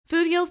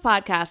Food Heals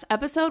Podcast,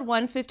 episode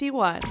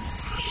 151.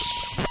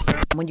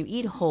 When you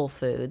eat whole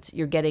foods,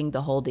 you're getting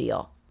the whole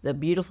deal. The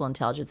beautiful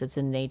intelligence that's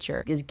in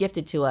nature is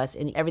gifted to us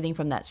in everything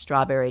from that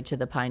strawberry to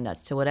the pine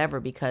nuts to whatever,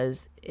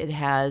 because it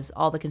has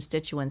all the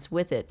constituents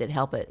with it that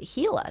help it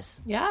heal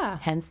us. Yeah.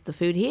 Hence the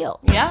food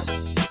heals. Yep.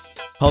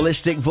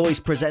 Holistic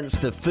Voice presents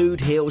the Food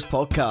Heals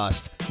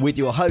Podcast with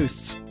your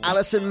hosts,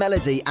 Alison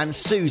Melody and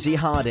Susie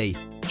Hardy.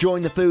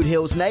 Join the Food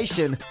Heals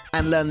Nation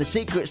and learn the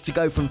secrets to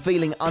go from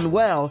feeling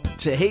unwell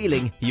to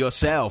healing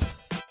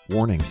yourself.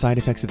 Warning, side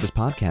effects of this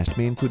podcast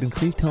may include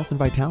increased health and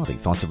vitality,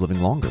 thoughts of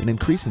living longer, an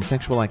increase in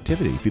sexual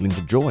activity, feelings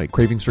of joy,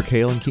 cravings for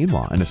kale and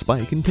quinoa, and a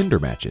spike in Tinder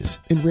matches.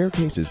 In rare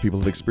cases, people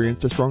have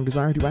experienced a strong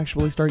desire to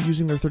actually start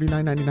using their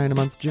 $39.99 a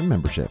month gym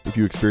membership. If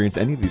you experience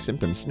any of these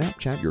symptoms,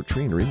 Snapchat your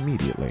trainer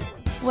immediately.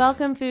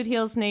 Welcome, Food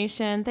Heals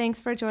Nation.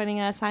 Thanks for joining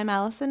us. I'm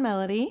Alison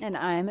Melody. And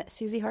I'm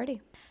Susie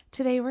Hardy.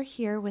 Today we're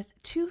here with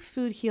two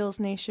Food Heals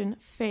Nation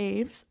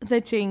faves,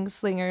 the Jing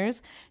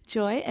Slingers,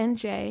 Joy and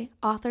Jay,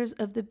 authors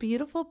of the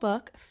beautiful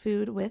book,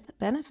 Food with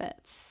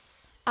Benefits.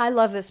 I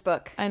love this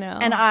book. I know.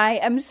 And I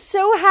am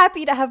so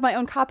happy to have my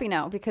own copy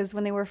now, because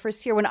when they were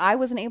first here, when I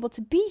wasn't able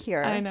to be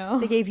here, I know,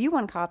 they gave you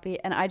one copy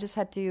and I just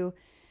had to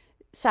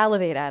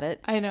salivate at it.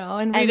 I know,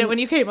 and read it when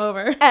you came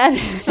over.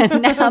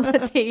 And now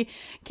that they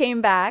came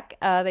back,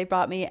 they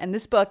brought me, and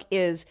this book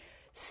is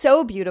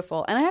so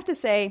beautiful. And I have to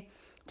say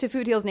to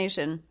Food Heals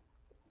Nation,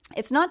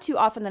 it's not too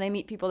often that I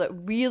meet people that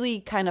really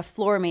kind of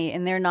floor me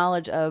in their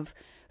knowledge of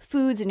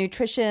foods and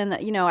nutrition.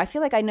 You know, I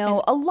feel like I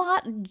know a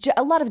lot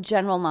of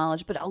general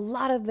knowledge, but a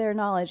lot of their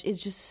knowledge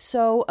is just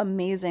so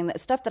amazing. That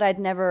stuff that I'd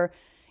never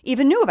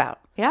even knew about.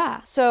 Yeah.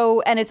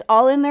 So, and it's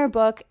all in their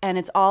book, and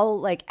it's all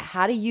like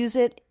how to use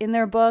it in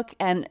their book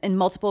and in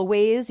multiple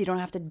ways. You don't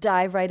have to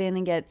dive right in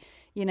and get,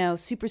 you know,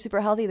 super,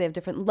 super healthy. They have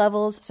different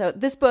levels. So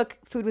this book,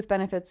 Food with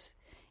Benefits,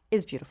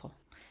 is beautiful.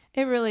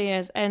 It really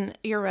is. And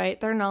you're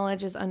right. Their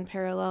knowledge is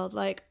unparalleled.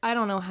 Like, I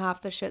don't know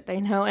half the shit they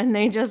know, and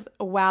they just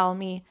wow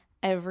me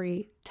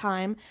every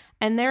time.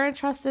 And they're a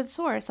trusted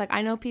source. Like,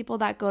 I know people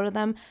that go to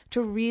them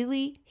to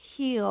really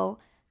heal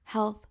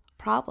health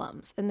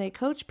problems, and they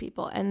coach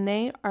people, and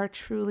they are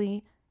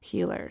truly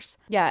healers.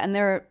 Yeah. And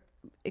they're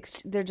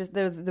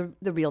the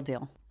real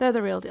deal. They're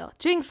the real deal.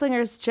 Jing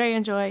Slingers, Jay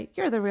and Joy,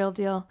 you're the real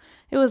deal.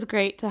 It was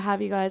great to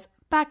have you guys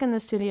back in the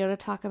studio to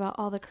talk about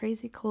all the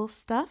crazy cool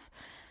stuff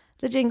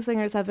the Jing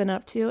Slingers have been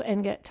up to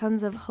and get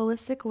tons of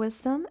holistic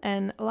wisdom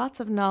and lots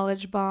of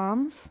knowledge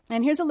bombs.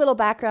 And here's a little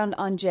background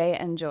on Jay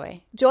and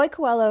Joy. Joy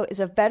Coelho is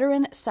a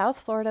veteran South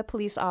Florida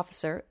police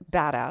officer,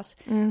 badass,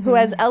 who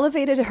has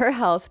elevated her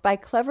health by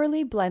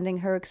cleverly blending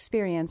her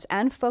experience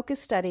and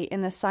focused study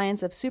in the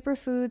science of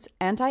superfoods,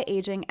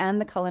 anti-aging, and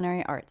the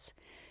culinary arts.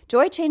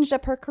 Joy changed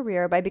up her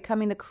career by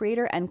becoming the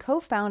creator and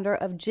co-founder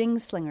of Jing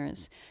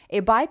Slingers,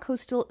 a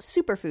bi-coastal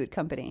superfood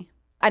company.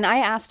 And I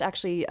asked,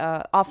 actually,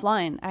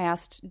 offline, I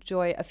asked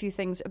Joy a few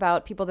things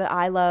about people that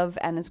I love,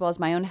 and as well as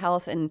my own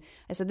health. And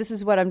I said, this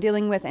is what I'm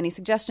dealing with. Any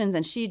suggestions?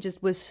 And she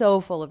just was so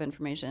full of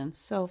information.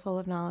 So full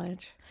of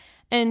knowledge.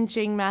 And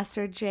Jing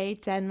Master Jay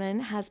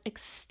Denman has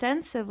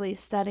extensively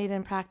studied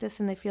and practiced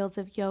in the fields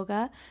of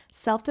yoga,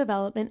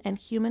 self-development, and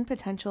human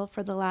potential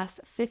for the last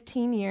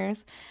 15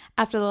 years.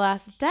 After the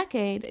last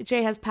decade,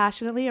 Jay has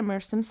passionately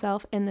immersed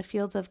himself in the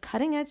fields of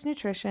cutting-edge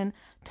nutrition,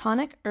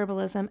 tonic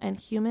herbalism, and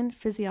human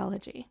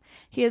physiology.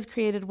 He has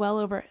created well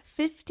over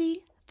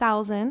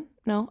 50,000,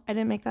 no, I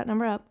didn't make that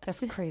number up. That's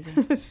crazy.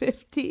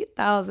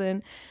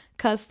 50,000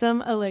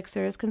 custom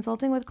elixirs,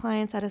 consulting with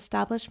clients at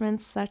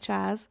establishments such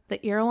as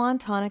the Erewhon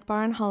Tonic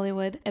Bar in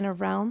Hollywood and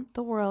around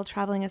the world,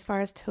 traveling as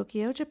far as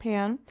Tokyo,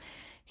 Japan.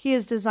 He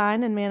has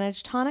designed and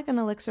managed tonic and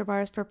elixir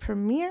bars for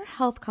premier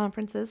health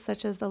conferences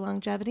such as the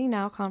Longevity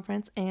Now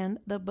Conference and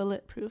the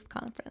Bulletproof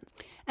Conference.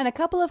 And a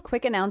couple of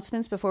quick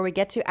announcements before we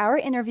get to our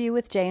interview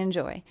with Jay and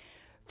Joy.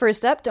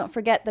 First up, don't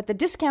forget that the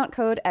discount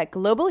code at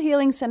Global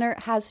Healing Center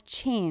has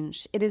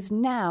changed. It is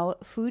now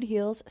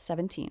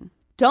FoodHeals17.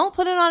 Don't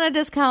put it on a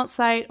discount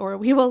site or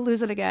we will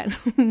lose it again.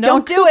 No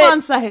don't do coupon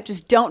it. Site.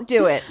 Just don't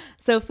do it.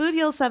 So Food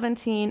Heals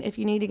 17, if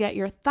you need to get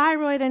your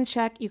thyroid in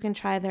check, you can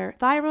try their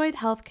Thyroid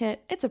Health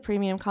Kit. It's a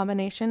premium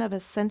combination of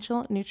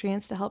essential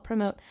nutrients to help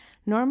promote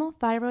normal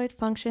thyroid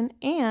function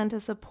and to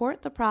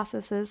support the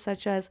processes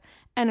such as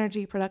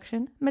energy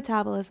production,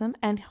 metabolism,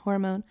 and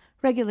hormone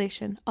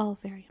regulation, all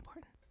very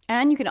important.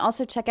 And you can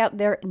also check out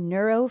their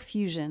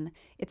Neurofusion.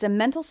 It's a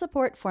mental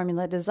support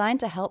formula designed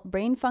to help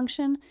brain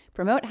function,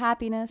 promote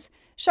happiness,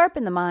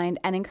 sharpen the mind,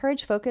 and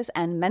encourage focus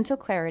and mental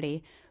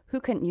clarity. Who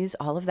couldn't use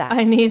all of that?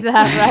 I need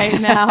that right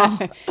now.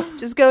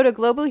 Just go to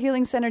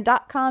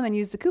globalhealingcenter.com and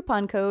use the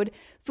coupon code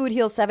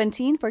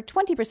FoodHeals17 for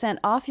 20%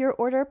 off your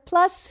order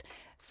plus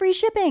free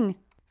shipping.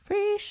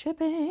 Free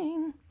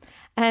shipping.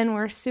 And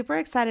we're super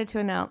excited to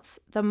announce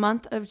the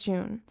month of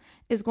June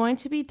is going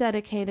to be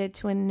dedicated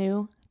to a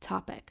new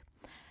topic.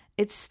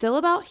 It's still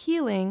about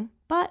healing,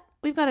 but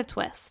we've got a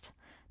twist.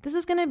 This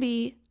is going to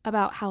be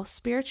about how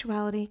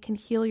spirituality can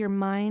heal your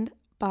mind,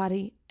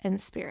 body,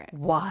 and spirit.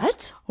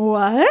 What?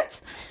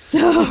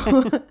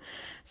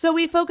 So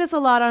we focus a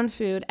lot on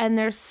food, and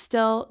there's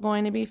still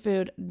going to be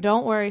food.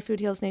 Don't worry, Food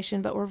Heals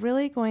Nation, but we're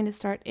really going to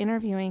start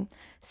interviewing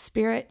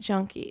spirit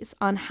junkies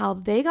on how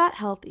they got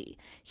healthy,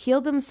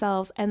 healed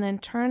themselves, and then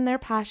turned their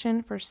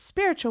passion for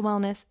spiritual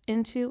wellness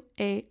into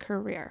a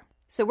career.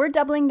 So we're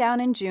doubling down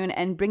in June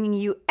and bringing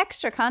you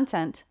extra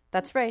content.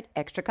 That's right,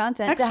 extra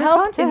content. Extra to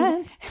help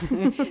content.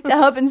 to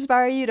help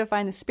inspire you to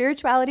find the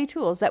spirituality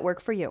tools that work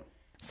for you.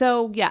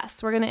 So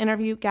yes, we're going to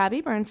interview Gabby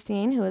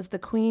Bernstein, who is the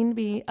queen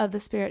bee of the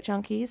Spirit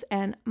Junkies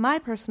and my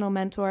personal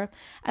mentor,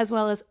 as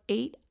well as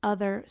 8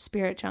 other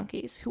Spirit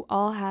Junkies who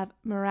all have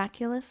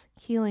miraculous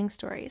healing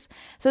stories.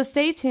 So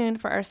stay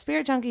tuned for our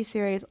Spirit Junkie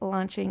series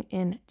launching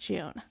in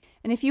June.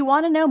 And if you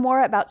want to know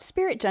more about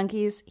Spirit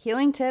Junkies,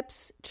 healing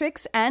tips,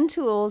 tricks, and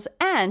tools,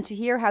 and to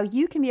hear how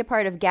you can be a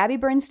part of Gabby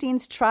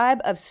Bernstein's tribe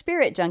of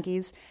Spirit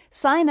Junkies,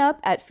 sign up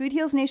at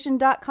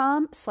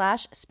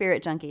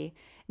foodhealsnation.com/Spirit Junkie.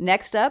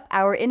 Next up,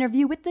 our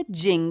interview with the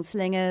Jing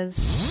Slingers.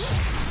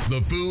 The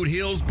Food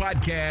Heals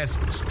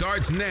Podcast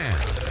starts now.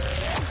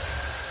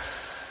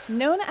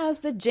 Known as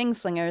the Jing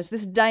Slingers,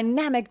 this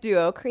dynamic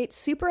duo creates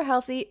super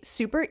healthy,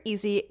 super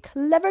easy,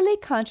 cleverly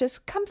conscious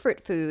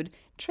comfort food.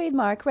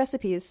 Trademark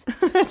recipes.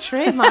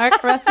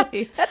 Trademark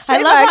recipes. That's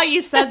I love how trademarks.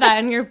 you said that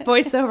in your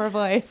voiceover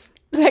voice.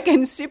 That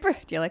can do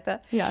you like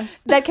that?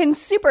 Yes. That can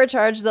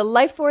supercharge the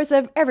life force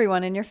of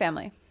everyone in your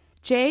family.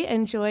 Jay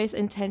and Joy's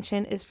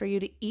intention is for you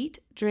to eat,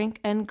 drink,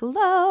 and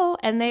glow,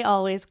 and they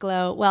always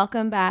glow.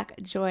 Welcome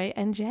back, Joy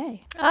and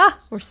Jay.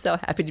 We're so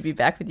happy to be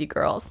back with you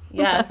girls.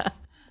 Yes.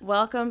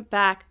 Welcome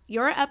back.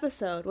 Your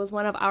episode was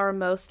one of our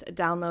most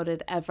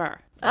downloaded ever.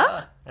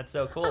 That's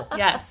so cool.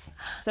 Yes.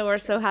 So we're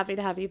so happy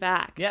to have you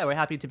back. Yeah, we're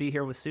happy to be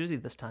here with Susie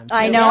this time.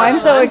 I too. know, Yeah. I'm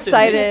so I'm Susie.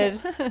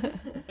 excited.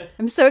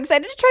 I'm so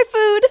excited to try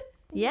food.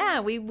 Yeah,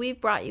 we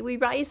brought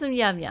you some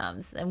yum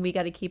yums, and we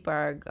got to keep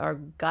our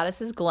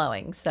goddesses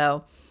glowing.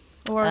 So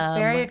We're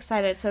very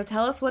excited. So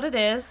tell us what it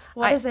is.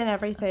 What is in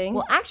everything?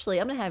 well, actually,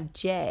 I'm gonna have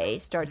Jay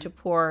start to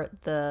pour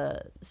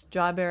the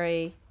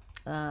strawberry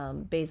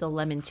basil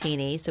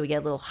lemontini, so we get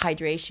a little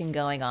hydration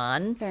going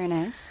on. Very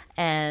nice.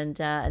 And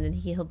then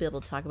he'll be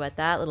able to talk about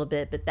that a little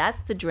bit. But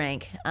that's the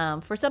drink.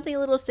 For something a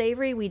little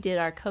savory, we did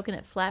our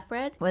coconut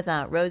flatbread with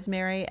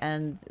rosemary,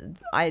 and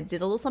I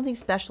did a little something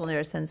special in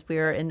there since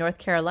we're in North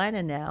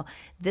Carolina now.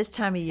 This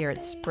time of year,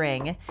 it's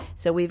spring,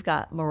 so we've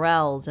got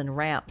morels and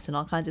ramps and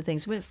all kinds of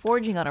things. We went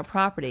foraging on our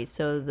property,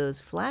 so those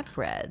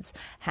flatbreads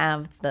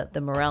have the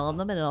morel in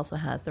them, and it also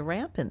has the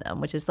ramp in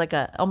them, which is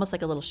almost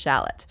like a little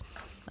shallot.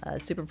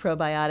 Super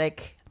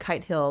probiotic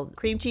Kite Hill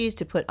cream cheese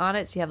to put on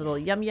it. So you have a little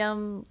yum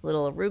yum,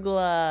 little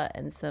arugula,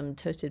 and some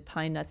toasted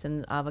pine nuts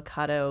and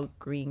avocado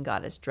green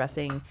goddess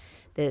dressing.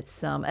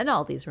 That's and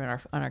all these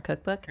are on our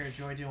cookbook. Here,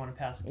 Joy, do you want to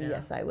pass it down?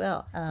 Yes, I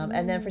will.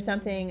 And then for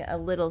something a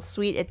little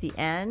sweet at the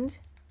end,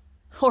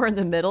 or in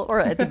the middle,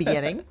 or at the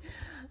beginning,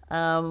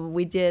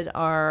 we did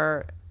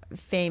our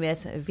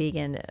famous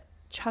vegan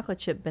chocolate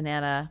chip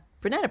banana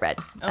bread.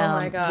 Oh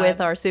my God.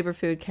 With our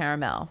superfood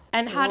caramel.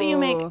 And how do you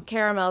make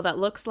caramel that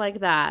looks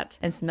like that?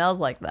 And smells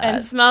like that.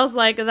 And smells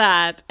like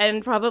that,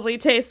 and probably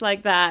tastes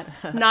like that,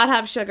 not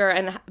have sugar,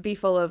 and be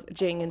full of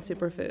Jing and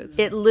superfoods.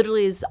 It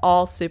literally is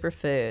all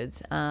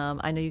superfoods.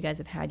 I know you guys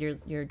have had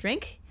your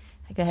drink.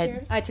 Go ahead.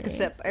 Cheers. I took a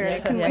sip. I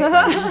already couldn't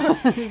Yeah.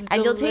 wait.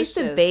 And you'll taste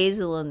the delicious.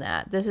 basil in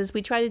that.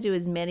 We try to do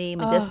as many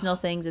medicinal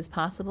things as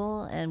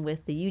possible, and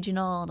with the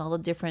eugenol and all the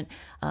different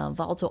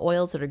volatile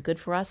oils that are good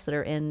for us that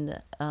are in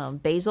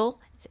basil.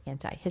 It's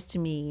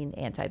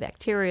antihistamine,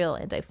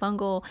 antibacterial,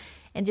 antifungal,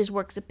 and just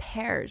works a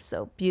pairs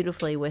so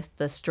beautifully with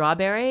the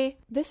strawberry.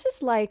 This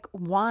is like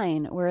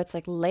wine where it's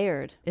like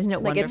layered. Isn't it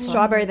like wonderful? it's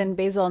strawberry, then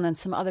basil, and then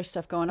some other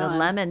stuff going The on.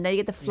 lemon. Then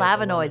you get the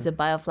flavonoids, the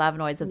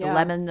bioflavonoids of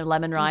Yeah. the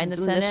lemon rind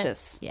It's that's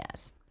delicious. in it.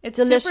 Yes. It's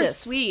super Delicious.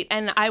 sweet,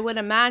 and I would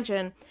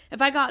imagine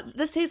if I got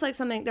this tastes like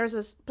something. There's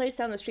a place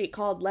down the street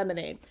called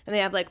Lemonade, and they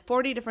have like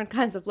 40 different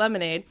kinds of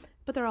lemonade,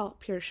 but they're all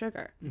pure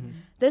sugar.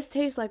 This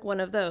tastes like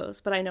one of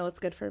those, but I know it's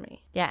good for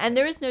me. Yeah, and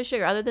there is no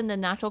sugar other than the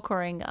natural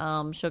occurring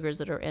sugars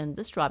that are in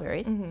the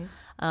strawberries.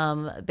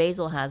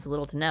 Basil has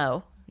little to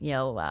no,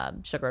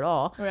 sugar at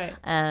all. Right.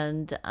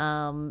 And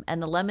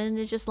the lemon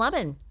is just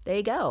lemon. There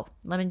you go,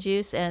 lemon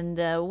juice. And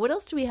what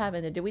else do we have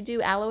in there? Did we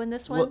do aloe in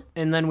this one? Well,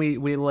 and then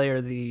we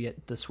layer the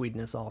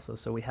sweetness also.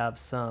 So we have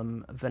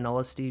some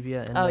vanilla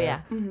stevia in there.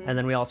 yeah. And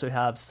then we also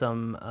have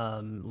some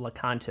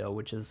Lakanto,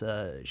 which is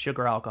a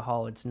sugar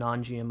alcohol. It's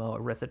non-GMO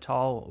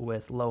erythritol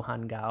with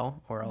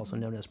Lohangao, or also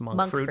known as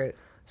monk fruit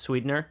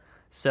sweetener.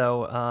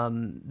 So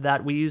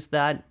that we used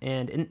that,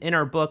 and in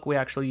our book we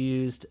actually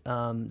used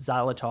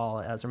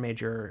xylitol as our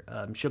major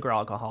sugar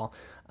alcohol.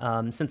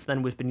 Since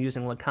then we've been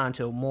using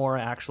Lakanto more.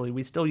 Actually,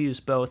 we still use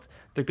both.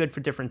 They're good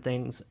for different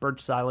things.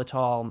 Birch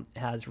xylitol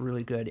has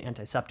really good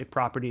antiseptic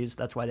properties.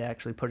 That's why they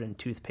actually put it in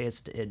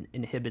toothpaste. It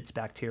inhibits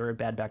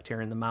bad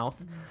bacteria in the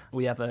mouth.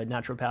 We have a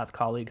naturopath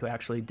colleague who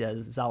actually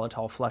does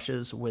xylitol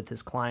flushes with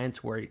his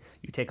clients, where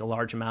you take a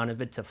large amount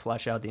of it to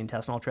flush out the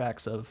intestinal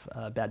tracts of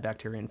bad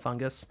bacteria and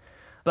fungus.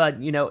 But,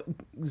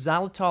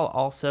 xylitol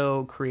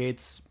also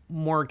creates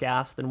more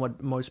gas than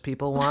what most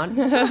people want.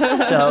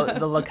 So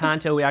the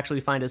Lakanto we actually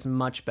find is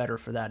much better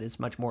for that. It's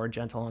much more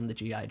gentle on the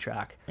GI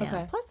tract. Yeah.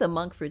 Okay. Plus the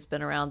monk fruit's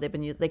been around.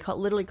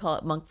 Literally call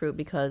it monk fruit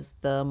because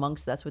the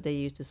monks, that's what they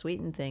use to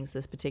sweeten things,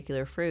 this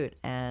particular fruit.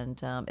 And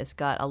it's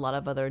got a lot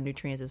of other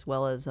nutrients as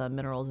well as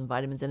minerals and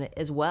vitamins in it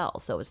as well.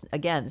 So it's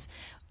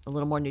a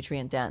little more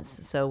nutrient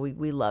dense. So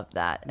we love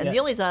that. And the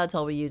only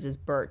xylitol we use is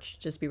birch,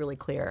 just to be really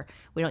clear.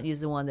 We don't use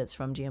the one that's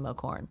from GMO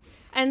corn.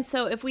 And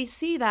so if we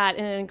see that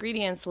in an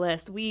ingredients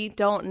list, we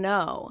don't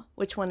know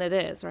which one it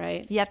is,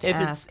 right? You have to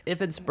ask.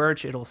 If it's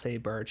birch, it'll say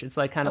birch. It's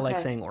like kind of like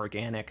saying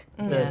organic.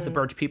 The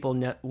birch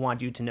people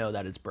want you to know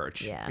that it's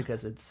birch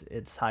because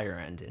it's higher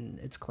end and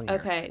it's cleaner.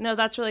 Okay. No,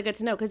 that's really good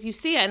to know because you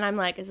see it and I'm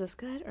like, is this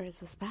good or is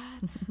this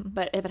bad?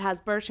 But if it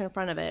has birch in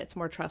front of it, it's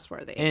more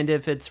trustworthy. And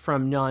if it's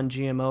from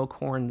non-GMO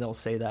corn, they'll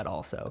say that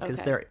also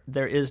because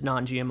there is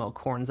non-GMO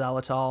corn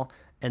xylitol.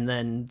 And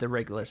then the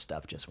regular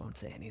stuff just won't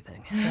say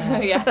anything.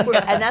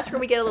 And that's where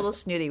we get a little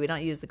snooty. We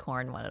don't use the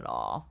corn one at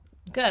all.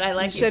 Good. I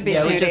like you. Should be we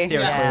snooty. just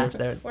steer clear of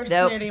that. We're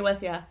snooty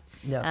with you.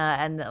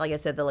 Yeah. And like I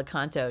said, the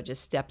Lakanto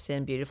just steps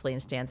in beautifully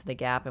and stands in the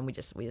gap, and we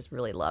just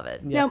really love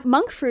it. Yeah. Now,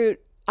 monk fruit,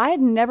 I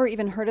had never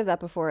even heard of that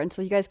before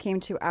until you guys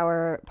came to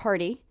our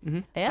party,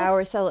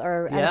 Yes.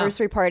 our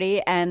anniversary party,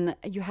 and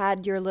you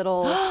had your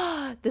little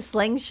The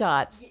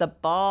slingshots, the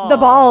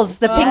balls.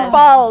 the pink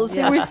balls.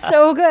 They were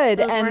so good.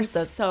 Those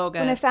were so good.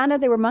 When I found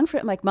out they were monk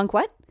fruit, I'm like, monk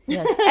what?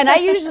 Yes. And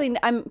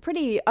I'm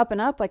pretty up and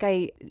up. Like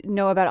I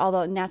know about all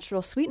the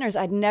natural sweeteners.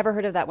 I'd never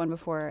heard of that one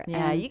before.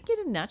 Yeah, And you can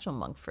get a natural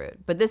monk fruit.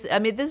 But this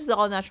is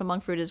all natural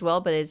monk fruit as well,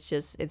 but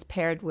it's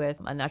paired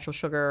with a natural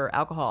sugar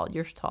alcohol,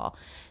 erythritol.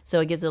 So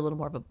it gives it a little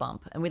more of a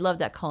bump. And we love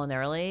that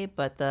culinarily,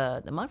 but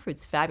the monk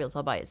fruit's fabulous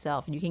all by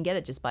itself. And you can get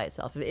it just by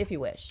itself if you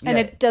wish. and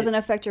it doesn't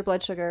affect your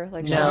blood sugar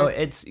like No,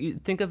 sugar. you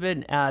think of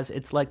it as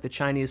it's like the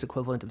Chinese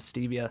equivalent of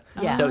stevia.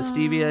 Yeah. So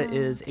stevia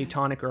is a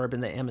tonic herb in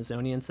the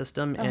Amazonian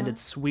system, and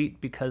it's sweet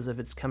because of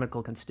its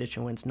chemical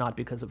constituents, not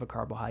because of a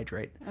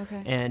carbohydrate.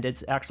 Okay. And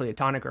it's actually a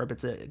tonic herb.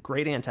 It's a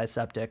great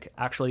antiseptic.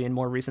 Actually, in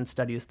more recent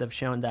studies, they've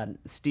shown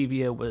that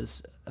stevia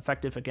was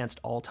effective against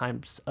all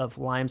types of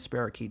Lyme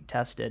spirochete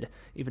tested,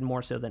 even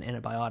more so than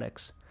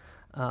antibiotics.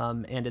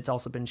 And it's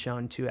also been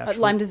shown to actually...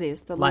 Lyme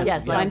disease. The Lyme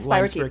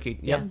spirochete.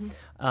 Yep.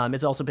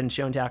 It's also been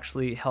shown to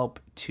actually help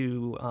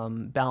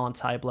to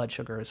balance high blood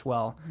sugar as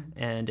well.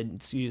 And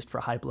it's used for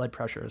high blood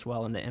pressure as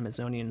well in the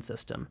Amazonian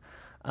system.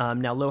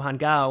 Now, Lohan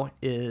Gao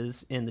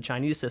is in the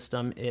Chinese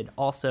system. It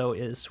also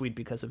is sweet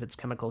because of its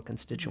chemical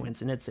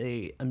constituents, and it's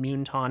a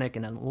immune tonic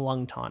and a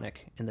lung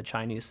tonic in the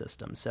Chinese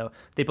system. So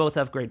they both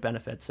have great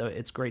benefits. So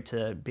it's great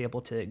to be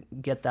able to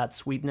get that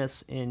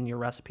sweetness in your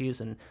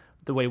recipes, and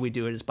the way we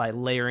do it is by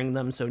layering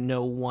them, so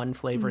no one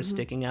flavor is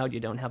sticking out. You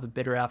don't have a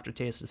bitter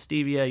aftertaste of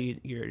stevia.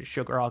 Your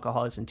sugar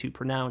alcohol isn't too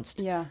pronounced.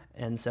 Yeah.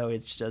 And so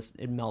it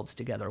melds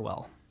together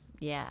well.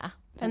 Yeah.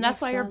 And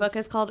that's why your book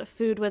is called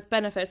Food with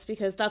Benefits,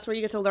 because that's where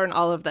you get to learn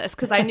all of this.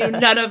 Because I knew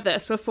none of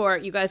this before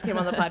you guys came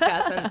on the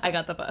podcast and I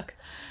got the book.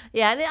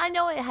 Yeah, and I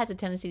know it has a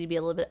tendency to be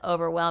a little bit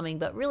overwhelming,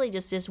 but really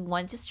just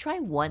try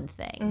one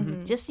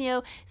thing. Just,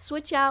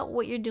 switch out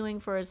what you're doing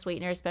for a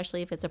sweetener,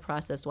 especially if it's a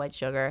processed white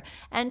sugar,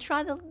 and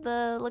try the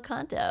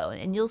Lakanto.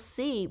 And you'll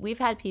see, we've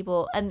had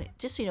people, and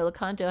just so you know,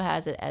 Lakanto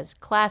has it as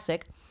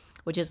classic,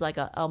 which is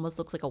almost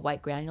looks like a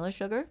white granular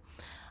sugar.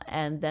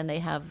 And then they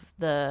have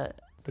the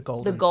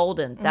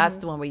golden. That's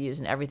the one we use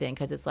in everything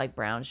because it's like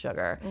brown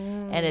sugar.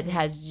 And it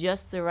has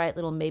just the right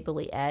little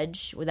mapley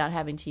edge without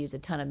having to use a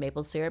ton of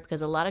maple syrup,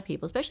 because a lot of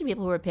people, especially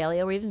people who are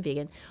paleo or even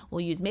vegan,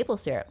 will use maple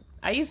syrup.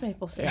 I use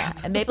maple syrup.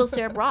 Yeah, and maple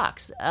syrup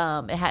rocks.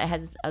 It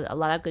has a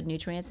lot of good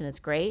nutrients and it's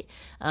great.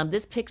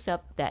 This picks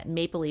up that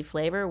mapley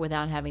flavor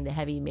without having the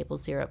heavy maple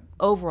syrup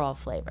overall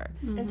flavor.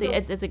 So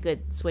it's a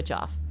good switch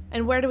off.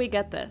 And where do we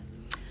get this?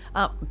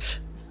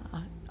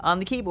 On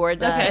the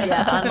keyboard,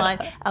 online.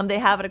 They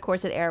have it, of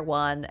course, at Air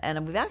One,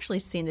 and we've actually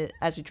seen it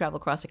as we travel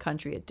across the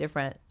country at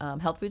different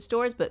health food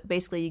stores, but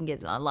basically you can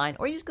get it online,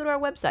 or you just go to our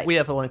website. We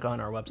have a link on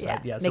our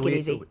website. Yeah, So make it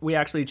easy. We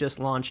actually just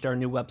launched our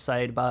new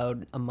website about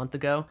a month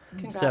ago.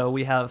 Congrats. So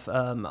we have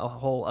a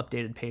whole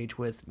updated page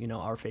with,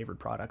 our favorite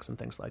products and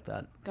things like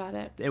that. Got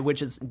it.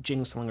 Which is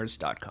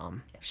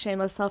jingslingers.com.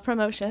 Shameless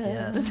self-promotion.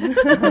 Yes. You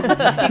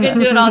can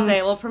do it all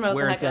day. We'll promote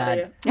where the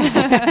heck it's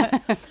out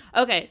of you.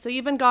 Okay, so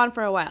you've been gone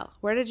for a while.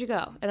 Where did you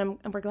go? And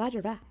we're glad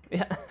you're back.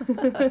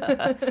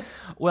 Yeah.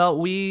 Well,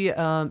 we,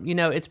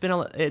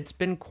 it's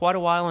been quite a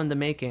while in the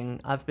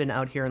making. I've been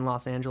out here in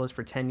Los Angeles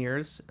for 10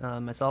 years.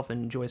 Myself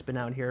and Joy's been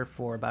out here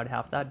for about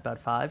half that, about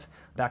 5,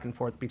 back and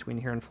forth between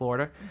here and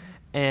Florida.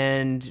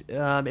 And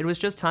it was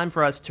just time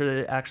for us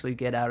to actually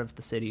get out of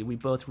the city. We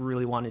both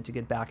really wanted to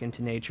get back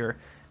into nature.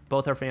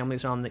 Both our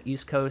families are on the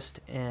East Coast,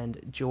 and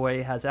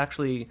Joy has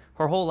actually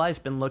her whole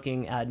life been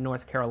looking at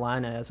North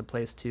Carolina as a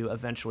place to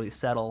eventually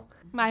settle.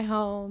 My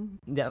home.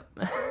 Yep.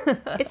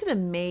 It's an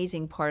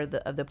amazing part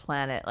of the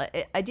planet.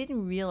 I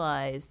didn't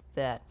realize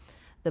that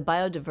the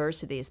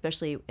biodiversity,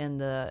 especially in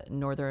the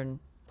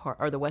northern part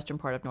or the western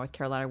part of North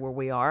Carolina where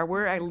we are.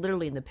 We're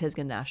literally in the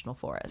Pisgah National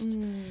Forest.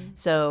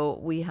 So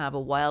we have a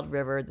wild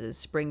river that is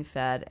spring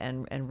fed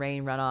and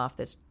rain runoff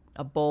that's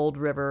a bold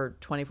river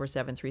 24/7,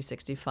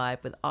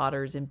 365 with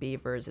otters and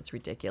beavers. It's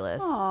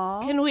ridiculous.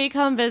 Aww. Can we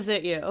come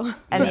visit you?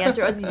 And the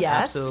answer is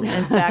yes. Absolutely.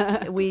 In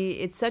fact,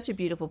 it's such a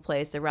beautiful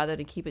place that rather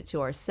than keep it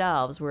to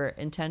ourselves,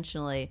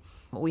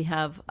 we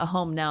have a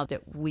home now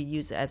that we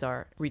use as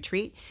our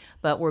retreat,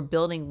 but we're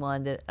building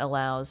one that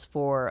allows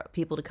for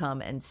people to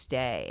come and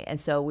stay. And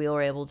so we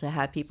were able to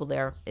have people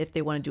there if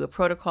they want to do a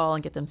protocol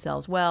and get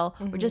themselves well,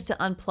 or just to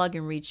unplug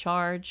and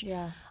recharge.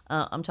 Yeah.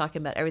 I'm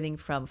talking about everything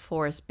from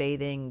forest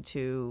bathing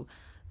to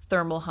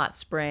thermal hot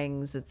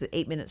springs. It's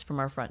 8 minutes from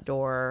our front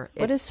door.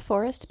 What is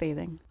forest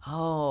bathing?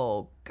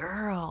 Oh,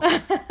 girls.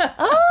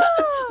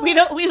 We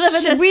live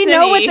in Should the we city.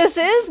 know what this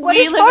is? What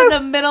we is live in the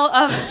middle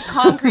of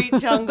concrete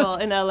jungle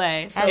in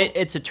LA. So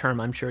It's a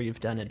term. I'm sure you've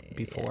done it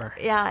before.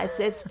 Yeah,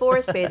 it's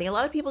forest bathing. A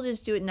lot of people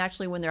just do it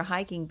naturally when they're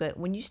hiking, but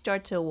when you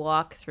start to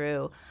walk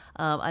through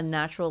a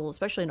natural,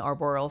 especially an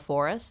arboreal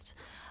forest,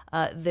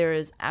 there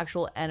is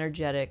actual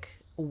energetic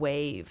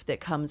wave that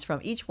comes from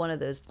each one of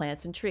those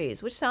plants and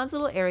trees, which sounds a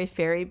little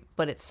airy-fairy,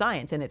 but it's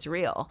science and it's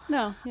real.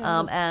 No,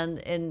 yeah, and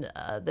in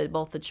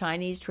both the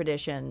Chinese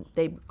tradition,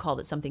 they called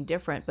it something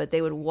different, but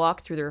they would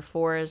walk through their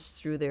forests,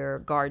 through their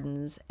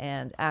gardens,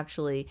 and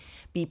actually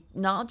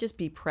not just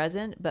be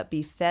present, but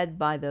be fed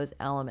by those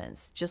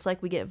elements. Just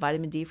like we get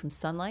vitamin D from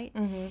sunlight,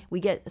 we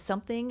get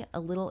something a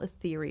little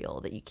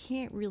ethereal that you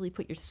can't really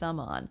put your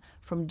thumb on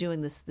from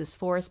doing this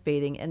forest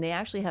bathing. And they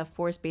actually have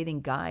forest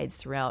bathing guides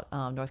throughout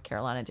North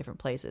Carolina in different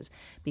places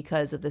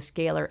because of the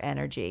scalar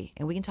energy.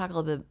 And we can talk a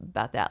little bit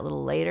about that a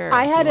little later.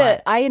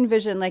 I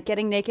envision like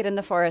getting naked in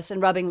the forest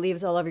and rubbing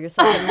leaves all over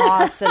yourself and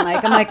moss, and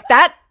I'm like,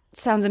 that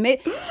sounds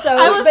amazing. So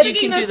I was but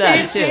thinking can the do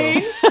that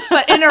same too. thing,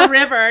 but in a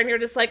river, and you're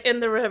just like in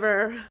the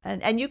river.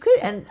 And you could,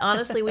 and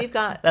honestly, we've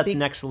got That's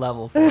next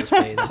level forest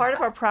bathing. part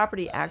of our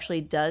property actually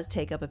does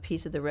take up a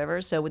piece of the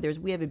river. So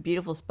we have a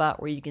beautiful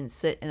spot where you can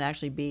sit and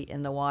actually be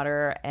in the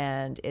water,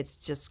 and it's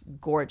just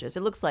gorgeous.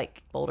 It looks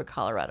like Boulder,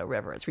 Colorado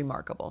River. It's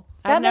remarkable.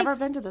 I've never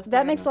been to this.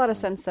 That makes a lot of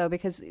sense, though,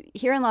 because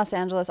here in Los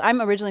Angeles,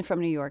 I'm originally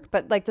from New York,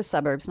 but like the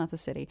suburbs, not the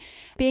city.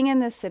 Being in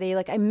this city,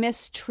 like I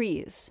miss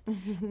trees.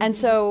 And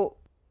so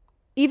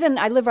even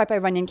I live right by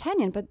Runyon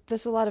Canyon, but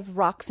there's a lot of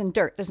rocks and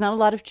dirt. There's not a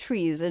lot of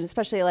trees, and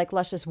especially like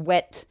luscious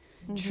wet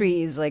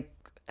trees, like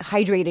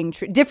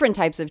hydrating different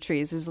types of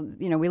trees.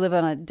 We live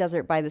on a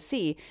desert by the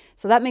sea.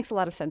 So that makes a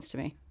lot of sense to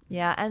me.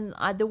 Yeah, and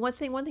the one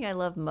thing I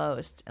love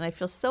most, and I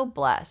feel so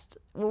blessed.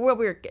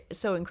 We're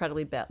so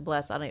incredibly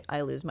blessed.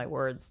 I lose my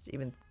words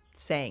even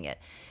saying it.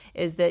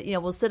 Is that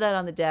we'll sit out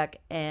on the deck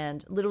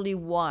and literally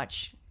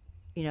watch,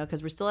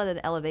 because we're still at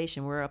an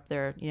elevation. We're up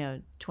there,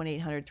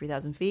 2,800,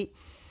 3,000 feet.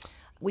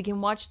 We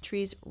can watch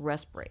trees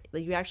respirate.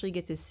 Like you actually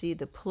get to see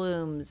the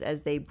plumes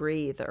as they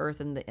breathe, the earth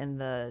and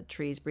the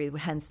trees breathe,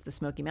 hence the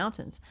Smoky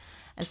Mountains.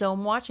 And so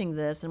I'm watching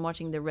this and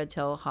watching the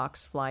red-tailed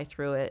hawks fly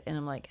through it, and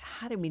I'm like,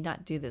 how did we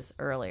not do this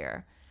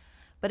earlier?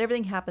 But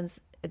everything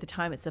happens at the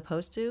time it's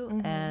supposed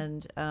to,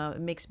 and it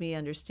makes me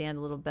understand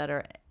a little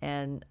better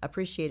and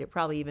appreciate it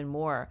probably even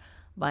more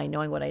by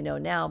knowing what I know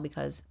now,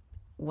 because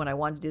when I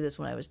wanted to do this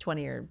when I was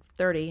 20 or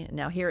 30, and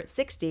now here at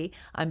 60,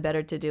 I'm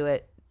better to do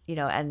it,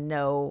 and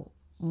know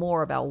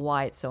more about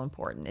why it's so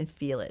important and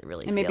feel it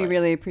really. And maybe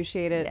really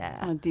appreciate it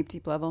on a deep,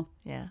 deep level.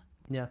 Yeah.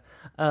 Yeah.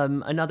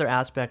 Another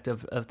aspect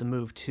of the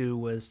move, too,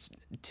 was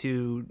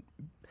to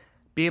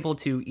be able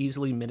to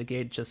easily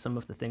mitigate just some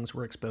of the things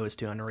we're exposed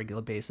to on a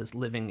regular basis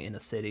living in a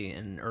city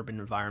and urban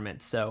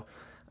environment. So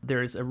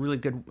there's a really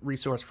good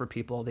resource for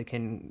people. They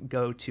can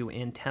go to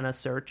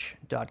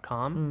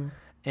antennasearch.com.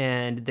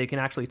 And they can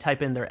actually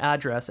type in their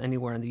address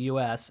anywhere in the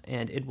U.S.,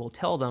 and it will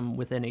tell them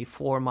within a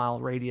 4-mile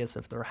radius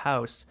of their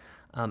house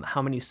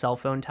how many cell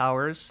phone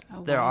towers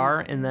there are,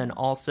 and then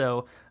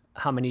also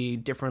how many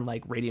different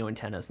like radio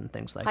antennas and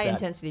things like that. High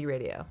intensity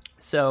radio.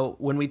 So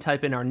when we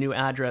type in our new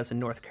address in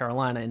North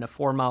Carolina, in a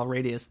 4-mile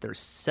radius, there's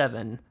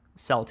 7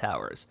 cell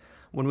towers.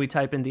 When we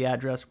type in the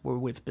address where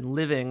we've been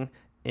living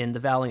in the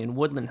Valley and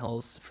Woodland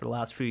Hills for the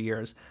last few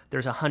years,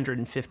 there's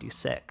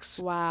 156.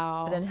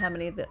 Wow. And then how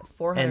many?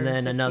 450? And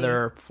then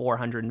another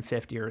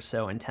 450 or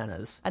so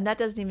antennas. And that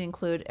doesn't even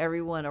include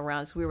everyone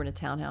around. So we were in a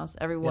townhouse.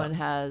 Everyone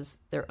has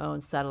their own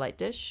satellite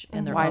dish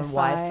and their own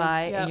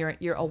Wi-Fi, and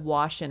you're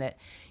awash in it.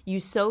 You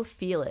so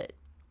feel it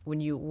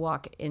when you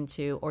walk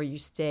into, or you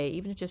stay,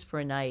 even just for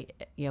a night,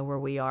 where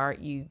we are.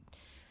 You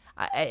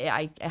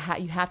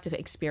have to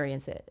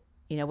experience it.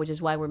 Which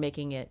is why we're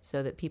making it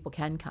so that people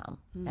can come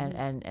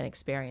and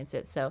experience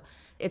it. So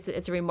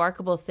it's a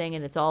remarkable thing,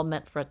 and it's all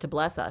meant to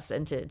bless us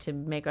and to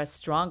make us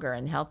stronger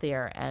and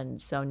healthier.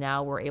 And so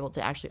now we're able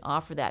to actually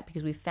offer that,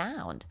 because we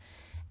found,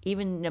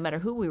 even no matter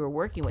who we were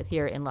working with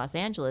here in Los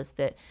Angeles,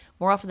 that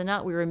more often than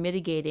not we were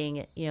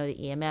mitigating,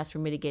 the EMS, we're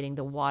mitigating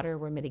the water,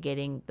 we're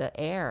mitigating the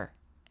air.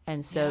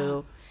 And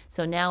so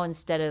now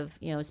instead of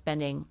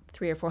spending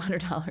 $300 or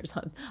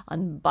 $400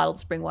 on bottled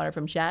spring water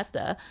from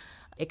Shasta,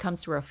 it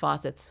comes through our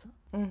faucets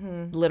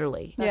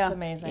Literally. That's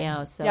amazing. You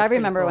know, so Yeah, I it's pretty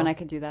remember cool. when I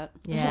could do that.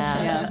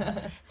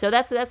 Yeah. So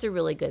that's a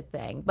really good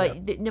thing.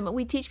 But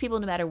we teach people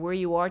no matter where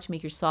you are to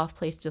make your soft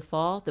place to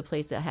fall the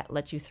place that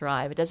lets you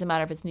thrive. It doesn't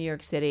matter if it's New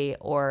York City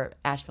or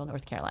Asheville,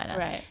 North Carolina.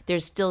 Right.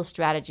 There's still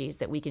strategies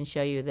that we can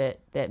show you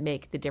that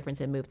make the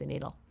difference and move the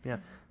needle. Yeah.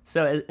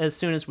 So as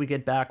soon as we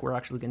get back, we're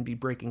actually going to be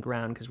breaking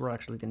ground because we're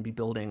actually going to be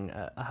building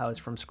a house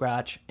from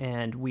scratch.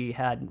 And we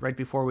had, right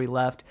before we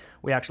left,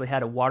 we actually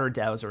had a water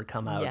dowser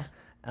come out. Yeah.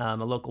 A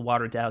local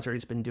water dowser.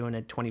 He's been doing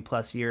it 20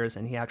 plus years,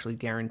 and he actually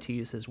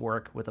guarantees his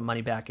work with a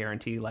money back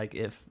guarantee. Like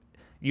if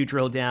you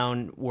drill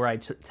down where I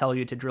tell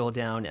you to drill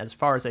down as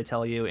far as I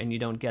tell you, and you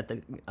don't get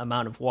the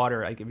amount of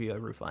water, I give you a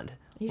refund.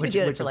 He's been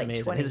doing it for like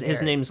amazing. 20 His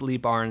years. name's Lee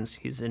Barnes.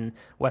 He's in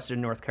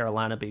Western North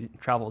Carolina, but he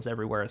travels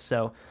everywhere.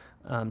 So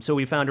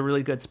we found a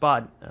really good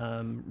spot,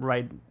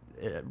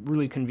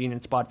 really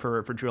convenient spot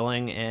for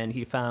drilling, and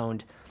he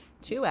found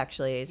 2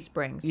 actually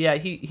springs. Yeah,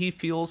 he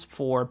feels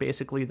for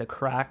basically the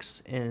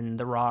cracks in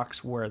the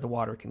rocks where the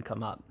water can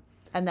come up.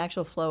 And the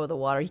actual flow of the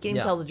water. He can even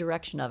Yeah. tell the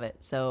direction of it.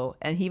 So,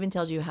 and he even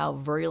tells you how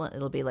virulent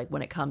it'll be, like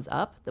when it comes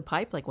up the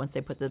pipe, like once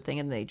they put the thing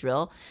in and they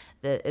drill,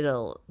 that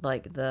it'll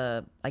like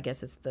I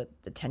guess it's the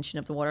tension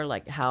of the water,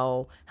 like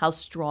how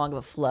strong of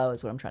a flow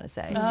is what I'm trying to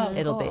say.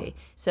 It'll be.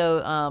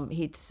 So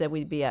he said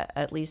we'd be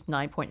at least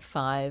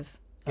 9.5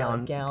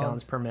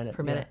 gallons per minute.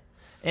 Yeah.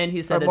 And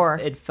he said more.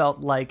 it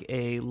felt like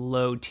a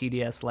low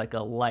TDS, like a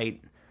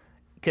light,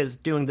 because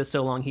doing this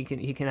so long, he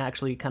can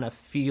actually kind of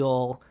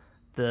feel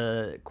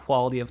the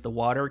quality of the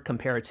water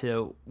compared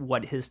to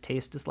what his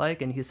taste is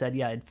like. And he said,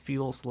 yeah, it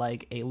feels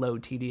like a low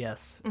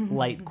TDS,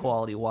 light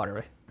quality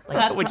water.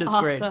 Which is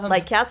great.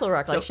 Like Castle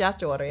Rock, like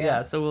Shasta water,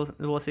 Yeah, so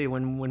we'll see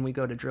when we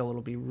go to drill.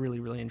 It'll be really,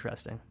 really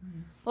interesting.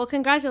 Well,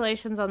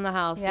 congratulations on the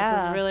house. This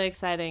Yeah. is really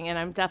exciting, and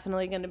I'm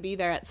definitely going to be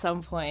there at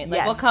some point. Like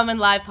Yes. we'll come and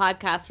live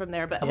podcast from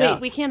there, but Yeah.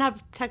 wait, we can't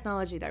have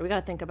technology there. We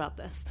got to think about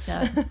this.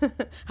 Yeah.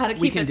 How to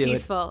We keep can it do it.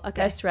 peaceful.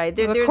 Okay. That's right.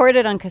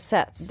 Recorded on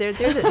cassettes. There's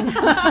a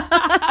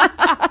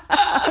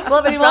we'll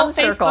have a We drum won't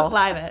circle. Facebook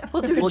Live it.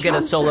 We'll get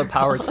a solar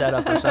power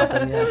setup or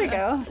something. Yeah. There we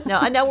go. No,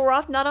 I know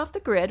we're not off the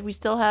grid. We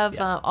still have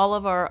all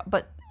of our,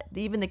 but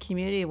even the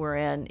community we're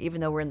in,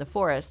 even though we're in the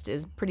forest,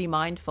 is pretty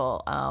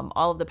mindful.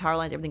 All of the power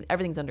lines,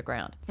 everything's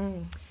underground.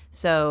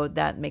 So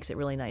that makes it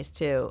really nice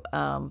too.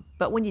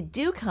 But when you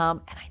do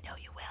come, and I know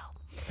you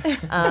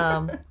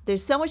will,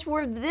 there's so much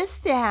more of this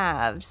to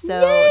have. So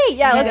Yay!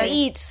 Yeah, let's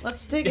eat.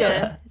 Let's dig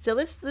in. So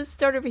let's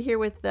start over here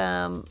with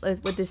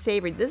the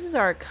savory. This is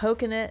our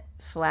coconut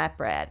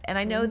flatbread, and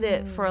I know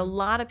that for a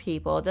lot of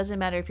people, it doesn't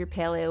matter if you're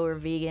paleo or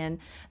vegan,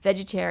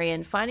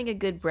 vegetarian. Finding a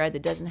good bread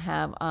that doesn't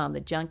have the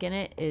junk in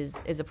it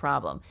is a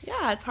problem.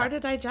 Yeah, it's hard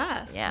to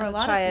digest Yeah. for a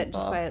lot Try of it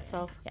people. just by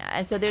itself. Yeah,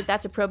 and so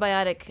that's a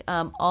probiotic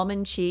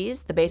almond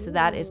cheese. The base of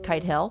that is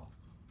Kite Hill,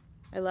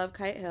 I love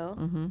Kite Hill.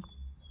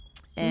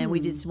 and we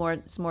did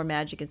some more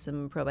magic and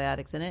some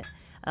probiotics in it.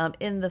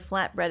 In the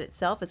flatbread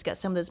itself, it's got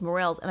some of those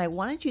morels, and I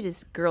wanted you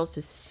girls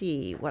to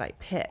see what I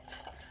picked.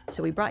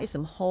 So we brought you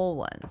some whole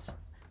ones.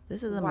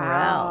 This is the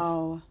morels.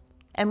 Wow.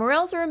 And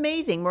morels are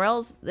amazing.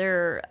 Morels,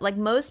 they're like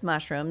most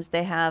mushrooms.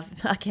 They have,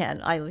 again,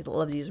 I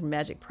love to use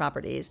magic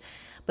properties,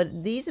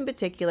 but these in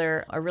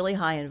particular are really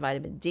high in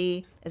vitamin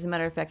D. As a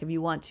matter of fact, if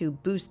you want to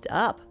boost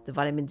up the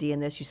vitamin D in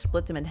this, you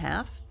split them in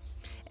half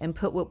and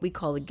put what we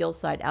call the gill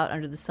side out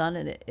under the sun,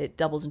 and it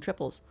doubles and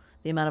triples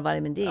the amount of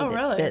vitamin D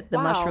that the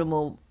mushroom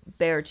will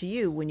bear to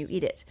you when you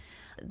eat it.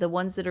 The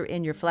ones that are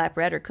in your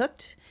flatbread are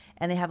cooked,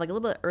 and they have like a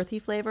little bit of earthy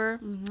flavor.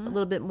 A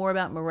little bit more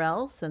about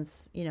morels,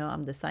 since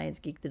I'm the science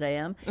geek that I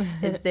am.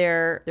 Is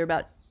they're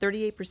about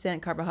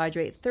 38%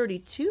 carbohydrate,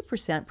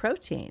 32%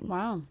 protein.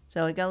 Wow.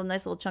 So it got a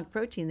nice little chunk of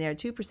protein there.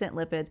 2%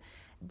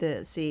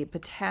 lipid.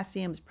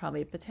 Potassium is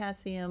probably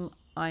potassium,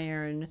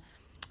 iron,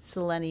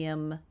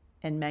 selenium,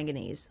 and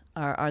manganese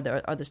are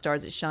the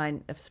stars that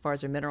shine as far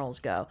as their minerals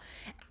go.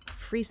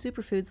 Free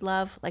superfoods,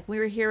 love. Like we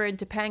were here in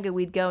Topanga,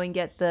 we'd go and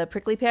get the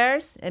prickly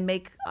pears and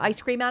make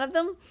ice cream out of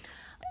them,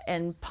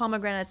 and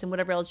pomegranates and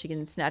whatever else you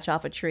can snatch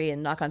off a tree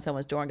and knock on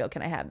someone's door and go,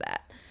 can I have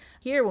that?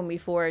 Here, when we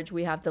forage,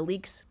 we have the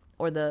leeks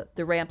or the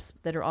ramps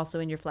that are also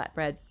in your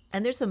flatbread.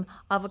 And there's some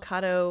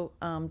avocado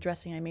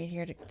dressing I made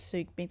here so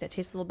you can make that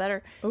taste a little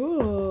better.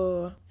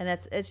 Ooh. And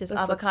it's just This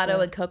avocado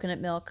looks and coconut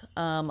milk,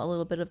 a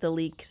little bit of the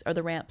leeks or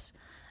the ramps,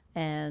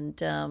 and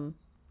a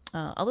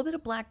little bit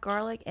of black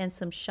garlic and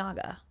some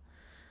shaga.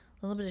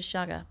 A little bit of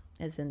shaga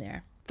is in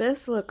there.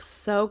 This looks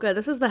so good.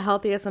 This is the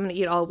healthiest I'm going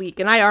to eat all week,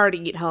 and I already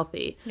eat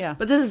healthy. Yeah.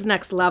 But this is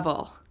next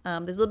level.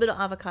 There's a little bit of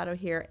avocado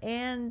here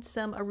and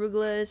some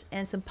arugulas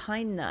and some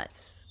pine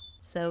nuts.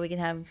 So we can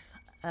have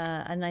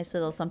a nice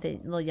little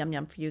yum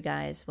yum for you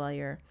guys while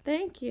you're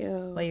Thank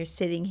you.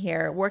 sitting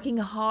here working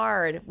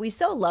hard. We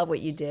so love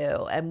what you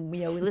do, and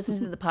we listen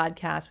to the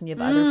podcast when you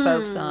have other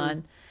folks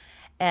on.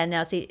 And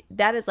now, see,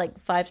 that is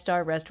like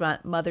 5-star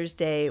restaurant Mother's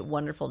Day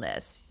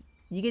wonderfulness.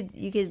 You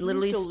could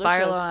literally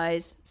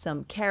spiralize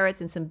some carrots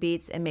and some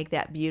beets and make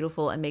that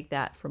beautiful and make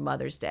that for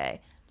Mother's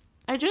Day.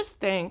 I just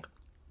think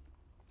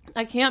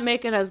I can't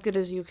make it as good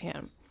as you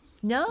can.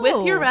 No,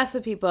 With your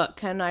recipe book,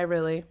 can I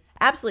really?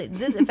 Absolutely.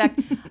 This, in fact,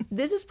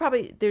 this is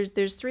probably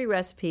there's 3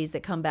 recipes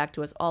that come back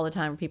to us all the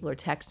time. Where people are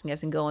texting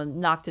us and going,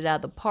 knocked it out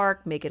of the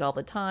park, make it all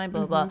the time,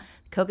 blah blah blah.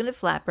 Coconut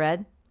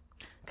flatbread,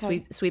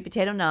 sweet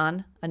potato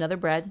naan, another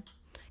bread,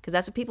 because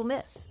that's what people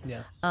miss.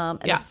 Yeah.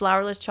 And a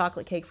flourless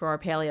chocolate cake for our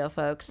paleo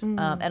folks,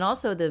 and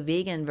also the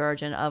vegan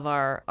version of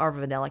our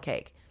vanilla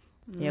cake.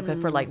 You know,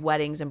 for like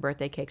weddings and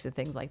birthday cakes and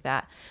things like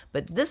that.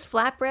 But this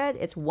flatbread,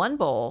 it's 1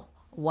 bowl,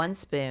 1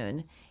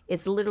 spoon.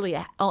 It's literally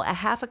a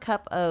half a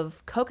cup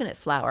of coconut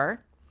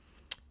flour,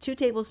 2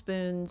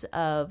 tablespoons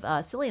of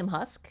psyllium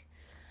husk.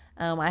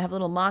 I have a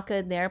little maca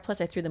in there. Plus,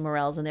 I threw the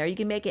morels in there. You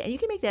can make it, and you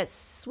can make that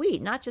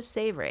sweet, not just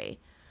savory.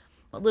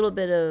 A little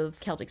bit of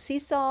Celtic sea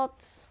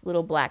salt,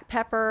 little black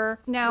pepper.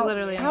 Now,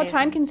 literally how amazing.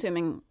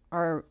 time-consuming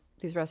are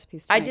these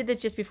recipes to I make? did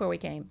this just before we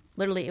came,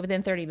 literally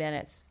within 30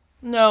 minutes.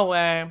 No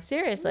way.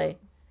 Seriously.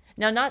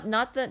 Now,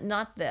 not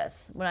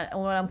this. What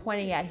I'm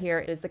pointing at here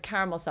is the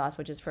caramel sauce,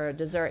 which is for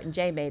dessert, and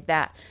Jay made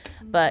that,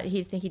 but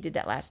he did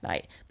that last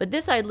night. But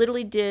this I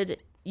literally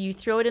did. You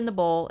throw it in the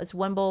bowl. It's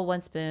 1 bowl,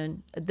 1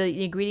 spoon.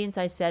 The ingredients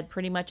I said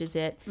pretty much is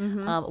it.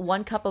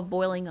 1 cup of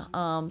boiling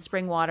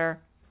spring water,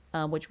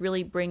 which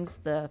really brings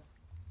the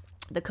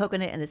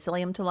coconut and the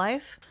psyllium to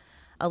life.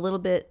 A little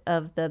bit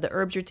of the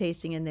herbs you're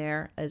tasting in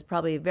there is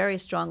probably very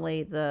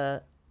strongly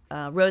the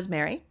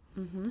rosemary.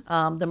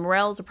 The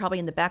morels are probably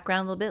in the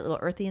background a little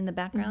earthy in the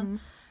background.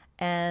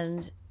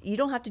 And you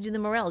don't have to do the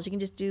morels. You can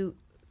just do,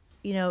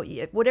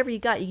 whatever you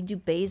got. You can do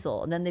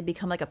basil, and then they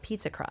become like a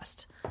pizza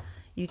crust.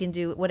 You can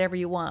do whatever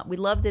you want. We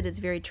love that it's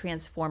very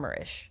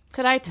transformer-ish.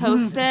 Could I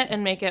toast it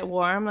and make it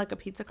warm like a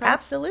pizza crust?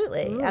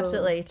 Absolutely.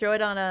 Absolutely. Throw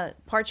it on a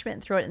parchment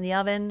and throw it in the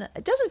oven.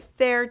 It doesn't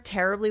fare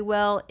terribly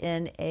well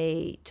in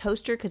a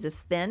toaster because it's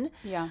thin.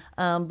 Yeah.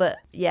 But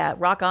yeah,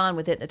 rock on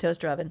with it in a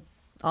toaster oven.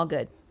 All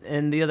good.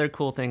 And the other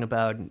cool thing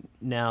about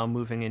now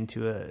moving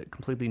into a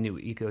completely new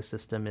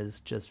ecosystem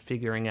is just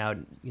figuring out,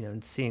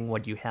 and seeing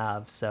what you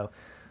have. So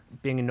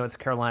being in North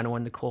Carolina,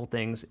 one of the cool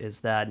things is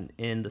that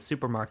in the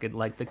supermarket,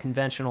 like the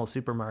conventional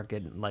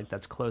supermarket, like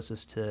that's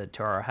closest to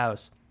our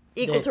house.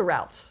 Equal to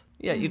Ralph's.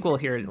 Yeah, equal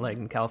here, like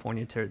in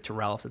California, to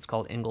Ralph's. It's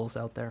called Ingles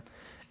out there.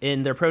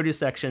 In their produce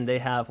section, they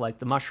have like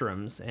the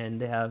mushrooms,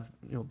 and they have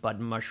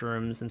button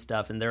mushrooms and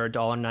stuff, and they're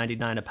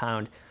 $1.99 a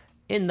pound.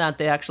 In that,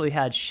 they actually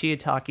had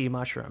shiitake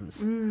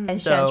mushrooms. And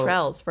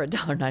chanterelles for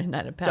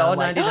 $1.99 a pound.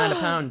 $1.99 a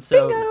pound.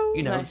 So,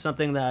 Bingo!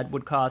 Something that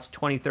would cost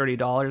 $20,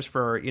 $30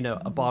 for,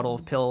 a bottle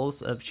of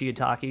pills of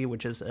shiitake,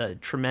 which is a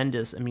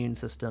tremendous immune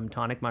system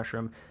tonic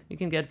mushroom, you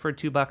can get for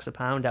 $2 a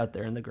pound out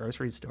there in the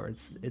grocery store.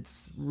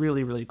 It's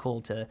really, really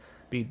cool to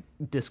be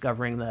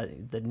discovering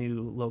the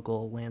new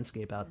local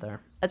landscape out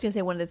there. I was going to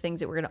say one of the things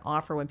that we're going to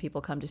offer when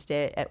people come to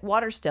stay at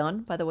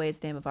Waterstone, by the way, is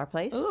the name of our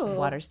place,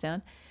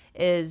 Waterstone,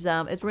 is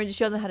we're going to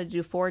show them how to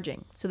do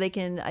foraging so they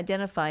can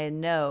identify and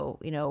know,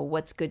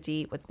 what's good to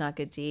eat, what's not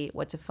good to eat,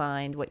 what to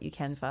find, what you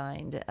can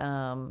find.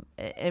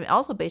 And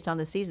also based on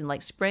the season,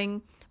 like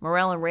spring,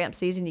 morel and ramp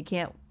season, you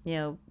can't,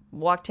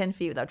 walk 10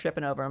 feet without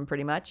tripping over them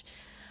pretty much.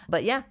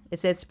 But yeah,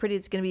 it's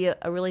going to be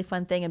a really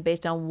fun thing. And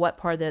based on what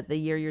part of the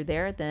year you're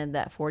there, then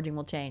that foraging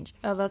will change.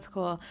 Oh, that's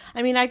cool.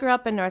 I mean, I grew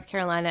up in North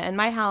Carolina, and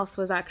my house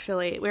was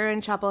we were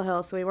in Chapel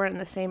Hill, so we weren't in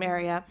the same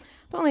area,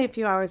 but only a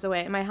few hours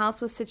away. And my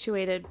house was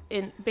situated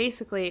in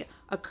basically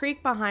a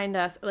creek behind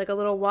us, like a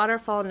little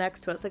waterfall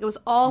next to us. Like it was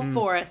all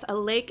forest, a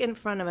lake in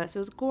front of us. It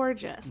was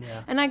gorgeous.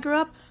 Yeah. And I grew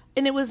up,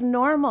 and it was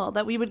normal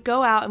that we would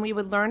go out and we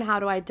would learn how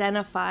to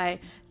identify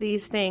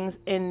these things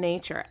in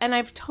nature. And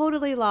I've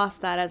totally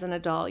lost that as an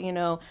adult,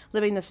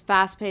 living this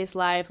fast-paced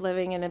life,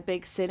 living in a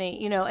big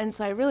city, and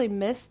so I really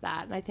miss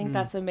that. And I think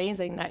that's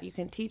amazing that you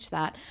can teach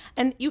that.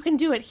 And you can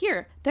do it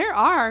here. There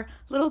are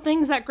little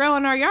things that grow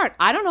in our yard.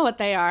 I don't know what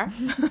they are.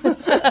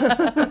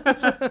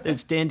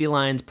 There's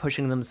dandelions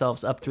pushing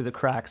themselves up through the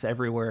cracks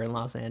everywhere in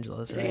Los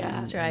Angeles, right?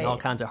 Yeah, that's right. And all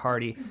kinds of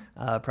hardy,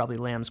 probably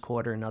lamb's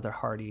quarter and other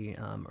hardy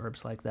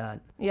herbs like that.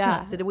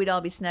 Yeah. That we'd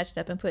all be snatched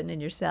up and putting in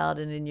your salad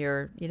and in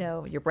your,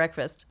 your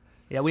breakfast.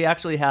 Yeah, we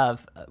actually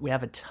have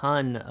a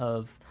ton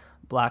of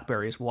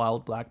blackberries,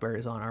 wild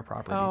blackberries on our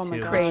property too. my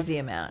God. Crazy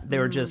amount. They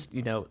were just,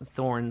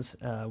 thorns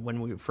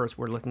when we first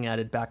were looking at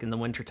it back in the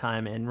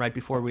wintertime. And right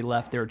before we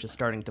left, they were just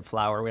starting to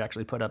flower. We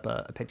actually put up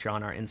a picture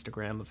on our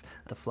Instagram of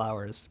the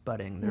flowers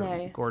budding. They're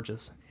Nice.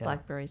 gorgeous. Yeah.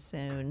 Blackberries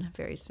soon,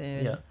 very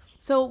soon. Yeah.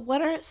 So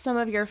what are some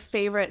of your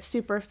favorite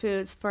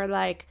superfoods for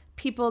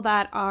people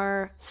that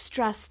are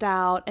stressed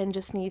out and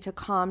just need to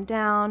calm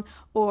down,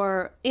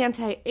 or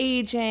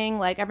anti-aging,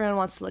 like everyone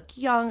wants to look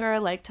younger?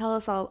 Tell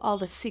us all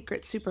the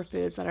secret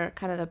superfoods that are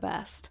kind of the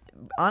best.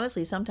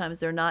 Honestly, sometimes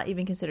they're not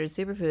even considered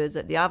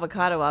superfoods. The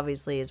avocado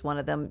obviously is one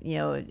of them.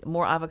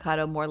 More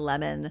avocado, more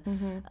lemon.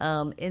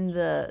 In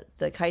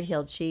the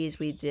kite-tailed cheese,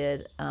 we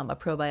did a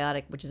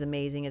probiotic, which is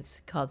amazing. It's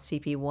called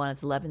CP1.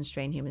 It's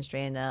 11-strain, human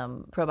strain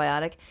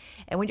probiotic.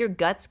 And when your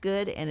gut's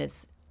good and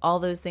it's all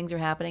those things are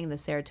happening, the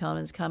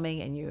serotonin's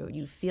coming, and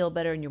you feel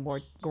better and you're more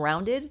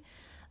grounded,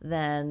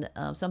 then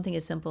something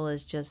as simple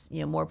as just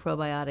more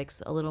probiotics,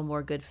 a little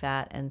more good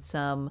fat, and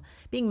some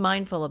being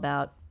mindful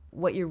about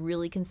what you're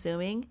really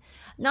consuming.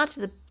 Not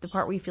to the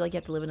part where you feel like you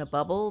have to live in a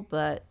bubble,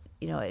 but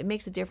it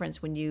makes a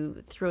difference when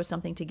you throw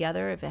something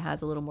together. If it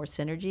has a little more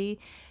synergy,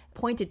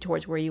 pointed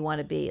towards where you want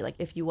to be. Like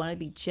if you want to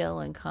be chill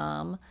and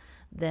calm,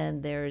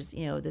 then there's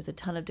a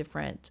ton of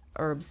different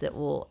herbs that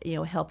will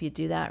help you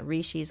do that.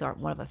 Rishis are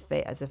one of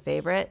as a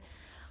favorite.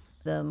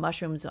 The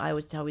mushrooms, I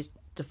always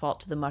default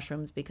to the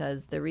mushrooms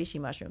because the reishi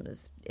mushroom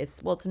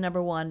it's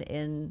number one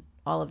in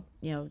all of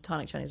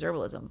tonic Chinese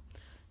herbalism.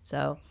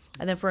 So,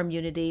 and then for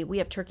immunity, we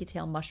have turkey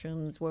tail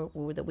mushrooms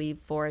that we've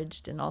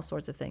foraged and all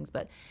sorts of things.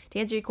 But to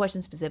answer your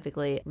question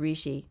specifically,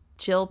 reishi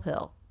chill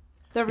pill.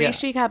 The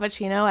Rishi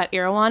cappuccino at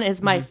Erewhon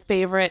is my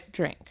favorite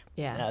drink.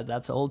 Yeah,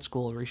 that's old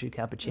school Rishi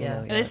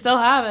cappuccino. Yeah. They still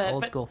have it.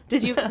 Old school.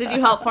 Did you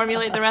help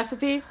formulate the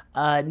recipe?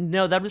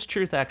 No, that was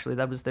Truth actually.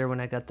 That was there when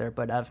I got there.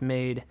 But I've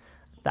made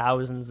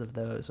thousands of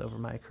those over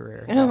my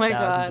career. Oh my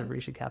thousands God. of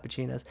Rishi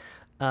cappuccinos.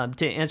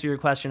 To answer your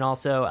question,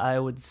 also, I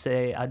would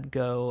say I'd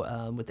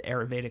go with the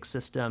Ayurvedic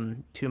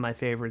system. Two of my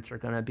favorites are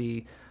going to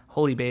be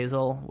holy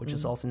basil, which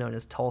is also known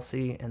as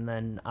tulsi, and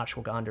then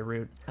ashwagandha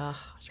root.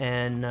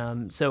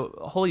 So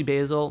holy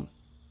basil,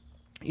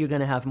 you're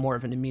going to have more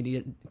of an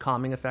immediate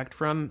calming effect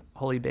from.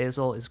 Holy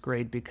basil is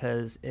great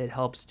because it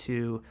helps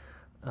to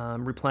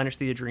replenish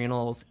the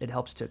adrenals. It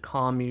helps to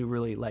calm you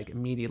really like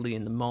immediately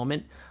in the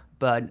moment.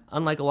 But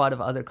unlike a lot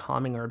of other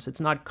calming herbs, it's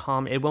not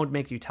calm. It won't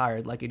make you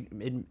tired. Like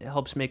it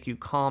helps make you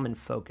calm and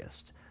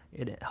focused.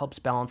 It helps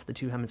balance the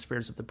two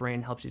hemispheres of the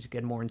brain, helps you to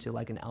get more into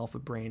like an alpha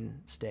brain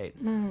state.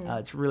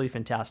 It's really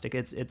fantastic.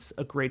 It's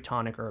a great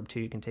tonic herb too.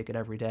 You can take it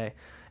every day.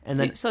 And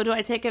then, so do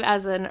I take it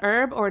as an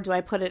herb or do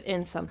I put it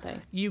in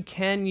something? You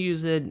can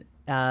use it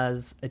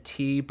as a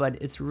tea, but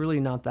it's really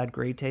not that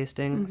great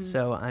tasting.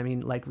 So, I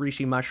mean, like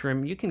reishi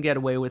mushroom, you can get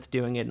away with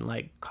doing it in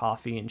like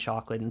coffee and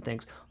chocolate and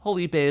things.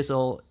 Holy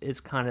basil is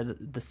kind of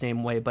the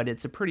same way, but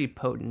it's a pretty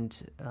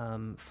potent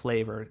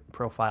flavor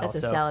profile. That's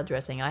a salad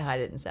dressing. I hide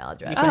it in salad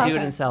dressing. You can do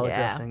it in salad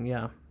dressing,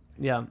 yeah.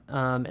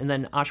 And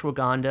then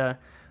ashwagandha,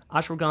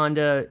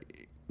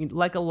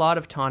 like a lot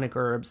of tonic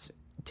herbs,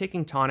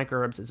 taking tonic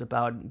herbs is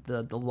about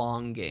the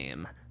long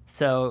game.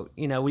 So,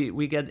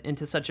 we get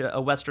into such a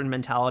Western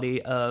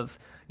mentality of,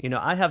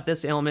 I have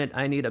this ailment,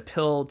 I need a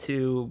pill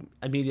to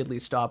immediately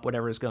stop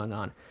whatever is going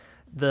on.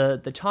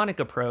 The tonic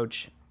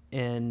approach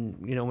in,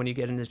 when you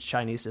get into the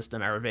Chinese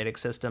system, Ayurvedic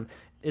system,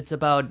 it's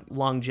about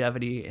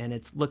longevity and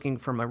it's looking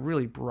from a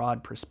really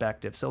broad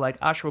perspective. So like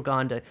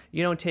ashwagandha,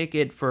 you don't take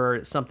it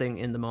for something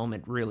in the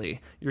moment,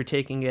 really. You're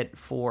taking it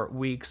for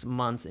weeks,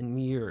 months,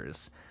 and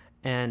years.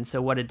 And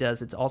so what it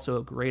does, it's also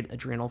a great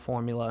adrenal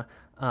formula.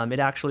 It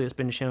actually has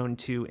been shown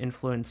to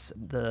influence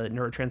the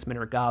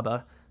neurotransmitter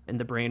GABA in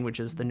the brain, which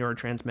is the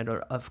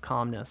neurotransmitter of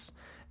calmness.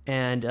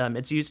 And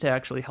it's used to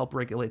actually help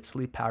regulate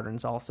sleep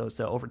patterns also.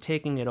 So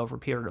overtaking it over a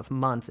period of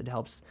months, it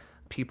helps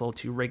people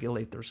to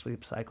regulate their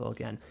sleep cycle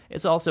again.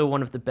 It's also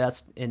one of the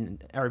best in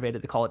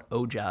Ayurveda. They call it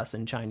ojas.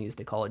 In Chinese,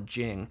 they call it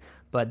Jing.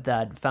 But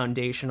that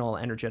foundational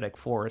energetic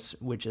force,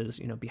 which is,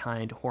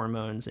 behind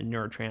hormones and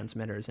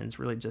neurotransmitters, and it's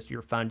really just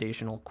your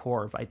foundational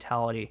core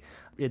vitality.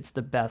 It's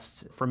the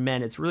best for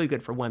men. It's really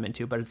good for women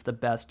too, but it's the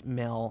best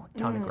male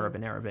tonic herb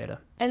in Ayurveda.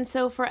 And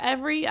so for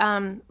every,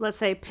 let's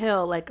say,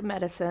 pill, like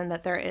medicine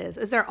that there is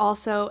there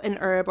also an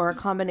herb or a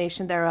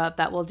combination thereof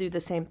that will do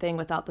the same thing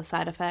without the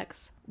side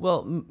effects?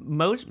 Well,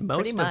 most of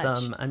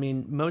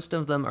them, most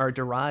of them are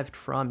derived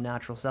from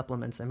natural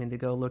supplements. I mean, they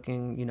go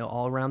looking,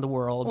 all around the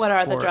world. What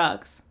are the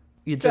drugs?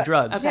 The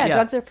drugs. Okay. Yeah,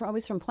 drugs are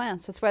always from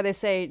plants. That's why they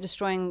say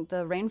destroying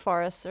the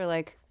rainforests or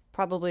like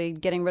probably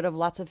getting rid of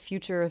lots of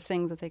future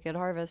things that they could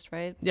harvest,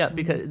 right? Yeah,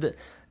 because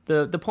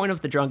the point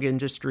of the drug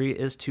industry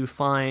is to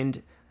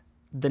find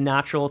the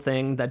natural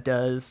thing that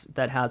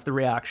has the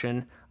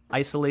reaction,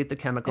 isolate the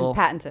chemical, and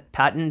patent it,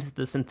 patent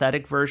the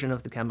synthetic version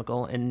of the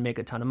chemical, and make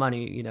a ton of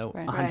money.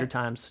 100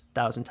 times,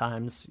 1,000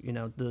 times,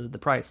 the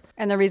price.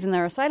 And the reason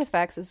there are side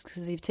effects is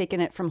because you've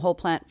taken it from whole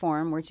plant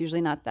form, where it's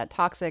usually not that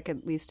toxic,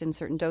 at least in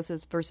certain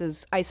doses,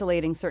 versus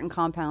isolating certain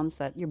compounds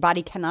that your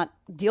body cannot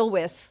deal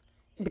with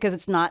because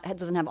it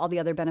doesn't have all the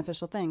other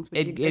beneficial things.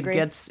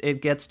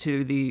 It gets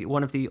to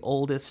one of the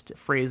oldest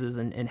phrases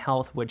in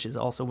health, which is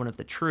also one of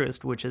the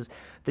truest, which is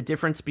the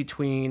difference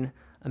between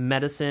a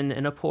medicine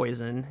and a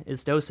poison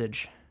is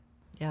dosage.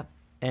 Yep.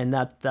 And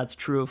that's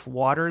true of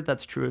water,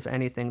 that's true of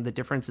anything. The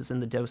difference is in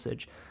the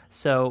dosage.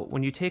 So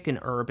when you take an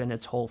herb in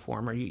its whole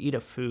form or you eat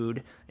a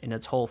food in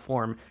its whole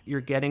form,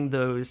 you're getting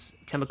those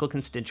chemical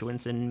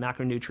constituents and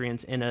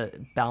macronutrients in a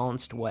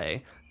balanced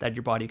way that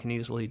your body can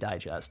easily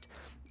digest.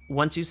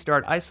 Once you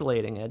start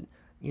isolating it,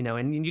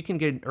 and you can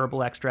get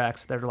herbal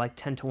extracts that are like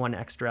 10-to-1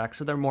 extracts,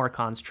 so they're more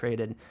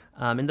concentrated,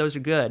 and those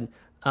are good.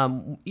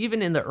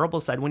 Even in the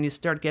herbal side, when you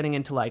start getting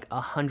into like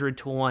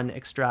 100-to-1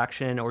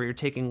 extraction, or you're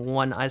taking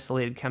one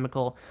isolated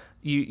chemical,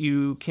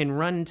 you can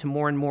run into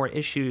more and more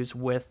issues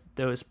with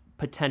those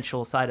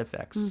potential side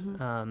effects.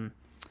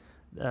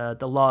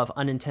 the law of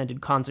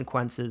unintended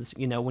consequences.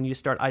 When you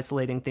start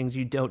isolating things,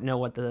 you don't know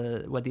what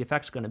the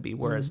effect's going to be.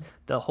 Whereas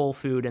the whole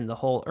food and the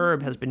whole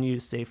herb has been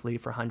used safely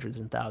for hundreds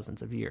and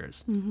thousands of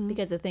years.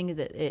 Because the thing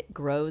that it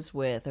grows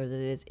with, or that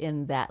is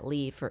in that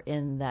leaf, or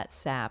in that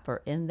sap,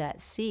 or in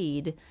that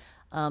seed,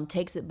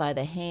 takes it by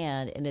the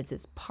hand, and it's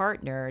its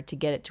partner to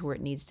get it to where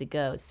it needs to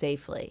go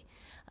safely.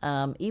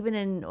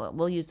 Even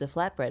we'll use the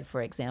flatbread,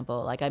 for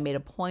example. Like I made a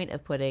point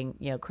of putting,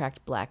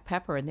 cracked black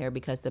pepper in there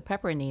because the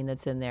pepperine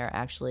that's in there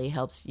actually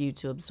helps you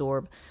to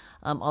absorb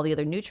all the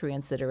other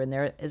nutrients that are in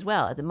there as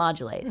well. It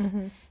modulates.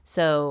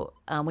 So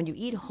when you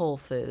eat whole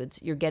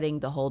foods, you're getting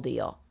the whole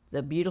deal.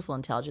 The beautiful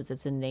intelligence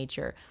that's in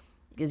nature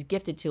is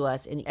gifted to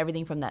us in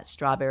everything from that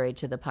strawberry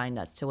to the pine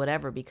nuts to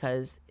whatever,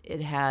 because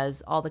it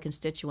has all the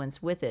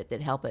constituents with it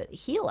that help it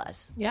heal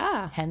us.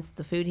 Yeah. Hence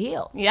the food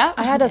heals. Yeah.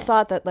 I had a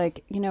thought that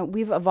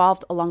we've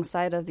evolved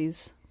alongside of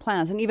these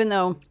plants. And even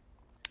though,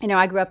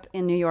 I grew up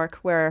in New York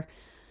where,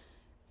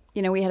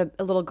 we had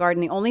a little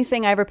garden. The only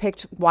thing I ever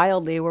picked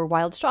wildly were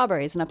wild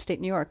strawberries in upstate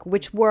New York,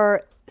 which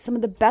were some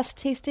of the best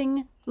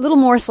tasting little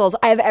morsels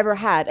I've ever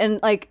had. And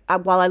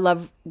while I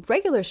love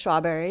regular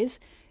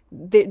strawberries,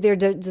 they're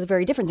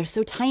very different. They're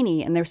so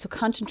tiny and they're so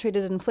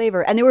concentrated in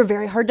flavor, and they were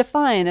very hard to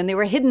find, and they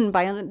were hidden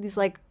by these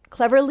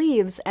clever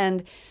leaves.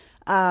 And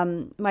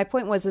my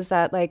point is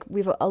that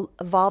we've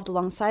evolved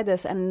alongside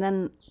this, and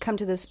then come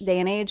to this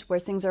day and age where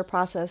things are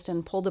processed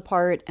and pulled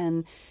apart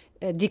and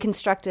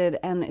deconstructed,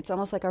 and it's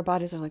almost like our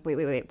bodies are like,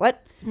 wait,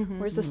 what?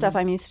 Where's the stuff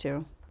I'm used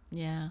to?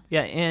 Yeah,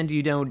 and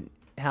you don't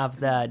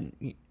have that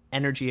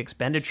energy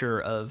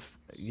expenditure of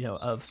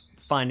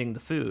finding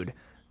the food.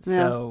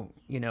 So,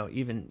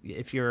 even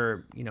if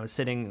you're,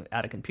 sitting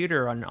at a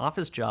computer on an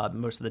office job,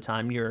 most of the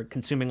time you're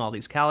consuming all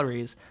these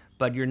calories,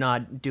 but you're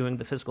not doing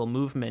the physical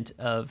movement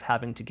of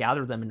having to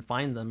gather them and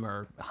find them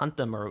or hunt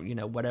them or,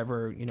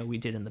 whatever, we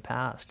did in the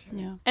past.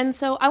 Yeah. And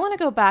so I want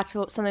to go back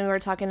to something we were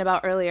talking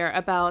about earlier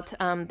about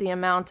the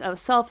amount of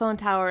cell phone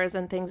towers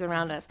and things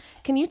around us.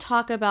 Can you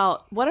talk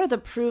about what are the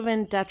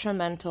proven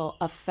detrimental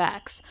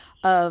effects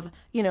of,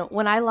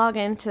 when I log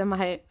into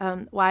my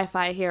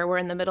Wi-Fi here, we're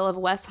in the middle of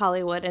West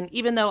Hollywood, and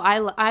even though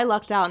I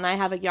lucked out and I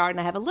have a yard and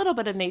I have a little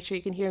bit of nature,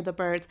 you can hear the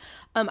birds,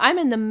 I'm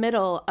in the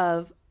middle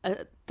of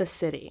the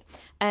city.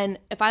 And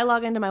if I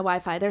log into my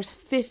Wi-Fi, there's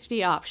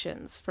 50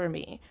 options for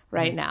me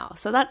right now.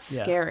 So that's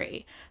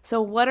scary.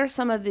 So what are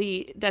some of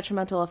the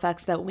detrimental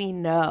effects that we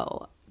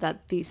know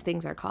that these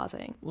things are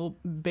causing? Well,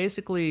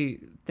 basically,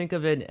 think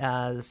of it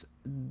as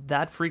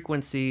that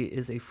frequency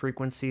is a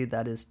frequency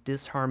that is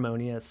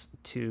disharmonious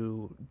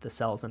to the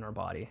cells in our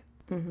body.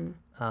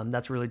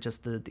 That's really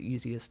just the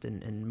easiest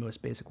and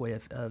most basic way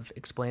of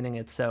explaining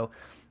it. So,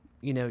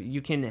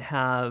 you can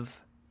have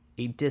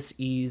a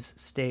dis-ease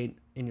state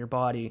in your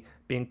body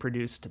being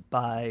produced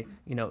by,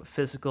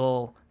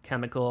 physical,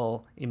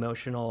 chemical,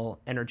 emotional,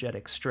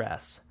 energetic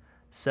stress.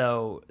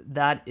 So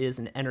that is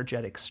an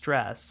energetic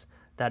stress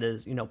that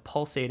is,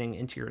 pulsating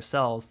into your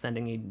cells,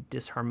 sending a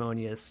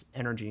disharmonious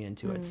energy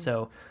into it.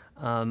 So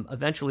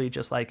eventually,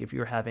 just like if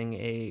you're having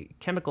a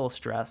chemical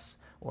stress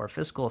or a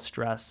physical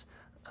stress,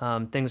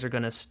 things are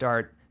going to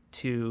start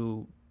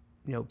to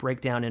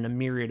break down in a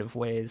myriad of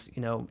ways,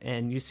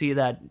 and you see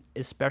that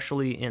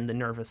especially in the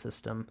nervous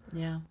system.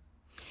 Yeah.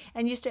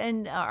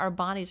 And our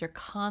bodies are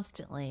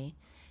constantly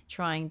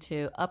trying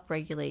to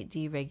upregulate,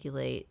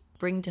 deregulate,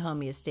 bring to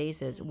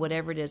homeostasis,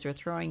 whatever it is we're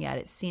throwing at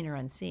it, seen or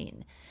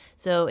unseen.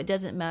 So it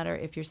doesn't matter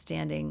if you're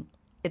standing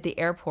at the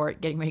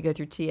airport getting ready to go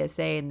through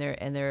TSA and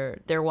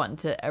they're wanting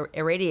to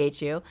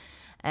irradiate you,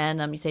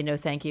 and you say, no,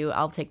 thank you,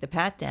 I'll take the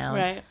pat down.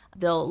 Right.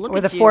 They'll look or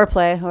at the you.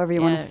 foreplay, however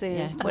you want to see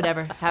Yeah, it.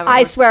 whatever.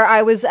 I swear,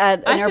 I was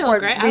at an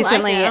airport great.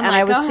 recently, I like it. and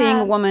I was go seeing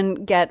ahead. a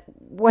woman get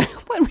what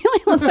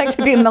really looked like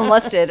to be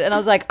molested, and I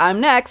was like, I'm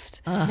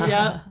next.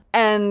 Yeah.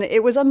 And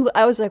it was,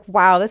 I was like,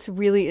 wow, that's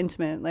really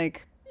intimate.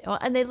 Like, Well,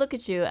 and they look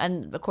at you,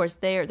 and of course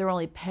they're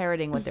only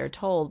parroting what they're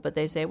told, but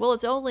they say, well,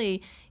 it's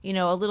only,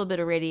 a little bit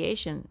of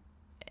radiation.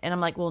 And I'm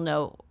like, well,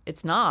 no,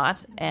 it's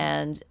not.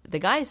 And the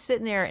guy's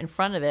sitting there in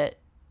front of it,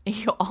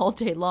 all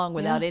day long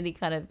without any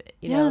kind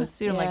of,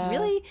 suit. I'm like,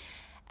 really?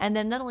 And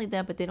then not only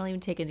that, but they don't even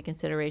take into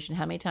consideration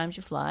how many times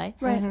you fly.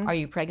 Right. Are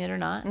you pregnant or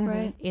not?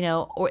 Right.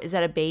 Or is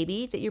that a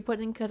baby that you're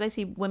putting? Because I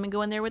see women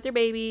go in there with their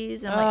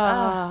babies. And I'm like,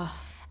 oh.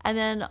 And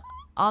then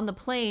on the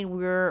plane,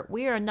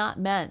 we are not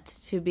meant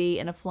to be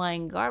in a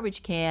flying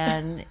garbage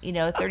can,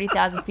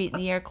 30,000 feet in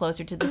the air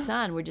closer to the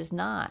sun. We're just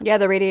not. yeah,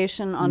 the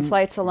radiation on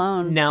flights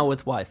alone. Now with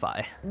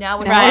Wi-Fi. Now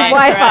with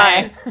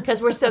Wi-Fi.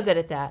 Because we're so good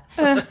at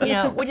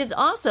that, which is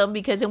awesome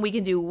because then we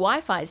can do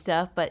Wi-Fi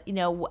stuff. But,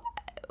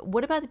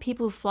 what about the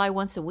people who fly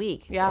once a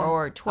week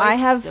or twice? I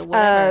have or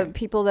whatever?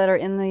 people that are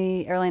in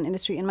the airline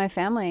industry in my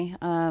family.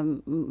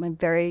 My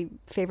very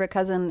favorite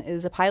cousin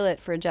is a pilot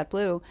for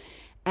JetBlue.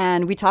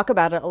 And we talk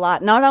about it a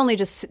lot. Not only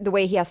just the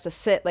way he has to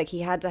sit, like he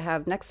had to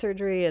have neck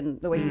surgery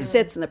and the way he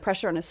sits and the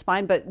pressure on his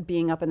spine, but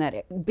being up in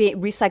that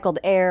recycled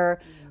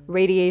air,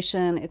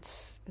 radiation,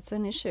 it's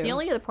an issue. The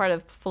only other part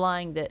of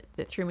flying that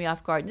threw me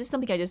off guard, this is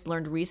something I just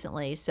learned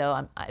recently,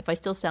 so if I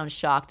still sound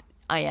shocked,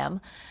 I am.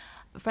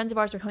 friends of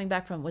ours were coming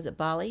back from, was it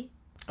Bali?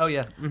 Oh,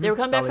 yeah. Mm-hmm. They were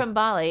coming Bali. back from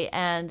Bali,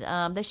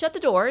 and they shut the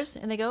doors,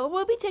 and they go,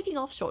 we'll be taking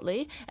off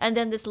shortly. And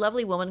then this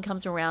lovely woman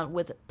comes around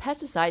with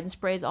pesticide and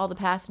sprays all the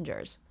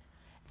passengers.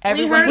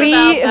 Everyone We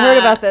heard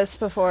about this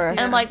before. And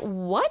I'm like,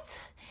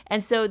 what?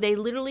 And so they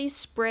literally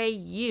spray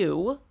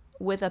you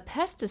with a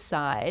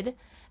pesticide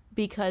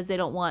because they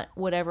don't want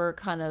whatever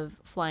kind of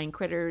flying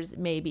critters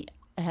maybe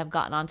have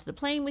gotten onto the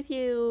plane with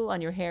you,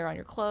 on your hair, on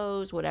your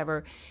clothes,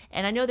 whatever.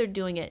 And I know they're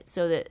doing it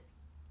so that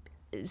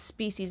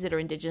species that are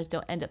indigenous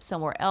don't end up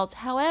somewhere else.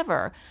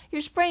 However,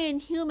 you're spraying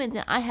humans,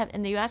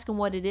 and you ask them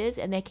what it is,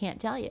 and they can't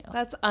tell you.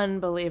 That's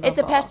unbelievable. It's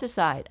a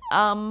pesticide.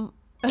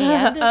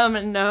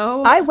 And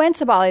no. I went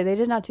to Bali. They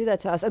did not do that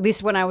to us. At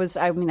least when I don't know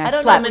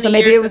slept. how many So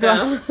maybe it years was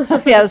ago.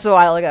 yeah, it was a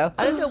while ago.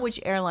 I don't know which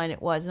airline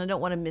it was, and I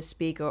don't want to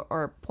misspeak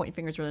or point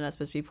fingers where they're not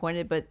supposed to be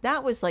pointed, but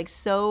that was like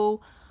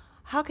so.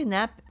 How can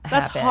that happen?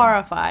 That's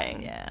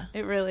horrifying. Yeah.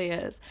 It really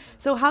is.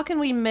 So how can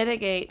we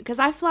mitigate? Because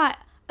I fly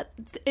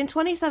in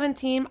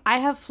 2017. I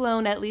have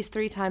flown at least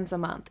 3 times a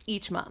month,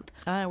 each month.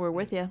 We're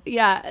with you.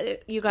 Yeah,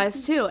 you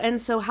guys too. And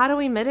so how do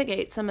we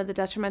mitigate some of the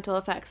detrimental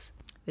effects?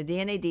 The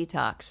DNA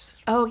detox.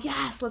 Oh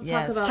yes, let's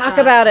talk about Talk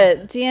that. about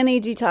it. DNA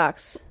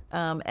detox.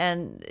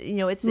 And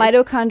it's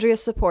Mitochondria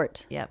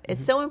support. Yeah,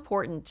 it's so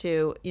important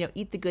to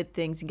eat the good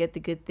things and get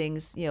the good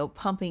things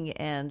pumping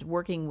and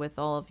working with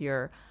all of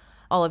your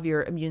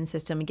immune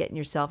system and getting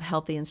yourself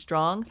healthy and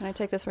strong. Can I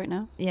take this right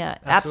now? Yeah,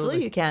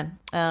 absolutely you can.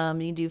 You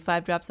can do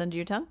 5 drops under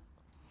your tongue,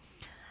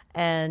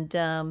 and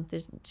there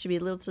should be a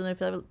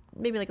little,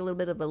 maybe like a little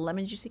bit of a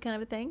lemon juicy kind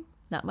of a thing.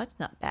 Not much,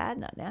 not bad,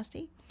 not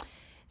nasty.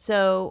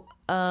 So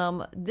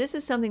this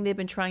is something they've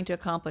been trying to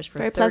accomplish for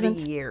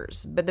 30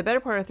 years. But the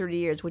better part of 30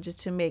 years, which is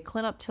to make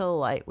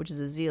clinoptilolite, which is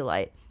a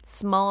zeolite,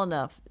 small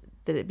enough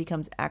that it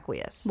becomes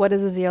aqueous. What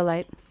is a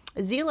zeolite?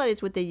 A zeolite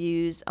is what they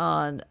use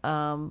on,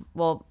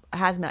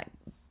 hazmat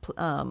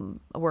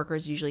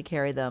workers usually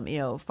carry them,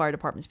 fire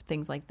departments,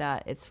 things like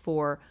that. It's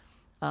for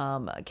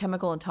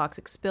chemical and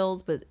toxic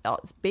spills, but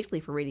it's basically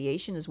for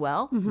radiation as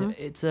well. Mm-hmm.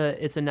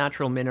 It's a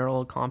natural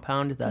mineral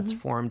compound that's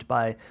formed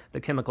by the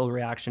chemical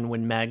reaction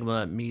when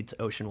magma meets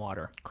ocean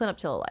water.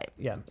 Clinoptilolite.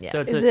 Yeah. Yeah.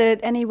 So Is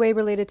it any way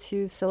related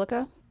to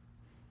silica?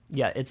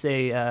 Yeah, it's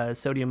a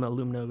sodium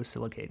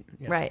aluminosilicate.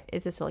 Yeah. Right,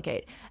 it's a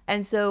silicate.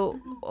 And so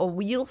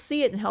you'll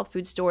see it in health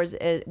food stores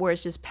where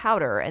it's just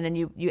powder, and then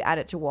you add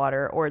it to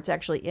water, or it's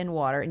actually in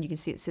water, and you can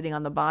see it sitting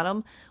on the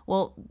bottom.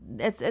 Well,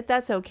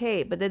 that's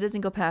okay, but that doesn't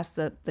go past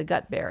the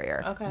gut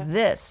barrier. Okay.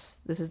 This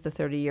is the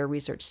 30-year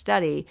research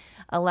study,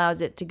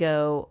 allows it to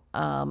go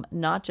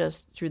not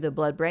just through the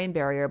blood-brain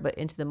barrier, but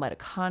into the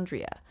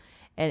mitochondria.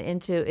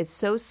 And it's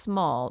so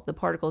small, the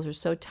particles are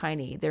so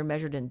tiny, they're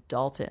measured in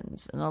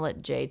Daltons. And I'll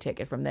let Jay take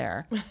it from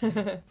there.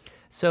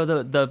 So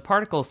the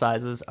particle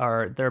sizes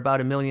they're about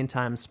 1 million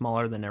times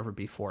smaller than ever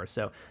before.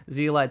 So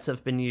zeolites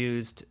have been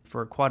used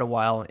for quite a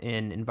while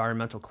in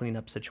environmental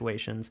cleanup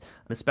situations,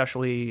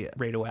 especially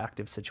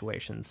radioactive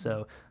situations.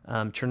 So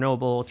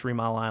Chernobyl, 3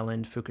 Mile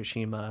Island,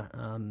 Fukushima,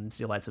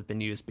 zeolites have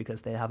been used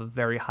because they have a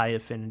very high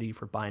affinity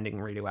for binding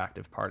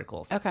radioactive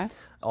particles. Okay.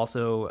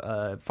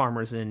 Also,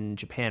 farmers in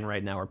Japan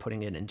right now are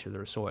putting it into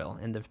their soil.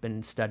 And there have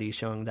been studies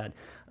showing that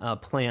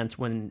plants,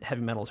 when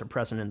heavy metals are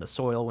present in the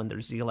soil, when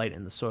there's zeolite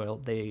in the soil,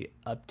 they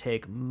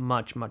uptake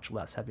much, much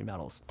less heavy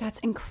metals. That's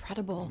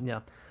incredible.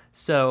 Yeah.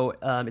 So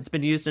it's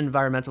been used in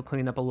environmental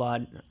cleanup a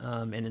lot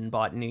and in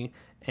botany.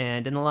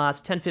 And in the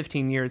last 10,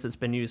 15 years, it's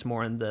been used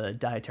more in the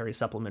dietary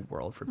supplement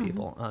world for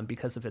people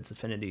because of its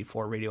affinity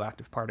for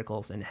radioactive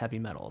particles and heavy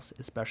metals,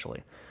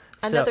 especially.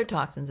 And other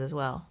toxins as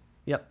well.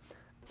 Yep.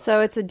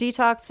 So it's a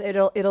detox.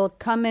 It'll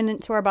come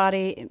into our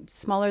body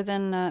smaller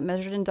than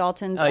measured in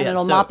Daltons, and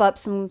it'll mop up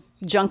some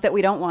junk that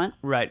we don't want.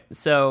 Right.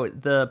 So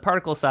the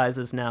particle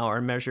sizes now are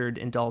measured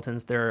in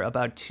Daltons. They're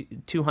about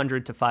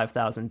 200 to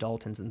 5,000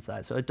 Daltons in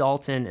size. So a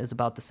Dalton is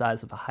about the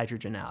size of a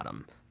hydrogen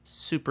atom.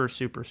 Super,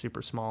 super,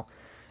 super small.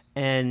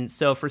 And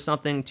so for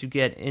something to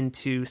get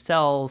into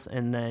cells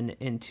and then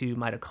into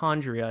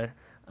mitochondria,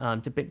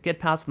 to get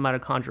past the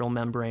mitochondrial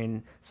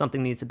membrane,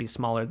 something needs to be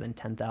smaller than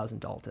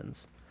 10,000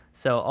 Daltons.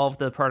 So all of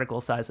the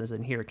particle sizes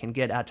in here can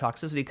get at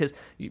toxicity because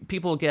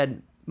people get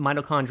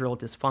mitochondrial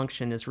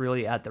dysfunction is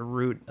really at the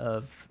root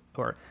of,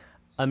 or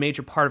a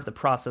major part of the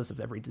process of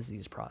every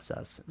disease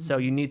process. So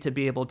you need to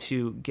be able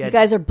to get... You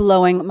guys are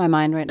blowing my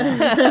mind right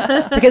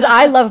now. Because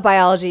I love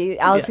biology.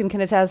 Allison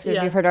can attest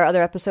if you've heard our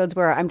other episodes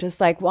where I'm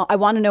just like, well, I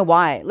want to know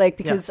why. Like,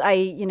 because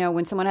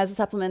when someone has a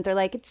supplement, they're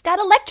like, it's got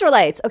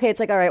electrolytes. Okay, it's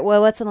like, all right,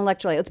 well, what's an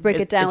electrolyte? Let's break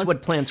it down. It's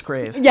what plants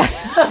crave. Yeah,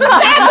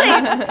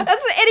 exactly.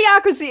 That's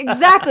idiocracy.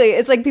 Exactly.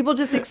 It's like people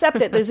just accept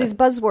it. There's these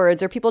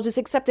buzzwords or people just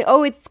accept it.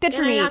 Oh, it's good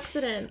for me.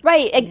 Antioxidant.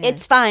 Right.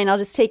 It's fine. I'll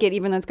just take it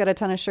even though it's got a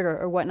ton of sugar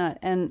or whatnot.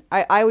 And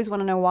I always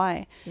want to know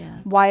why. Yeah.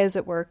 Why does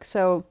it work?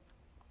 So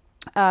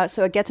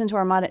it gets into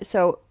our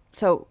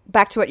So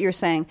back to what you were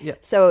saying. Yeah.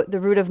 So the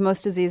root of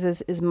most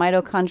diseases is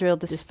mitochondrial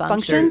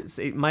dysfunction. There's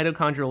a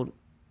mitochondrial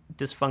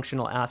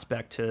dysfunctional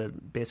aspect to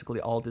basically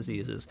all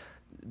diseases.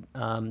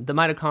 the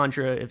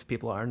mitochondria, if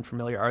people aren't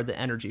familiar, are the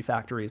energy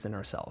factories in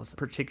our cells,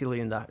 particularly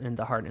in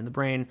the heart and the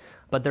brain,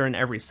 but they're in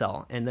every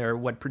cell, and they're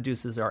what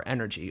produces our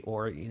energy.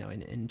 Or,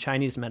 in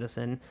Chinese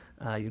medicine,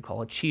 you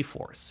call it chi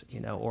force,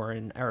 or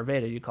in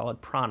Ayurveda, you call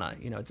it prana.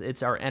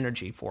 It's our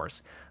energy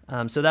force.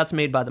 So that's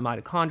made by the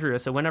mitochondria.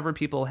 So whenever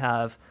people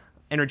have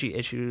energy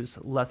issues,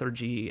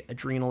 lethargy,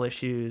 adrenal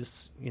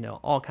issues,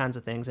 all kinds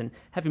of things, and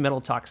heavy metal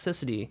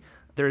toxicity,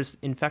 there's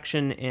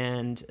infection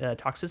and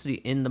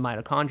toxicity in the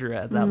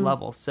mitochondria at that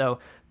level. So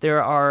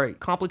there are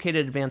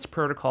complicated advanced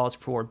protocols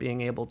for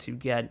being able to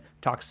get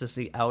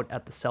toxicity out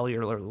at the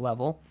cellular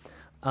level.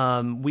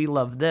 We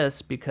love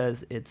this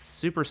because it's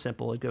super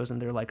simple. It goes in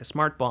there like a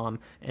smart bomb,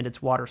 and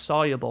it's water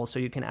soluble. So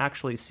you can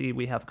actually see,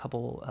 we have a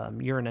couple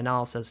urine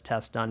analysis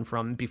tests done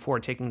from before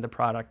taking the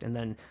product and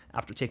then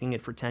after taking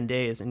it for 10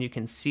 days. And you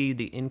can see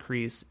the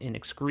increase in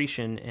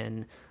excretion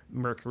in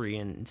mercury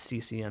and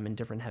cesium and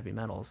different heavy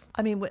metals.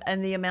 I mean,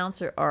 and the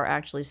amounts are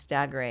actually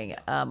staggering.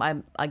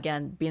 I'm,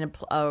 again, being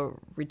a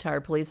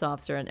retired police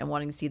officer and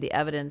wanting to see the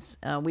evidence.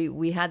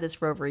 We had this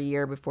for over a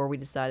year before we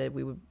decided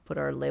we would put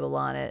our label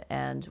on it,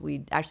 and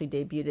we actually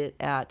debuted it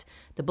at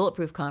the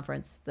Bulletproof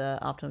Conference, the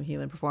Optimum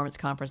Human Performance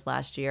Conference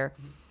last year.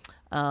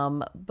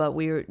 But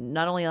we were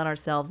not only on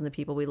ourselves and the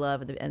people we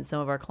love and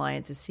some of our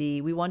clients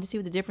we wanted to see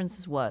what the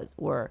differences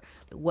were,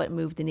 what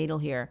moved the needle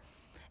here.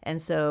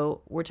 And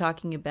so we're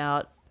talking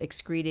about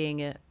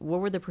excreting, what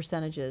were the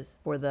percentages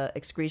for the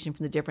excretion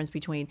from the difference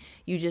between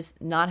you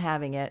just not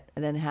having it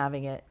and then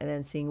having it and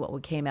then seeing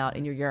what came out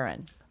in your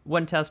urine?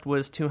 One test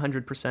was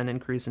 200%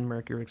 increase in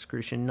mercury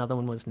excretion. Another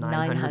one was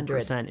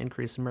 900%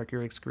 increase in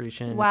mercury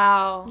excretion.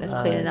 Wow. That's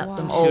cleaning out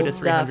some 2 old to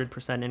stuff.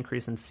 300%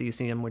 increase in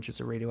cesium, which is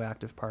a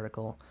radioactive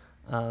particle.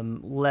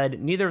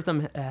 Lead, neither of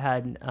them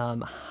had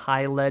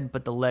high lead,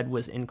 but the lead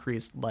was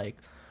increased like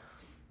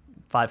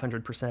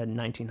 500%,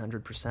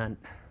 1900%.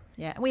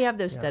 Yeah, we have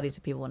those studies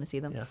if people want to see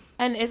them. Yeah.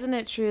 And isn't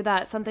it true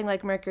that something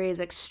like mercury is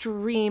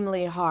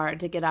extremely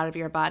hard to get out of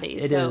your body?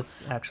 It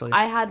is, actually.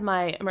 I had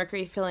my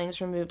mercury fillings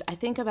removed, I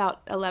think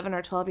about 11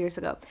 or 12 years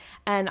ago.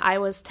 And I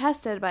was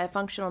tested by a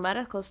functional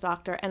medicals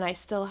doctor, and I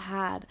still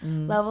had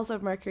levels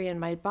of mercury in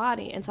my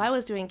body. And so I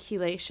was doing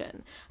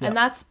chelation. Yeah. And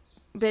that's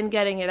been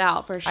getting it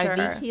out for sure.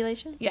 IV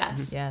chelation?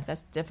 Yes. Yeah,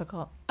 that's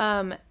difficult.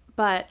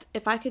 But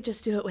if I could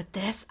just do it with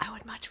this, I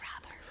would much rather.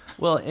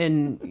 Well,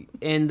 in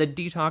the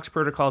detox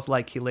protocols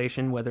like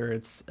chelation, whether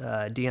it's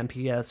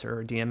DMPS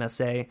or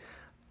DMSA,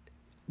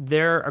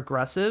 they're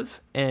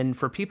aggressive. And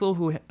for people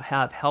who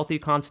have healthy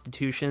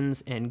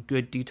constitutions and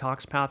good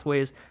detox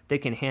pathways, they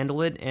can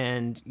handle it.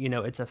 And,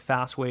 it's a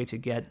fast way to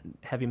get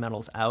heavy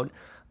metals out.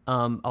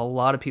 A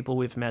lot of people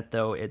we've met,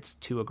 though, it's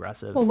too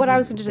aggressive. Well, what I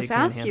was going to just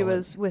ask you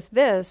is with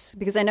this,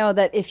 because I know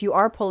that if you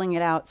are pulling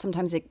it out,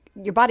 sometimes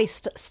your body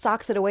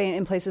stocks it away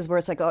in places where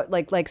it's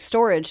like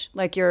storage,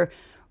 like your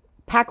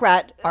pack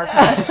rat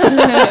archive,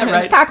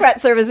 right. Pack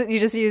rat service that you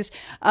just used,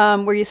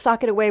 where you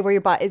stock it away, where your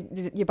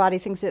body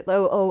thinks it.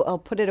 Oh, I'll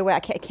put it away. I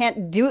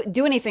can't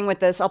do anything with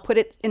this. I'll put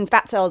it in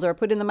fat cells or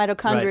put it in the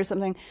mitochondria or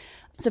something.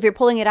 So if you're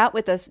pulling it out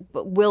with this,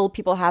 will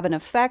people have an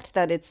effect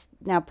that it's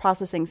now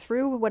processing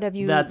through? What have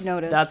you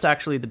noticed? That's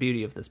actually the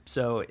beauty of this.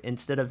 So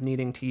instead of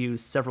needing to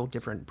use several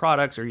different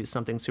products or use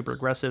something super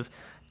aggressive,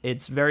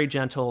 it's very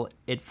gentle.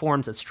 It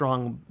forms a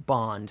strong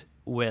bond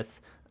with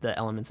the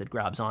elements it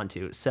grabs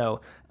onto. So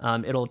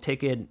it'll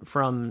take it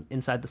from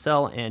inside the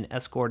cell and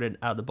escort it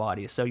out of the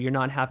body. So you're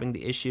not having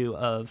the issue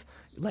of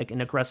like an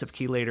aggressive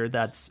chelator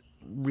that's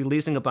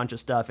releasing a bunch of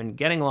stuff and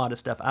getting a lot of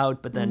stuff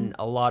out, but then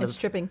It's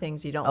stripping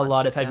things you don't a want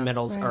lot of heavy down.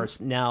 metals are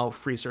now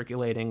free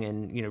circulating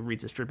and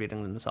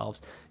redistributing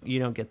themselves. You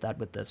don't get that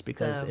with this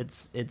because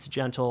it's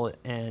gentle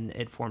and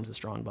it forms a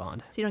strong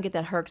bond. So you don't get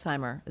that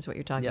Herxheimer is what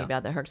you're talking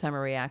about, the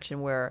Herxheimer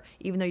reaction, where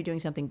even though you're doing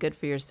something good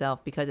for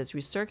yourself, because it's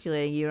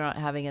recirculating, you're not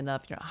having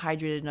enough, you're not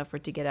hydrated enough for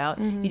it to get out.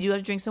 You do have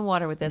to drink some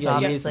water with this,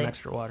 obviously. You need some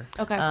extra water.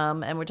 Okay.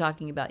 And we're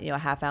talking about a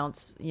half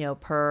ounce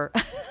per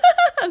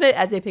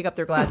as they pick up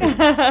their glasses,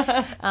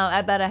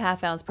 about a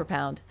half ounce per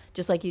pound,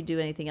 just like you do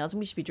anything else. And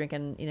we should be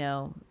drinking,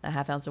 a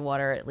half ounce of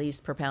water at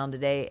least per pound a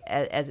day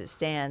as it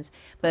stands.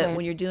 But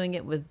when you're doing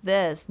it with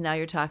this, now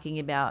you're talking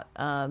about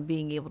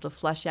being able to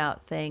flush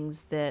out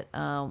things that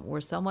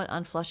were somewhat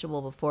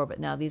unflushable before. But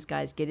now these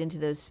guys get into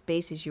those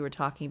spaces you were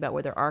talking about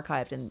where they're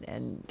archived.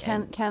 And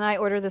Can I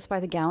order this by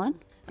the gallon?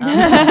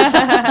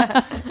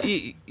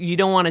 You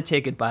don't want to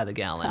take it by the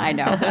gallon. I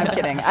know. I'm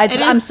kidding.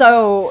 I'm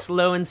so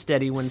slow and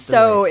steady wins the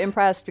so race.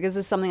 impressed because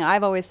it's something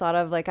I've always thought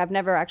of. Like I've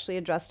never actually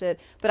addressed it,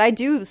 but I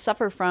do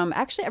suffer from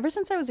actually ever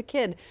since I was a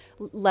kid,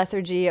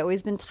 lethargy.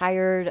 Always been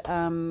tired,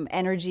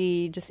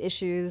 energy, just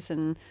issues,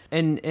 and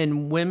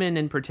women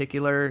in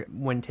particular,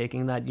 when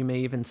taking that, you may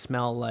even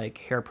smell like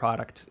hair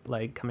product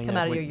like coming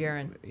out of when, your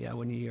urine. Yeah,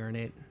 when you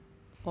urinate.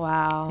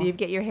 Wow. So you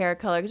get your hair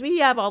color, because we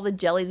have all the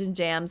jellies and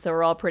jams, so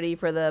we're all pretty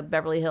for the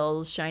Beverly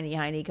Hills Shiny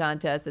Hiney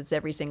contest that's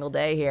every single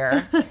day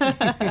here.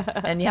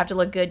 And you have to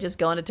look good just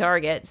going to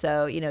Target.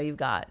 So, you've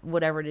got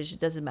whatever it is. It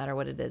doesn't matter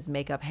what it is.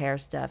 Makeup, hair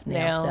stuff,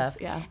 nail stuff.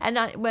 Yeah. And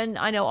when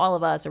I know all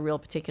of us are real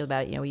particular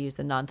about it, we use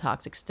the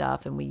non-toxic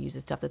stuff and we use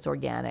the stuff that's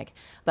organic.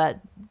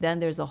 But then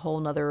there's a whole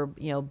nother,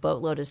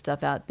 boatload of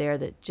stuff out there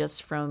that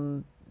just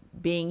from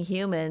being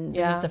human,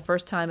 this is the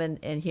first time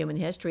in human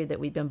history that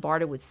we've been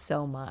bombarded with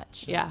so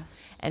much. Yeah.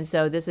 And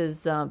so this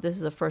is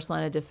a first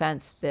line of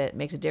defense that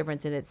makes a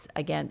difference. And it's,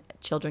 again,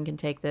 children can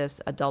take this,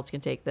 adults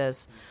can take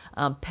this,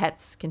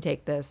 pets can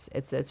take this.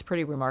 It's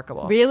pretty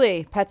remarkable.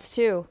 Really? Pets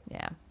too?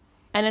 Yeah.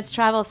 And it's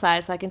travel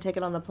size, so I can take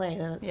it on the plane.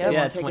 And Yeah, won't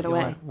it's take it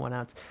away. one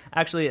ounce.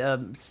 Actually,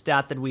 a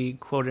stat that we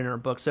quote in our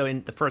book. So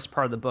in the first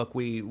part of the book,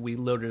 we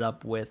loaded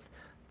up with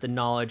the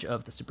knowledge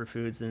of the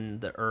superfoods and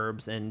the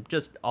herbs and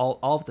just all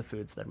of the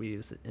foods that we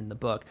use in the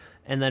book.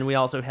 And then we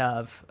also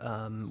have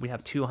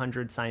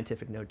 200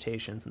 scientific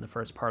notations in the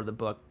first part of the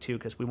book too,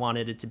 because we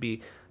wanted it to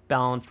be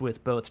balanced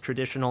with both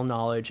traditional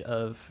knowledge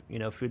of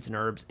foods and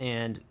herbs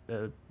and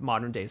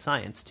modern day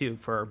science too,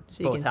 for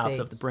both halves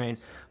of the brain.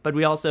 But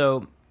we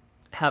also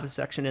have a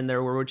section in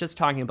there where we're just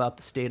talking about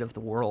the state of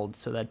the world,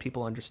 so that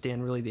people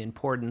understand really the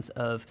importance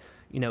of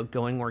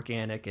going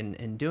organic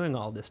and doing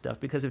all this stuff.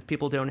 Because if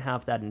people don't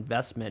have that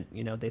investment,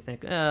 they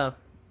think,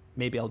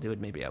 maybe I'll do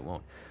it, maybe I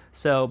won't.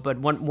 So, but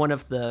one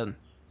of the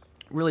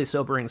really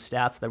sobering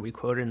stats that we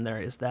quote in there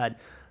is that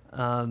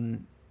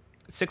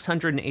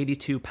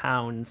 682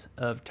 pounds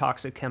of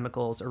toxic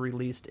chemicals are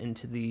released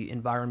into the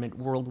environment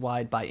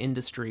worldwide by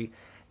industry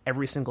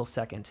every single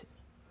second.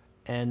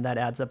 And that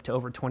adds up to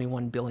over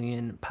 21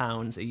 billion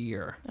pounds a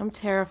year. I'm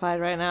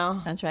terrified right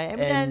now. That's right.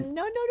 And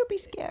no, don't be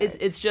scared.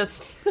 It's just,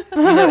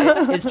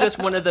 it's just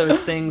one of those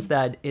things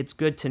that it's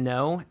good to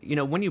know.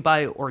 When you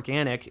buy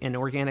organic, and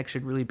organic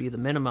should really be the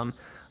minimum,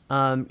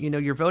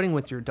 you're voting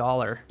with your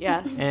dollar.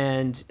 Yes.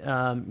 And,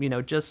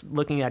 just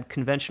looking at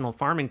conventional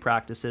farming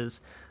practices,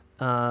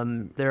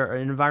 they're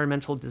an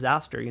environmental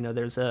disaster.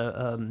 There's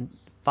a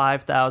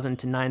 5,000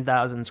 to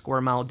 9,000 square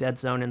mile dead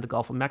zone in the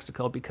Gulf of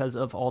Mexico because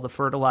of all the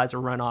fertilizer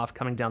runoff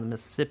coming down the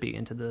Mississippi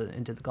into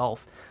the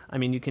Gulf. I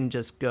mean, you can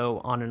just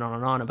go on and on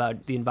and on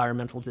about the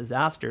environmental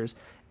disasters.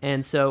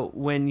 And so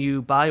when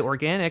you buy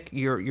organic,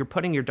 you're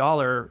putting your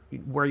dollar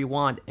where you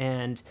want.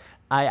 And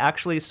I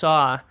actually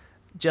saw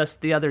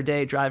just the other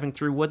day driving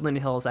through Woodland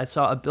Hills, I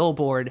saw a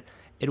billboard.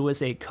 It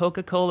was a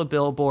Coca-Cola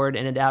billboard,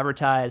 and it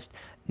advertised,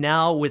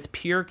 "Now with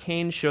pure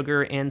cane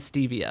sugar and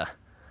stevia."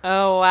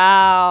 Oh,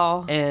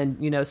 wow. And,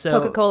 so...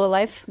 Coca-Cola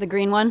Life, the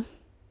green one?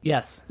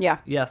 Yes. Yeah.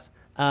 Yes.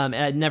 And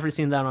I'd never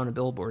seen that on a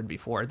billboard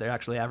before. They're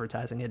actually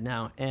advertising it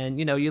now. And,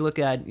 you look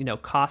at,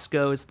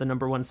 Costco is the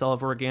number one seller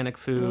of organic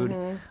food.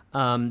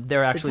 Mm-hmm.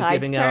 They're actually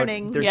giving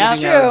turning.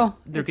 out...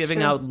 They're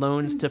giving out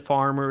loans to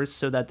farmers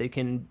so that they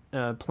can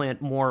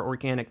plant more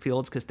organic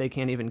fields, because they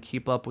can't even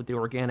keep up with the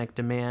organic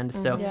demand.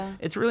 So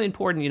it's really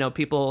important.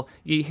 People,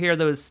 you hear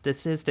those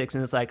statistics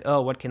and it's like,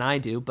 oh, what can I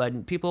do?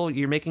 But people,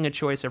 you're making a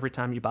choice every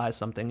time you buy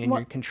something, and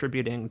you're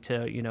contributing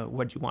to,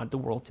 what you want the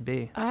world to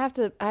be. I have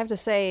to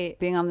say,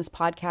 being on this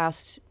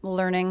podcast,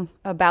 learning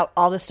about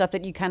all this stuff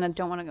that you kind of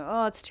don't want to go,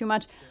 oh, it's too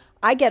much.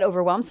 I get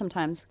overwhelmed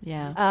sometimes.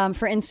 Yeah.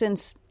 For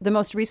instance, the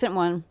most recent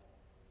one,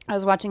 I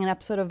was watching an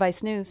episode of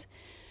Vice News,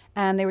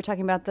 and they were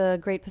talking about the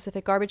Great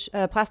Pacific Garbage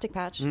Plastic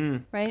Patch,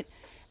 right?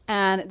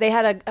 And they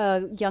had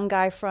a young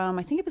guy from,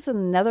 I think it was in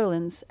the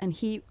Netherlands, and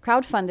he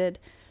crowdfunded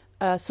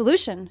a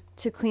solution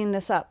to clean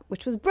this up,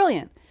 which was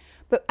brilliant.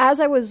 But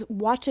as I was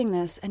watching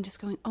this and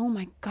just going, oh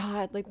my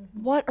God, like,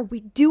 what are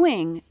we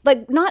doing?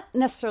 Like, not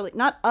necessarily,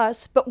 not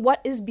us, but what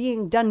is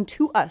being done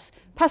to us?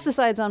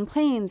 Pesticides on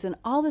planes and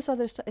all this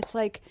other stuff. It's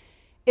like,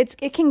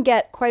 it can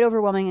get quite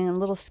overwhelming and a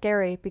little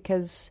scary,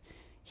 because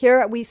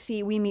here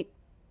we meet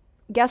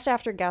guest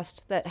after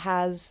guest that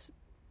has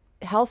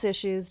health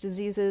issues,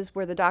 diseases,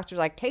 where the doctor's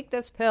like, take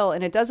this pill,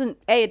 and it doesn't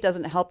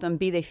help them,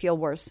 B, they feel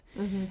worse.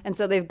 Mm-hmm. And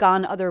so they've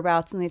gone other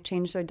routes, and they've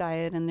changed their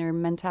diet and their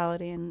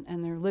mentality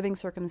and their living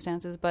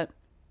circumstances. But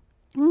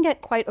it can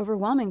get quite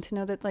overwhelming to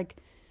know that, like,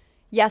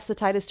 yes, the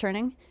tide is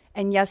turning,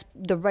 and yes,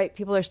 the right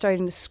people are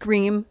starting to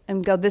scream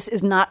and go, this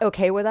is not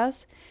okay with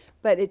us,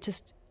 but it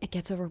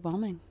gets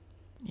overwhelming.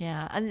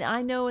 Yeah, and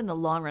I know in the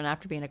long run,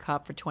 after being a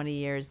cop for 20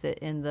 years, that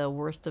in the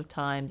worst of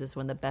times is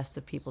when the best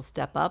of people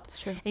step up. It's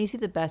true. And you see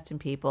the best in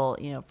people,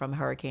 from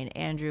Hurricane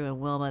Andrew and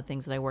Wilma,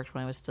 things that I worked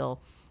when I was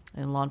still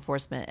in law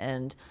enforcement.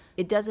 And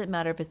it doesn't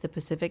matter if it's the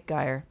Pacific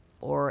Gyre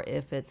or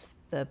if it's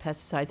the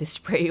pesticides they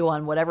spray you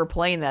on whatever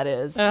plane that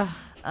is.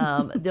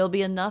 There'll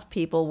be enough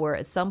people where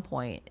at some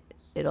point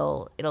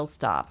it'll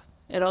stop.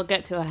 It'll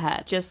get to a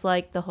head. Just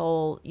like the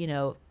whole,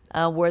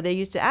 where they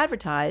used to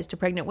advertise to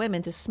pregnant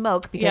women to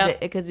smoke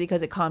because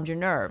it calmed your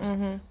nerves.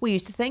 Mm-hmm. We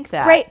used to think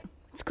that. Great.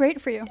 It's great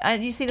for you.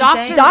 And you see what I'm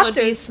saying? Doctors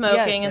would be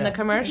smoking in the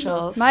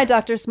commercials. My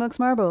doctor smokes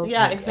Marlboro.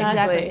 Yeah,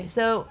 exactly.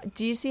 So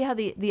do you see how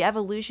the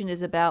evolution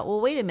is about, well,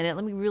 wait a minute,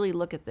 let me really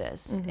look at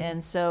this. Mm-hmm.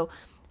 And so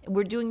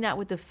We're doing that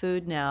with the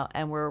food now,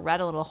 and we're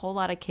rattling a whole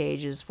lot of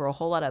cages for a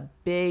whole lot of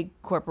big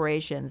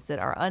corporations that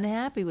are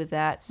unhappy with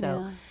that.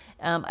 So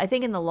I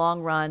think in the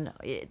long run,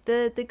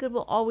 the good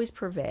will always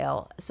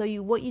prevail. So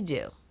what you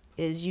do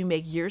is you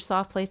make your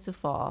soft place to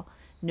fall,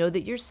 know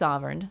that you're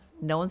sovereign,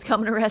 no one's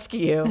coming to rescue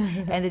you,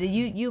 and that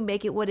you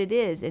make it what it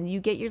is, and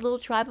you get your little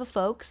tribe of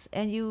folks,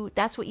 and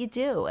that's what you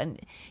do. And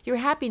your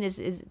happiness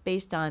is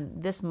based on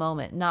this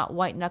moment, not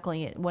white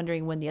knuckling it,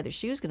 wondering when the other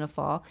shoe's going to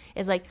fall.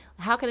 It's like,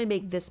 how can I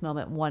make this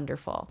moment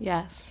wonderful?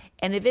 Yes.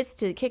 And if it's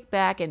to kick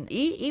back and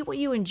eat what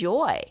you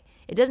enjoy,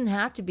 it doesn't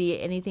have to be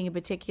anything in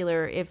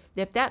particular. If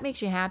that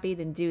makes you happy,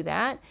 then do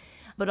that.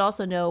 But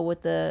also know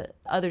what the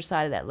other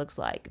side of that looks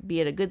like,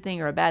 be it a good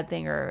thing or a bad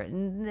thing,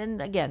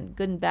 and again,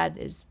 good and bad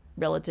is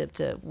relative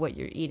to what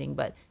you're eating.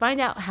 But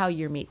find out how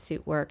your meat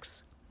suit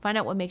works. Find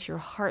out what makes your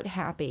heart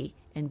happy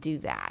and do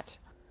that.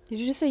 Did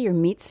you just say your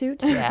meat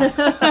suit?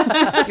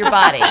 Yeah. Your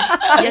body.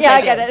 Yes,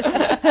 I get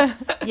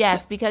it.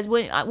 Yes, because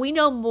when we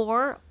know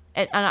more,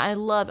 and I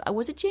love,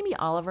 was it Jamie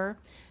Oliver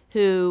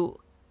who,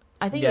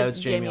 I think it was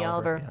Jamie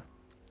Oliver.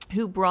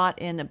 Who brought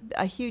in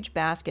a huge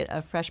basket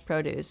of fresh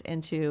produce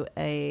into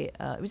it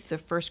was the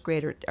first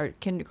grade or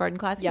kindergarten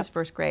class. It was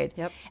first grade.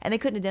 Yep. And they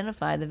couldn't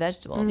identify the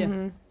vegetables.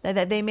 Mm-hmm.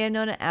 They may have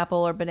known an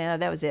apple or banana.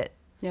 That was it.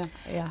 Yeah.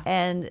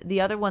 And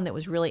the other one that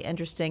was really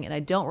interesting, and I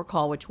don't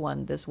recall which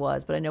one this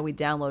was, but I know we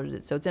downloaded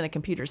it, so it's in a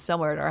computer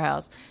somewhere at our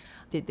house.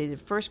 They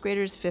did first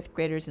graders, fifth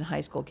graders, and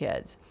high school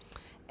kids.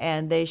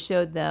 And they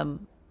showed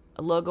them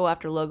logo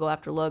after logo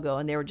after logo,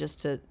 and they were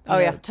just to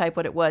type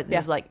what it was. And it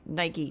was like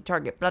Nike,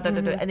 Target, blah, blah,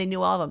 blah, blah, and they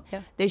knew all of them.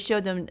 Yeah. They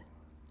showed them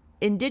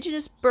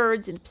indigenous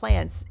birds and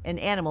plants and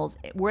animals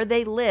where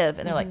they live,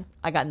 and they're like,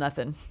 I got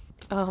nothing.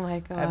 Oh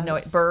my God. I have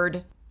no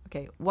bird.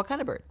 Okay, what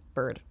kind of bird?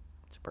 Bird.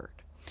 It's a bird.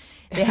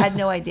 They had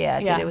no idea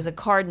that it was a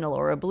cardinal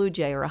or a blue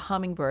jay or a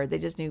hummingbird. They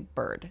just knew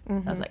bird.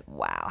 I was like,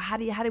 wow, how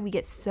did we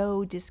get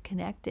so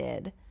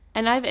disconnected?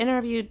 And I've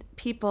interviewed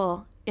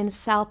people in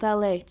South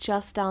LA,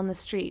 just down the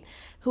street,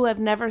 who have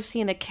never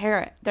seen a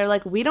carrot. They're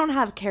like, we don't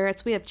have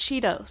carrots, we have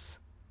Cheetos.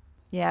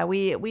 Yeah,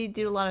 we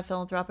do a lot of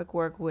philanthropic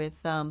work with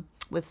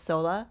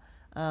SOLA,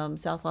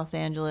 South Los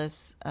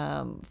Angeles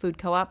Food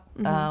Co-op.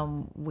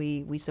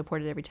 We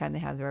support it every time they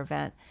have their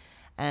event.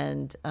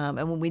 And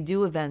when we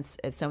do events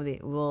at some of the,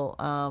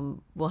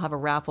 we'll have a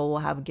raffle, we'll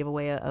have a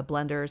giveaway, a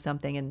blender or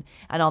something, and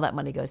all that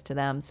money goes to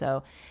them.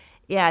 So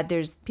yeah,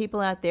 there's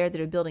people out there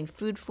that are building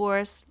food for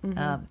us.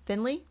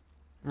 Finley.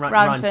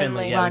 Ron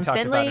Finley. Yeah, Ron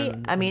Finley.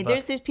 I mean,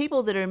 there's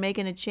people that are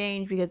making a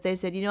change because they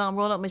said, I'm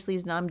rolling up my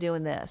sleeves and I'm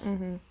doing this.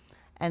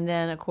 And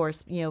then, of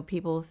course,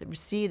 people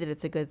see that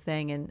it's a good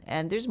thing.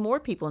 And there's more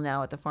people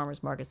now at the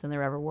farmers markets than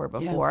there ever were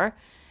before.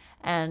 Yeah.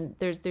 And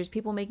there's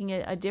people making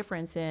a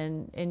difference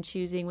in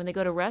choosing when they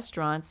go to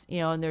restaurants,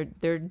 and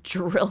they're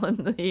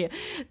drilling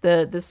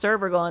the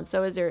server going,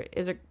 so is there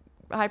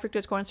high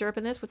fructose corn syrup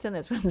in this? What's in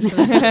this?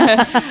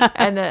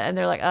 and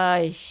they're like,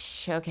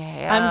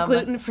 okay. I'm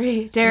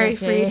gluten-free,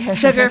 dairy-free,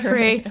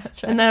 sugar-free.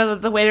 Right. And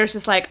then the waiter's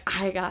just like,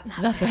 I got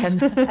nothing. And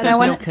there's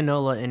no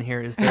canola in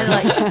here, is there?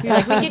 And you're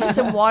like, we get you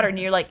some water. And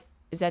you're like,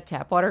 is that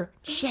tap water?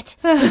 Shit.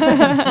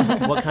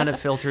 What kind of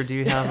filter do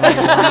you have on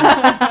your water?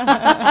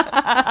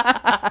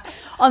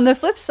 On the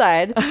flip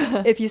side,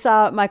 if you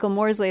saw Michael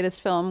Moore's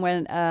latest film,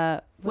 when...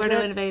 Where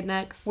to Invade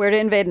Next. Where to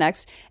Invade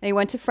Next. And he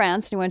went to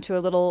France, and he went to a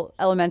little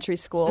elementary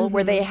school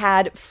where they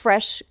had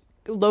fresh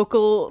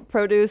local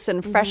produce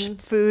and fresh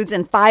foods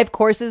and 5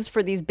 courses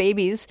for these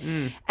babies.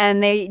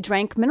 And they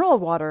drank mineral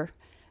water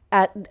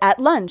at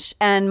lunch.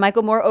 And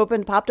Michael Moore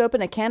popped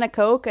open a can of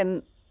Coke,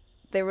 and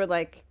they were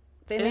like,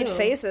 they made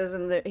faces.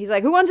 And he's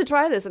like, who wants to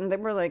try this? And they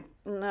were like,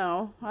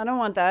 no, I don't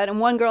want that. And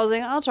one girl's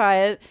like, I'll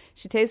try it.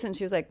 She tasted it, and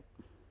she was like,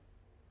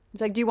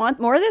 he's like, do you want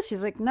more of this?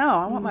 She's like, no,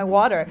 I want my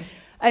water.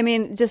 I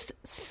mean, just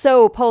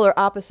so polar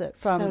opposite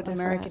from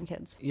American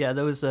kids. Yeah,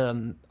 there was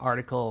an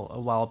article a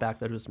while back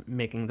that was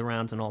making the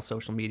rounds on all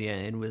social media,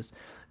 and it was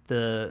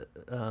the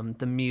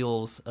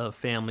meals of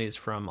families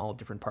from all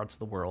different parts of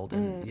the world.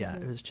 And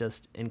it was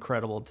just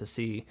incredible to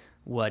see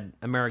what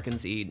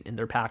Americans eat in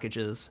their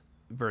packages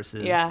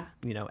versus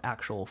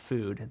actual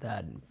food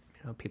that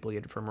people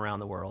eat from around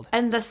the world.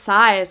 And the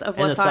size of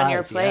what's on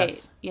your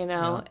plate.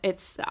 Yes.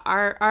 It's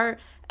our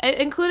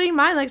including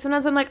mine. Like,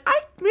 sometimes I'm like, I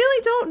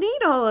really don't need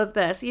all of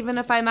this. Even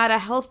if I'm at a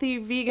healthy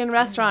vegan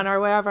restaurant or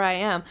wherever I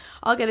am,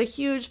 I'll get a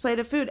huge plate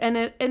of food, and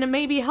it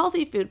may be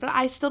healthy food, but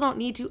I still don't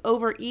need to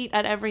overeat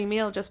at every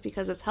meal just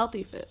because it's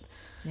healthy food.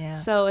 Yeah.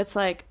 So it's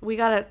like, we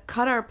got to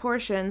cut our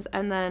portions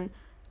and then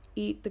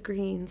eat the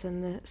greens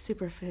and the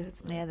superfoods.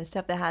 Yeah, the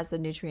stuff that has the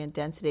nutrient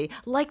density,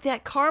 like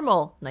that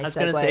caramel. Nice. I was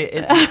going to say,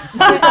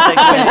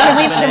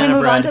 can we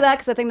move on to that?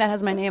 Because I think that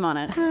has my name on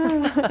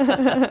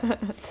it.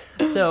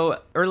 So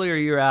earlier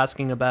you were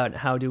asking about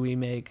how do we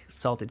make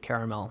salted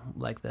caramel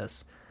like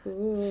this.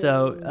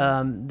 So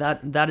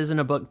that is in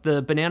a book.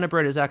 The banana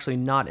bread is actually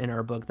not in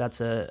our book.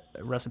 That's a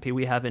recipe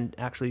we haven't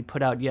actually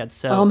put out yet.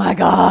 So oh my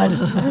God.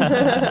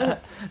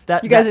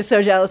 You guys are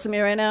so jealous of me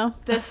right now.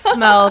 This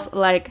smells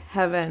like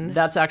heaven.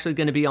 That's actually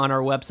going to be on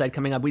our website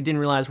coming up. We didn't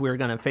realize we were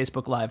going to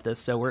Facebook Live this,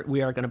 so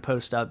we are going to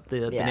post up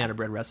the banana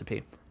bread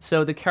recipe.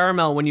 So the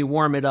caramel, when you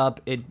warm it up,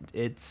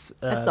 it's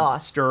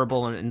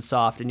stirrable and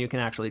soft, and you can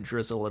actually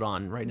drizzle it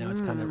on. Right now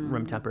it's kind of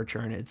room temperature,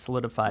 and it's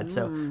solidified.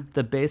 So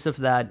the base of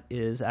that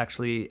is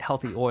actually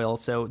healthy oil.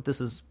 So this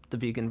is the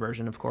vegan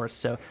version, of course.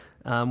 So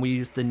we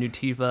use the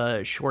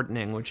Nutiva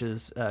shortening, which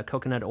is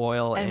coconut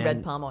oil and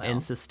red palm oil.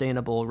 And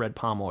sustainable red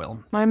palm oil.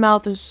 My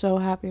mouth is so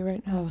happy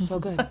right now. So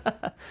good.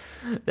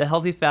 The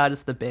healthy fat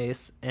is the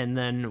base, and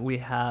then we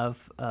have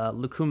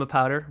lucuma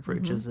powder,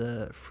 which is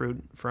a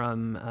fruit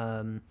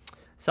from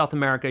South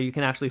America. You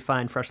can actually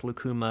find fresh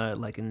lucuma,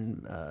 like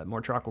in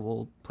more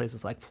tropical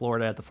places like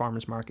Florida at the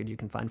farmer's market. You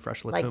can find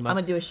fresh lucuma. Like, I'm going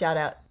to do a shout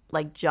out.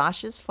 Like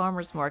Josh's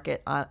Farmer's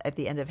Market at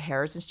the end of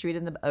Harrison Street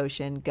in the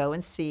Ocean. Go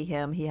and see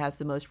him. He has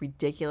the most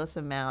ridiculous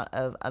amount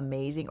of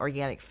amazing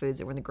organic foods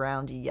that were in the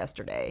ground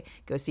yesterday.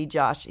 Go see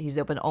Josh. He's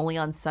open only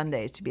on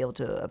Sundays to be able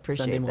to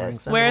appreciate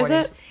this. Where is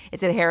it?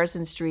 It's at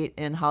Harrison Street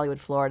in Hollywood,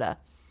 Florida.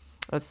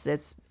 It's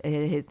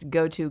his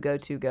go-to.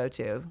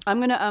 I'm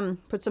going to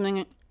put something,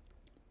 a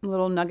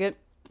little nugget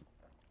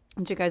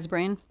into your guys'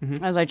 brain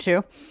as I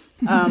chew.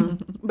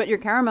 But your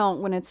caramel,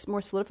 when it's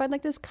more solidified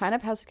like this, kind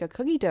of has like a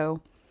cookie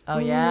dough. Oh,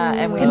 yeah.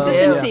 And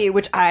consistency,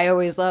 which I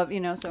always love,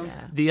 so.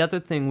 Yeah. The other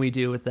thing we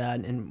do with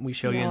that, and we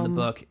show you in the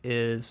book,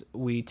 is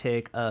we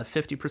take a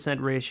 50%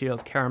 ratio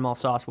of caramel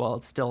sauce while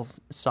it's still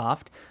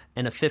soft,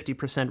 and a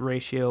 50%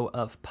 ratio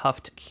of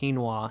puffed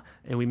quinoa,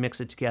 and we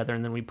mix it together,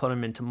 and then we put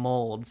them into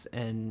molds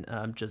and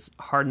just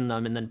harden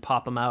them, and then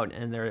pop them out,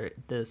 and they're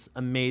this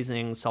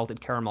amazing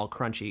salted caramel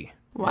crunchy.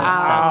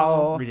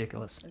 Wow. That's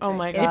ridiculous. Oh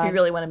my God. And if you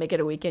really want to make it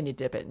a weekend, you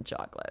dip it in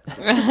chocolate.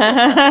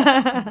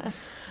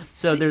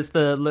 So there's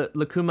the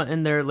lucuma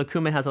in there.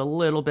 Lucuma has a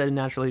little bit of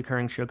naturally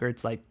occurring sugar.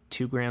 It's like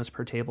 2 grams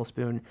per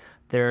tablespoon.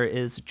 There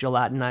is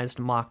gelatinized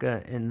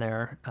maca in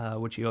there,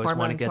 which you always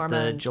want to get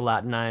the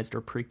gelatinized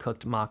or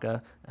pre-cooked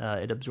maca.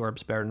 It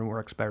absorbs better and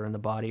works better in the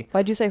body.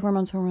 Why'd you say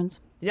hormones?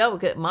 No,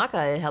 good.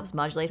 Maca, it helps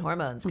modulate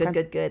hormones.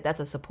 Good. That's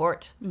a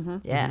support. Mm-hmm.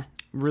 Yeah. Mm-hmm.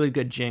 Really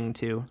good Jing,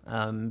 too.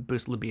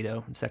 Boost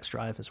libido and sex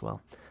drive as well.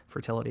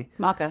 Fertility.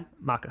 Maca.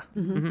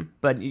 Mm-hmm.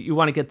 But you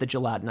want to get the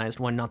gelatinized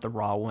one, not the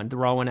raw one. The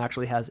raw one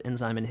actually has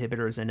enzyme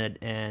inhibitors in it,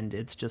 and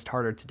it's just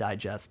harder to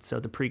digest. So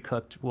the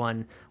pre-cooked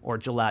one or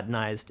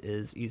gelatinized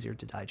is easier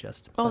to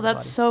digest. Oh,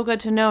 that's so good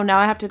to know. Now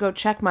I have to go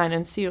check mine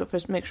and see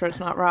make sure it's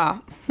not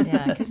raw.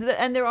 Yeah,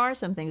 and there are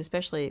some things,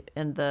 especially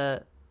in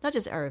the not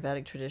just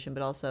Ayurvedic tradition,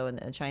 but also in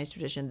the Chinese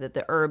tradition, that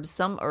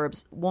some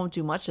herbs won't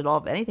do much at all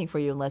of anything for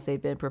you unless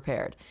they've been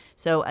prepared.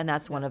 So, and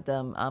that's one of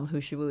them.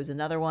 Hushu Wu is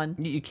another one.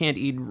 You can't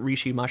eat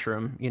reishi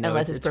mushroom,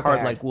 unless it's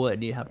hard like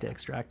wood. You have to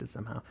extract it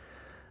somehow.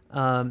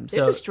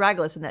 There's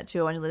astragalus in that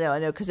too. I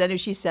know, because I know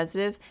she's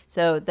sensitive.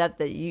 So that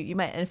you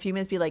might in a few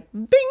minutes be like,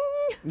 bing.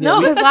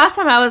 No, because last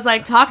time I was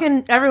like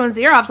talking everyone's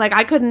ear off. Like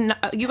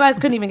you guys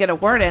couldn't even get a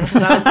word in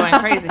because I was going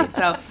crazy.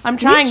 So I'm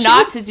trying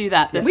not to do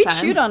that this time. We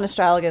chewed on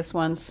astragalus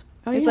once.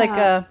 Oh, it's like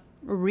a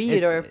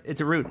reed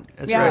it's a root,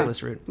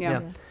 astragalus root.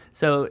 Yeah.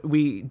 So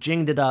we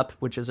jinged it up,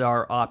 which is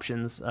our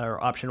options, our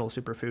optional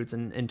superfoods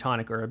and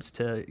tonic herbs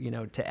to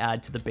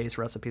add to the base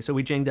recipe. So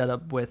we jinged that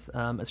up with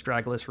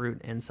astragalus root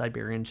and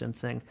Siberian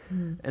ginseng.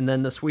 And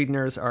then the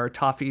sweeteners are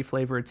toffee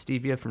flavored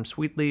stevia from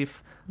Sweet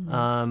Leaf,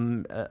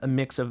 a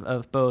mix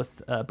of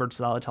both birch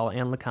xylitol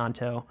and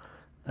Lakanto,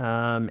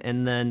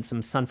 and then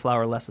some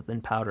sunflower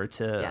lecithin powder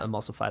to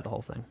emulsify the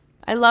whole thing.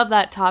 I love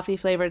that toffee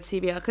flavored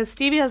stevia because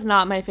stevia is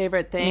not my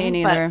favorite thing.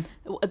 Me neither.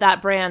 But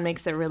that brand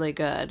makes it really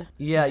good.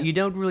 Yeah, you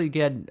don't really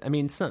get. I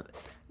mean,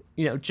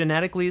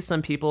 genetically,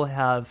 some people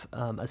have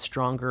a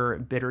stronger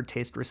bitter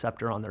taste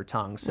receptor on their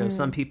tongue. So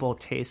some people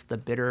taste the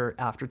bitter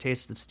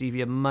aftertaste of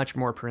stevia much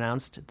more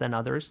pronounced than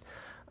others.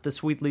 The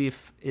Sweet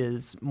Leaf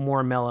is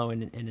more mellow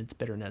in its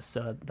bitterness,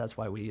 so that's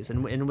why we use it.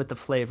 And with the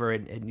flavor,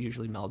 it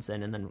usually melds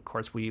in. And then, of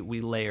course,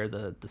 we layer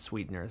the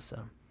sweeteners.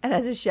 So. And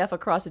as a chef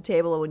across the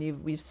table,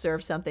 when we've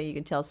served something, you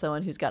can tell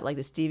someone who's got like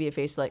the stevia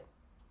face, like.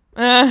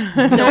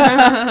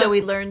 So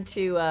we learned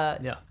to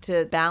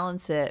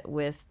balance it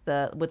with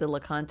the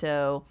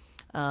Lakanto,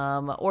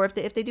 or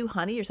if they do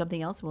honey or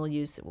something else, we'll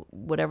use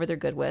whatever they're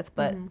good with.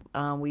 But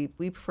we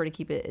prefer to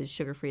keep it as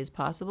sugar free as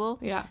possible.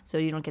 Yeah. So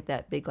you don't get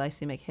that big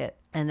glycemic hit,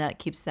 and that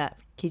keeps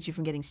you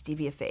from getting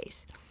stevia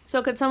face.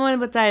 So could someone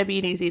with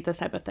diabetes eat this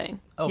type of thing?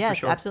 Oh, yes, for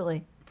sure.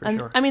 Absolutely. For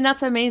sure. I mean,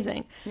 that's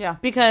amazing. Yeah.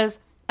 Because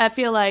I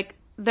feel like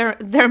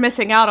they're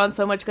missing out on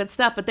so much good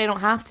stuff, but they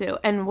don't have to.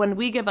 And when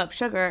we give up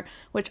sugar,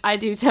 which I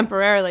do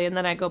temporarily, and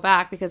then I go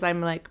back because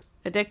I'm like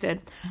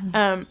addicted,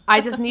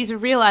 I just need to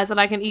realize that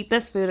I can eat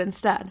this food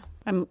instead.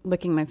 I'm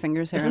licking my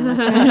fingers here.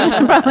 I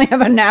should probably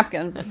have a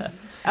napkin.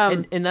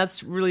 And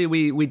that's really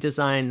we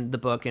designed the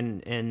book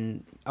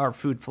and our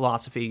food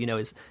philosophy.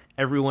 Is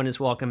everyone is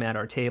welcome at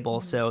our table.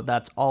 So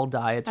that's all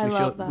diets.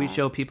 We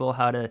show people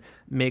how to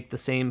make the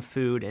same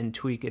food and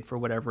tweak it for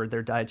whatever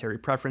their dietary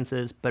preference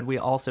is. But we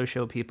also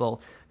show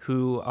people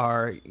who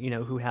are,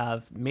 who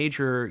have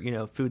major,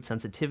 food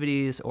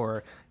sensitivities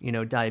or,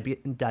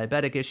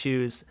 diabetic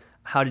issues,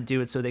 how to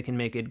do it so they can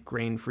make it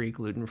grain-free,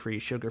 gluten-free,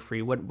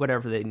 sugar-free,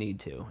 whatever they need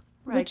to.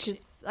 Right, because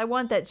I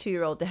want that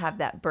 2-year-old to have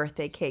that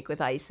birthday cake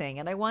with icing,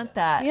 and I want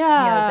that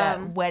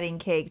that wedding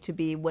cake to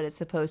be what it's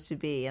supposed to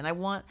be, and I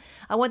want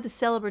the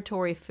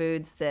celebratory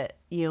foods that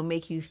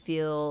make you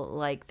feel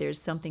like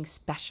there's something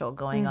special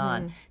going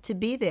on to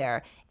be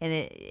there, and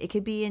it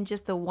could be in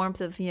just the warmth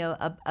of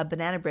a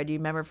banana bread you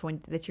remember from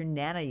that your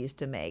Nana used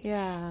to make.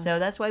 Yeah. So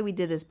that's why we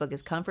did this book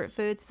as comfort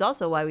foods. It's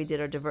also why we did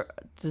our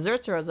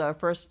desserts as our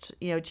first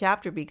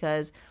chapter,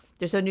 because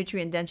they're so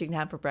nutrient dense you can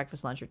have for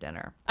breakfast, lunch, or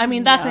dinner. I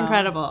mean, that's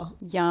incredible.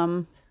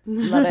 Yum.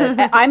 Love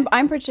it.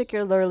 I'm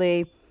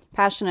particularly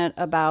passionate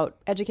about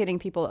educating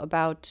people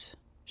about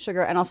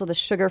sugar and also the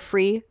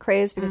sugar-free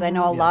craze, because I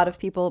know a lot of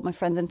people, my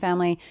friends and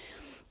family,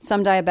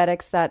 some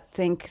diabetics that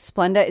think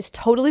Splenda is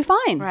totally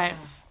fine. Right.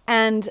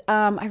 And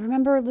I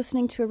remember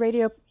listening to a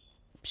radio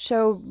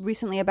show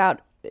recently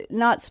about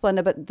not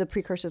Splenda, but the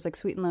precursors like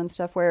Sweet and Low and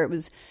stuff, where it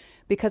was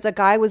because a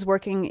guy was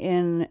working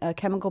in a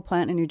chemical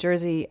plant in New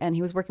Jersey, and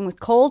he was working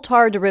with coal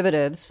tar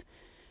derivatives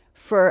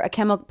for a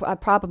chemical,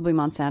 probably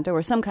Monsanto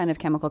or some kind of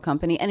chemical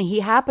company, and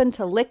he happened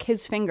to lick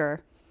his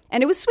finger,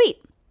 and it was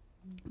sweet,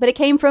 but it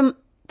came from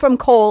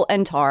coal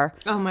and tar.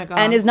 Oh my God.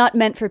 And is not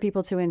meant for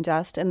people to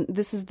ingest. And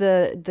this is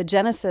the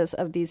genesis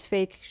of these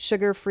fake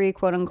sugar-free,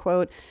 quote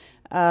unquote,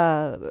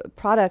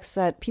 products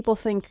that people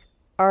think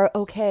are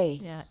okay.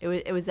 Yeah,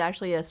 it was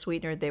actually a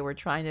sweetener they were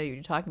trying to.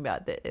 You're talking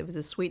about that. It was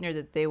a sweetener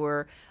that they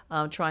were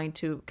trying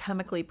to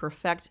chemically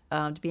perfect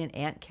to be an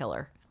ant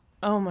killer.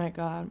 Oh my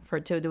God.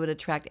 To would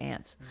attract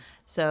ants.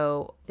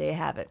 So they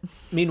have it.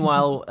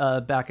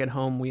 Meanwhile, back at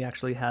home, we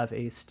actually have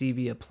a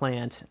stevia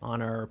plant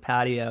on our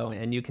patio,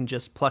 and you can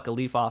just pluck a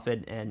leaf off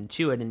it and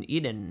chew it and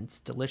eat it, and it's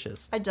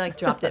delicious. I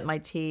dropped it in my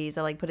teas.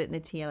 I put it in the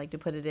tea. I like to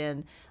put it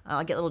in.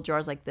 I'll get little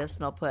jars like this,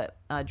 and I'll put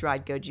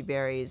dried goji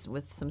berries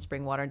with some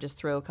spring water and just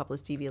throw a couple of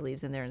stevia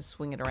leaves in there and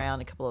swing it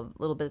around. A couple of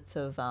little bits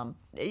of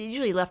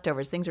usually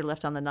leftovers. Things are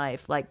left on the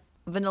knife, like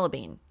vanilla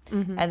bean,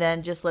 and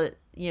then just let it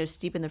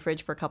steep in the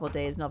fridge for a couple of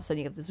days, and all of a sudden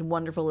you have this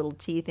wonderful little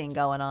tea thing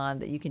going on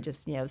that you can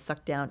just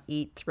suck down,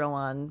 eat, throw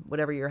on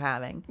whatever you're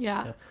having.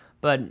 Yeah.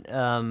 But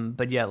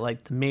yeah,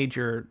 like the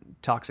major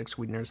toxic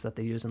sweeteners that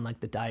they use in like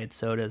the diet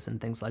sodas and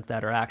things like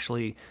that are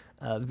actually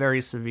very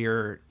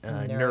severe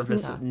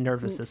nervous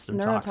system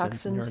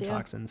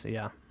neurotoxins.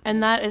 Yeah.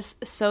 And that is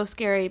so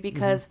scary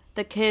because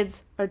the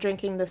kids are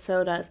drinking the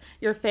sodas.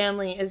 Your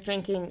family is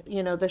drinking,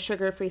 the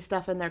sugar-free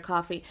stuff in their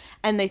coffee,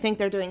 and they think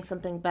they're doing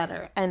something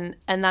better. And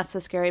that's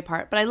the scary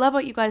part. But I love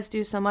what you guys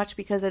do so much,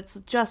 because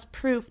it's just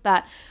proof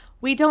that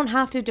we don't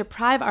have to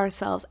deprive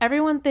ourselves.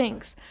 Everyone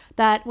thinks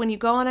that when you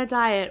go on a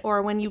diet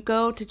or when you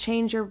go to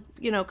change your,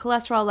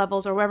 cholesterol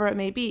levels or wherever it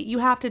may be, you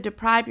have to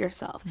deprive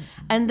yourself.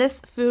 And this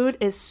food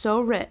is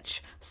so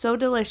rich, so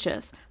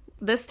delicious.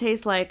 This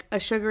tastes like a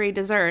sugary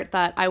dessert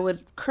that I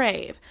would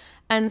crave.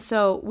 And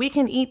so we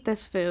can eat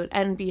this food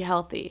and be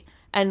healthy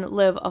and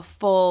live a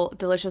full,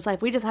 delicious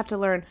life. We just have to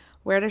learn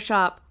where to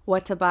shop,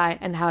 what to buy,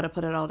 and how to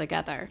put it all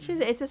together.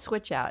 It's a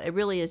switch out. It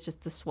really is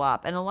just the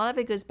swap. And a lot of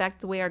it goes back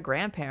to the way our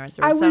grandparents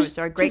or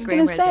our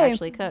great-grandparents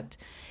actually cooked.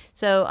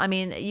 So, I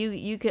mean,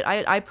 you could,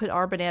 I put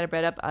our banana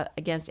bread up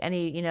against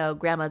any,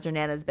 grandma's or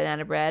nana's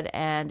banana bread,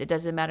 and it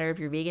doesn't matter if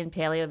you're vegan,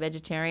 paleo,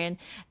 vegetarian.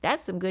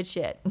 That's some good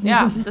shit.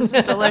 Yeah, this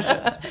is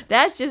delicious.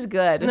 That's just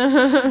good.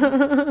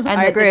 And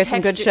I agree, it's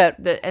some good shit.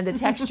 And the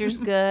texture's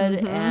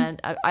good,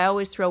 and I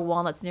always throw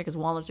walnuts in there because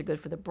walnuts are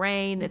good for the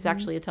brain. It's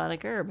actually a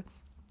tonic herb.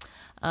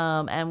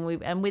 And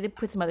we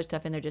put some other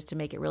stuff in there just to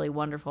make it really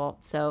wonderful.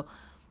 So,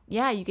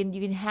 yeah, you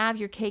can have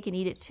your cake and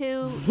eat it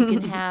too. You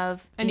can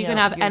have and you can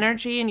have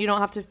energy, and you don't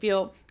have to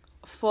feel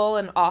full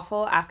and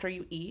awful after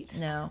you eat.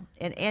 No,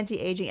 and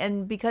anti-aging,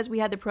 and because we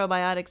had the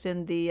probiotics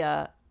in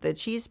the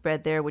cheese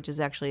spread there, which is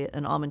actually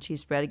an almond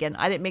cheese spread. Again,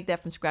 I didn't make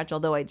that from scratch,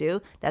 although I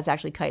do. That's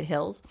actually Kite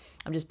Hill's.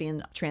 I'm just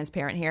being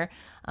transparent here.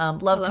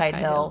 Love Kite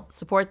Hill.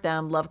 Support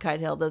them. Love Kite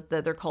Hill.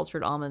 Their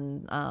cultured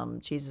almond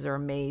cheeses are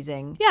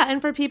amazing. Yeah,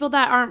 and for people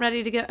that aren't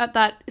ready to give up,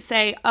 that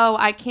say, oh,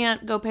 I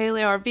can't go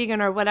paleo or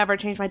vegan or whatever,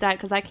 change my diet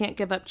because I can't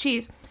give up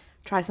cheese,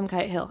 try some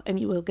Kite Hill and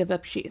you will give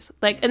up cheese.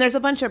 And there's a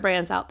bunch of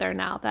brands out there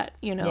now that,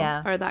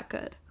 are that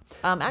good.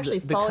 Actually,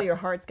 Follow Your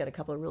Heart's got a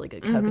couple of really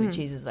good coconut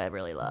cheeses that I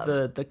really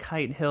love. The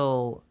Kite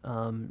Hill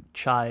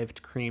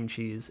chived cream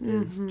cheese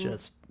is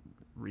just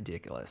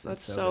ridiculous.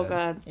 That's so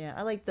good. Yeah,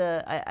 I like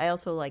I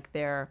also like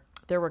their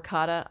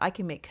ricotta. I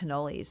can make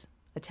cannolis,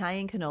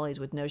 Italian cannolis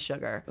with no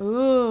sugar.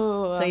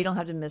 Ooh! So you don't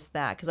have to miss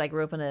that, because I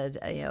grew up in a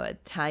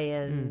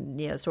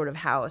Italian sort of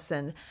house,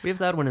 and we have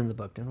that one in the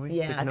book, didn't we?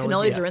 Yeah,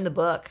 cannolis are in the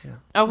book.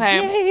 Yeah.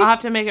 Okay, I'll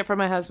have to make it for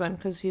my husband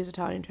because he's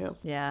Italian too.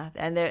 Yeah,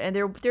 and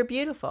they're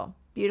beautiful.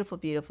 Beautiful,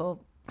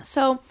 beautiful.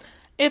 So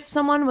if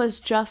someone was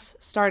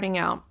just starting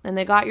out and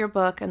they got your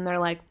book and they're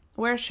like,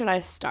 where should I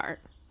start?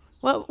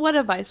 What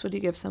advice would you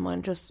give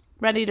someone just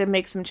ready to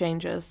make some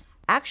changes?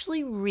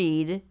 Actually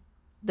read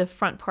the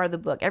front part of the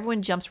book.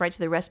 Everyone jumps right to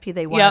the recipe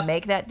they want to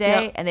make that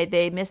day, and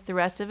they miss the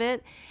rest of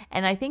it.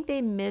 And I think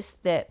they miss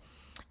that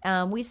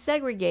we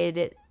segregated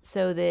it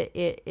so that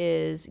it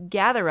is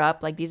gather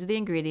up, like these are the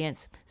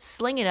ingredients,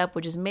 sling it up,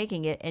 which is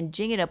making it, and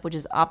jing it up, which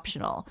is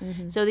optional.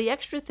 So the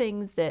extra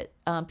things that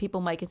people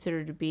might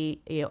consider to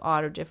be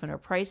odd or different or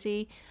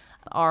pricey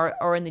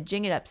are in the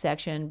jing it up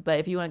section. But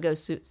if you want to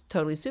go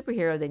totally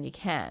superhero, then you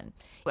can.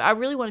 I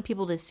really wanted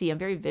people to see, I'm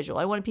very visual,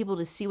 I wanted people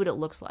to see what it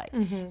looks like.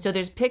 So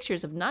there's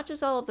pictures of not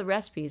just all of the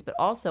recipes, but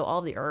also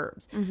all the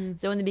herbs.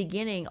 So in the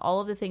beginning,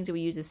 all of the things that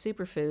we use as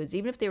superfoods,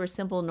 even if they were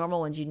simple, normal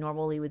ones you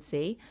normally would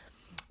see,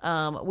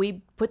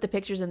 we put the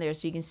pictures in there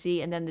so you can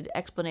see, and then the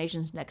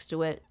explanations next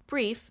to it.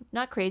 Brief,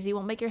 not crazy,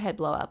 won't make your head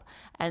blow up,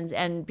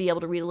 and be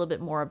able to read a little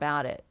bit more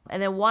about it.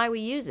 And then why we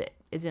use it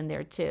is in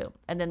there too.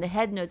 And then the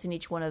head notes in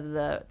each one of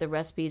the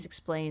recipes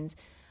explains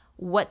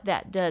what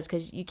that does,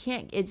 because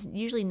it's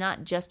usually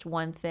not just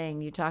one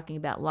thing. You're talking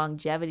about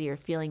longevity or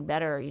feeling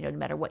better, no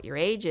matter what your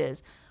age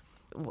is.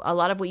 A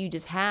lot of what you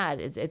just had,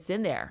 it's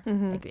in there.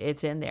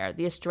 It's in there.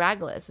 The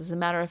astragalus, as a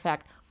matter of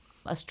fact,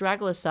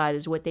 astragaloside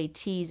is what they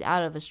tease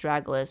out of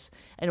astragalus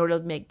in order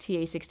to make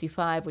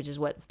TA65, which is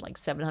what's like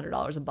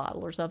 $700 a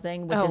bottle or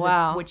something,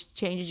 which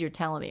changes your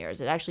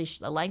telomeres. It actually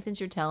lengthens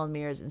your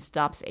telomeres and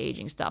stops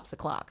aging, stops the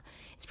clock.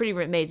 It's pretty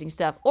amazing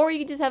stuff. Or you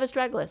can just have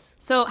astragalus.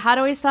 So how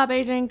do we stop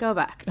aging? Go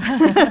back.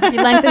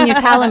 You lengthen your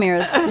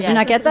telomeres. Did you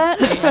not get that?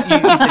 You eat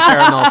the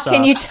caramel sauce.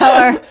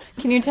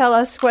 Can you tell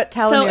us what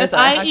telomeres are? So if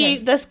I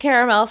eat this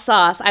caramel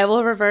sauce, I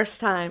will reverse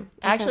time.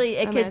 Actually,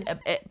 it could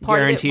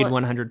guaranteed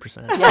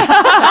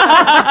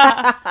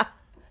 100%.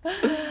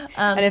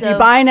 And if you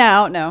buy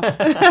now, no.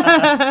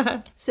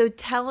 So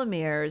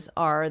telomeres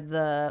are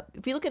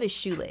if you look at a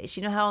shoelace,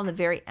 you know how on the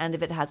very end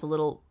of it has a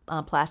little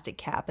plastic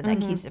cap, and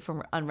that keeps it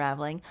from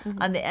unraveling?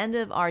 On the end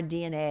of our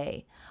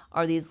DNA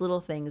are these little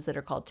things that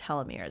are called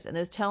telomeres. And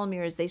those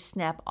telomeres, they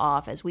snap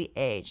off as we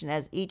age. And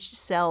as each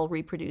cell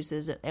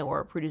reproduces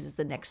or produces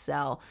the next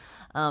cell,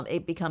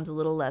 it becomes a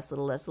little less.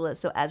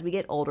 So as we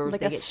get older,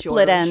 like they a get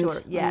split shorter end. and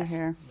shorter. Yes.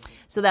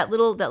 So that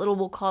little,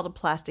 we'll call it a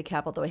plastic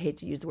cap, although I hate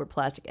to use the word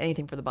plastic,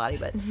 anything for the body,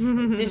 but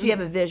it's just you have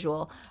a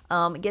visual.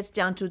 It gets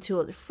down to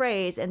a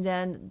phrase, and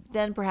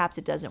then perhaps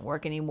it doesn't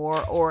work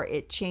anymore, or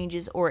it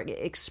changes, or it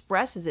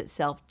expresses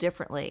itself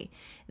differently.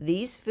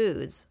 These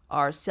foods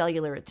are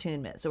cellular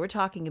attunement. So we're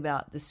talking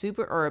about the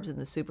super herbs and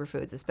the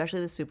superfoods, especially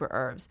the super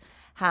herbs,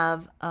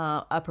 have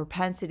a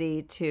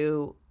propensity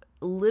to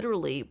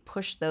literally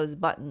push those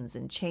buttons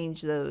and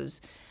change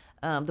those,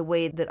 the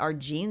way that our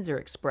genes are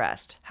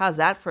expressed. How's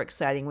that for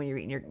exciting when you're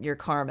eating your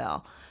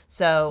caramel?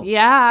 So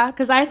yeah,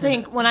 because I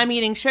think when I'm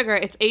eating sugar,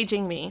 it's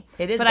aging me.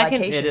 It is, but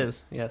glycation. It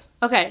is, yes.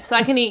 Okay, so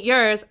I can eat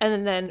yours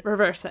and then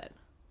reverse it.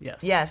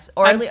 Yes,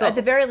 or at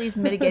the very least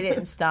mitigate it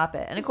and stop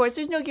it. And of course,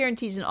 there's no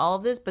guarantees in all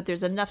of this, but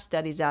there's enough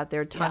studies out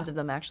there, tons of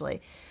them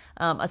actually,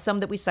 some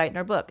that we cite in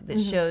our book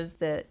that shows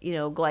that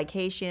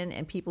glycation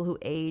and people who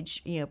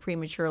age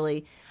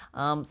prematurely,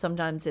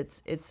 sometimes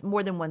it's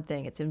more than one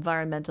thing. It's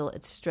environmental,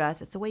 it's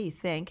stress, it's the way you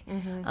think,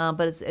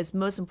 but it's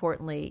most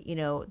importantly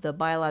the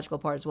biological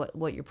part is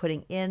what you're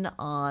putting in,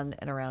 on,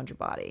 and around your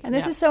body. And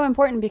this is so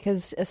important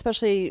because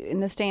especially in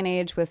this day and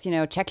age with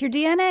check your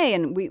DNA,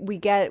 and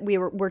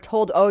we're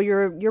told, oh,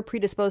 you're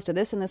predisposed to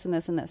this and this and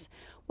this and this.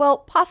 Well,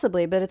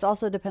 possibly, but it's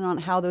also dependent on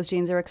how those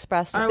genes are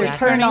expressed. If they're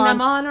turned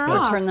on or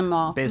turn them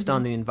off. Based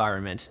on the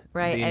environment.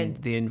 Right. And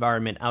the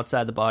environment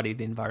outside the body,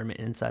 the environment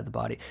inside the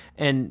body.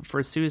 And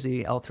for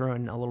Susie, I'll throw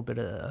in a little bit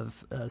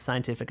of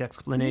scientific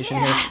explanation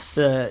here.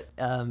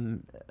 The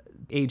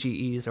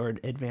AGEs, or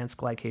advanced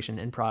glycation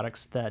end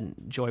products that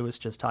Joy was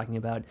just talking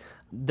about,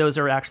 those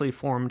are actually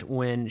formed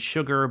when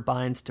sugar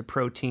binds to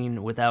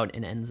protein without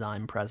an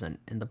enzyme present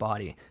in the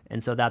body.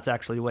 And so that's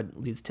actually what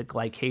leads to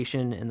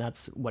glycation, and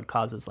that's what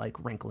causes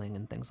like wrinkling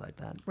and things like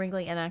that.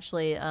 Wrinkling, and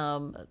actually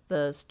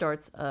the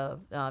starts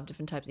of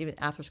different types, even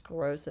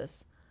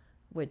atherosclerosis,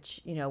 which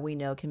we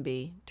know can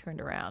be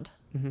turned around.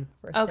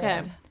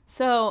 Okay,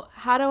 so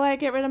how do I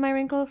get rid of my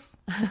wrinkles?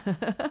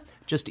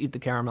 Just eat the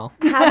caramel.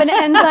 Have an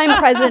enzyme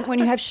present when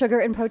you have sugar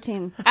and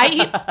protein.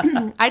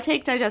 I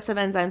take digestive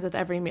enzymes with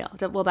every meal.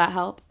 Will that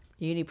help?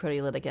 You need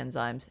proteolytic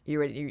enzymes. You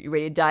ready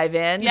to dive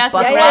in? Yes,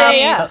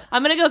 yeah.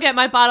 I'm going to go get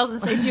my bottles and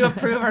say, do you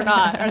approve or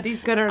not? Are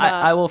these good or not?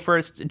 I will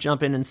first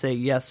jump in and say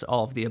yes,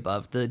 all of the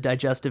above. The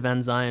digestive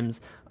enzymes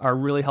are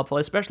really helpful,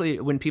 especially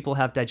when people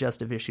have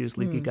digestive issues,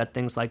 leaky gut,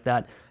 things like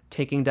that.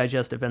 Taking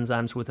digestive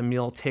enzymes with a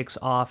meal takes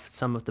off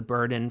some of the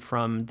burden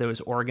from those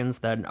organs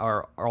that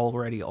are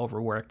already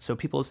overworked. So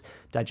people's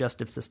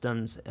digestive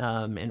systems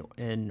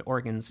and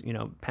organs,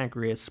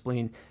 pancreas,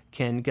 spleen,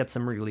 can get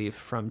some relief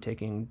from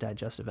taking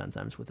digestive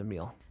enzymes with a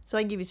meal. So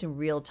I can give you some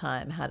real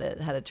time how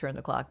to turn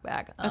the clock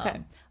back.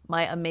 Okay.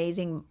 My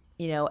amazing,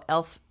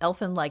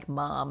 elfin-like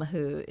mom,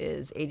 who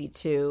is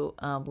 82,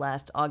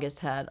 last August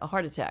had a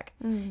heart attack.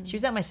 She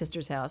was at my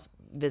sister's house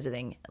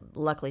visiting.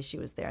 Luckily, she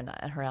was there, not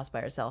at her house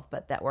by herself,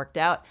 but that worked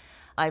out.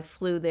 I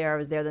flew there. I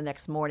was there the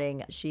next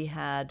morning. She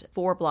had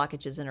 4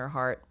 blockages in her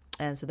heart,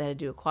 And so they had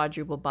to do a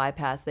quadruple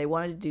bypass. They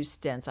wanted to do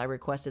stents. I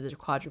requested a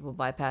quadruple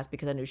bypass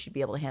because I knew she'd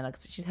be able to handle it,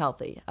 'cause she's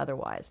healthy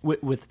otherwise.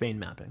 With vein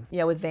mapping.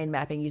 Yeah, with vein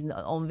mapping, using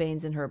the own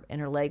veins in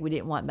her leg. We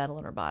didn't want metal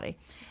in her body.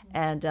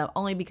 And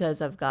only because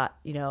I've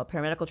got,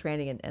 paramedical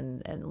training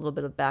and a little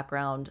bit of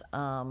background,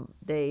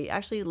 they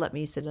actually let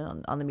me sit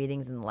in on the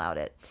meetings and allowed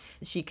it.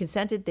 She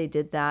consented. They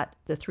did that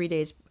the 3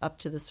 days up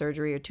to the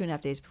surgery, or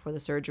 2.5 days before the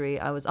surgery.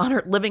 I was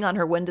living on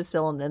her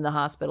windowsill in the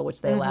hospital,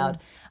 which they allowed,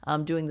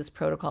 doing this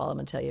protocol I'm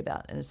going to tell you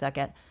about in a second.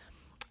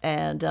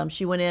 And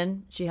she went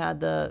in. She had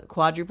the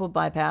quadruple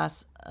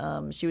bypass.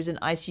 She was in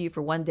ICU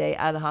for 1 day,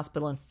 out of the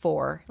hospital in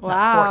 4,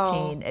 not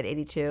 14 at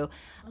 82,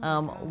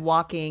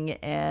 walking,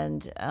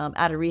 and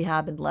out of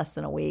rehab in less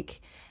than a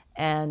week.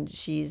 And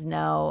she's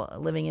now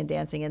living and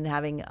dancing and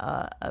having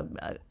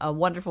a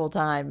wonderful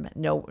time,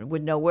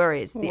 with no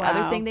worries. The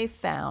other thing they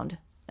found,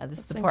 now this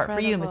is the part for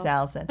you, Miss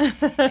Allison,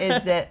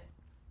 is that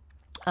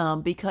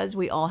because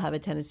we all have a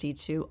tendency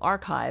to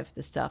archive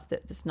the stuff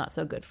that's not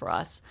so good for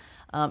us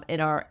in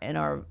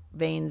our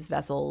veins,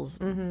 vessels,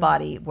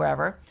 body,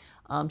 wherever.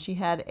 She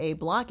had a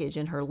blockage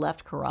in her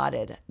left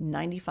carotid,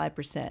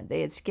 95%.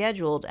 They had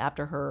scheduled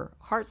after her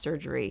heart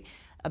surgery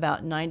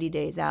about 90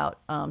 days out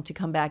to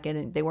come back in,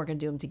 and they weren't going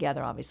to do them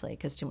together, obviously,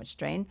 because too much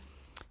strain,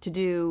 to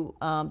do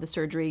the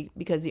surgery,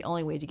 because the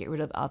only way to get rid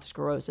of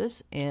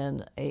atherosclerosis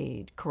in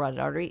a carotid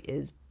artery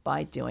is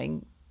by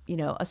doing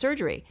a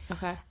surgery.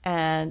 Okay.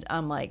 And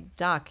I'm like,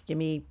 Doc, give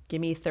me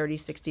 30,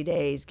 60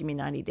 days, give me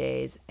 90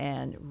 days,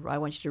 and I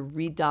want you to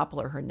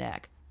re-Doppler her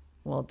neck.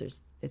 Well,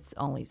 it's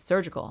only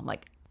surgical. I'm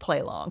like, play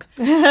along.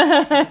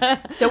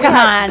 So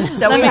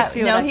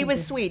he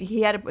was sweet.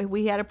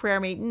 We had a prayer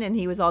meeting, and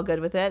he was all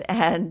good with it,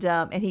 and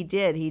he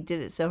did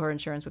it so her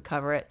insurance would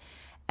cover it.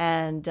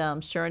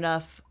 And sure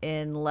enough,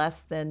 in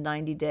less than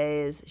 90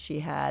 days,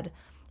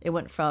 it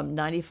went from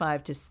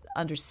 95 to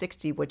under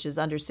 60, which is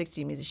under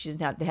 60 means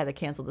they had to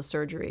cancel the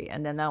surgery.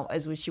 And then now,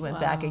 as she went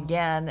back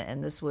again,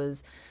 and this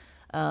was,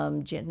 now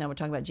we're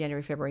talking about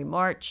January, February,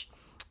 March,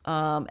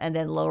 and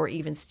then lower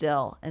even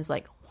still. And it's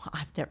like,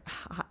 I've never.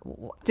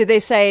 Did they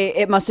say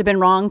it must have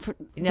been wrong?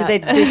 Did they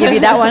give you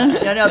that one?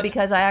 No,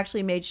 because I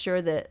actually made sure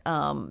that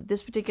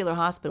this particular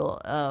hospital,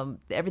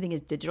 everything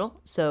is digital.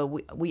 So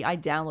I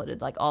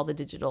downloaded like all the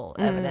digital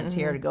evidence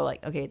here to go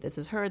like, okay, this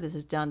is her, this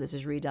is done, this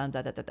is redone,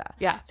 da da da da.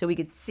 Yeah. So we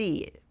could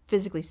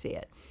physically see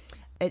it.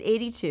 At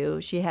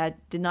 82, she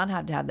did not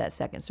have to have that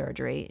second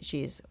surgery.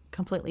 She's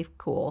completely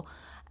cool,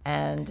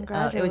 and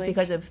it was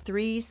because of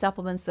 3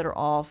 supplements that are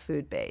all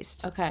food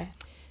based. Okay.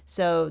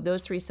 So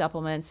those 3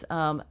 supplements,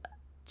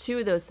 2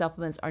 of those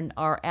supplements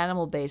are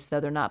animal-based, though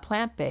they're not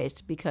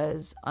plant-based,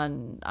 because I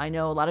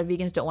know a lot of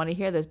vegans don't want to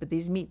hear this, but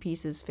these meat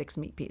pieces fix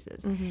meat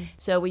pieces. Mm-hmm.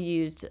 So we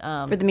used...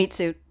 for the meat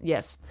suit.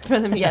 Yes.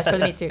 For the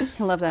meat suit.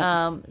 I love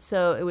that.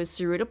 So it was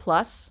Ceruta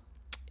Plus.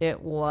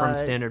 It was...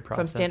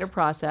 From Standard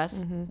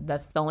Process. Mm-hmm.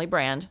 That's the only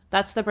brand.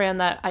 That's the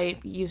brand that I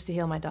used to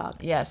heal my dog.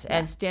 Yes,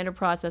 and Standard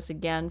Process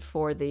again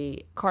for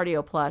the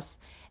Cardio Plus.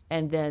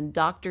 And then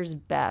Doctor's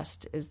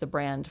Best is the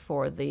brand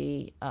for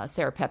the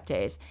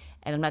serapeptase.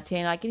 And I'm not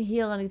saying I can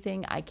heal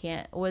anything. I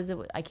can't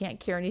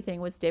cure anything.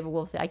 What's David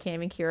Wolf say? I can't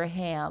even cure a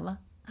ham.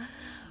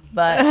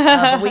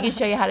 But we can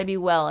show you how to be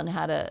well and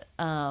how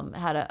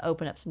to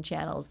open up some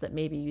channels that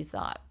maybe you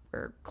thought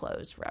were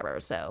closed forever.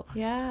 So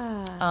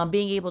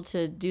being able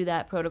to do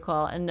that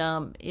protocol,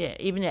 and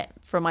even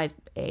for my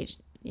age,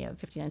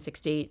 59,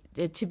 60,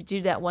 to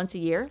do that once a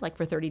year, like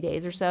for 30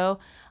 days or so,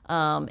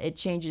 it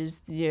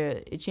changes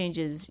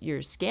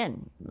your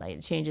skin. Like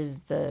it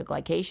changes the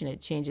glycation. It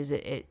changes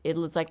it.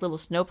 It's like little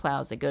snow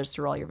plows that goes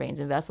through all your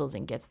veins and vessels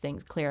and gets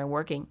things clear and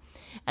working.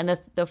 And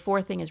the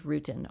fourth thing is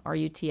rutin,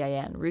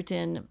 R-U-T-I-N.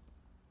 Rutin,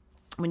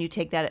 when you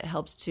take that, it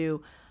helps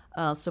to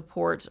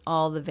support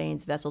all the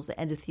veins, vessels, the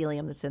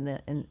endothelium that's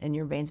in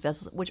your veins,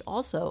 vessels, which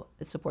also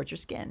it supports your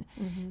skin.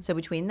 Mm-hmm. So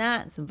between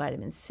that and some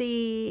vitamin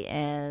C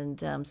and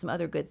some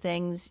other good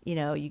things,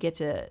 you get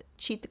to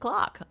cheat the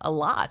clock a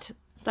lot.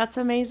 That's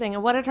amazing.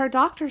 And what did her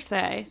doctor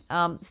say?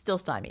 Still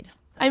stymied.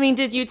 I mean,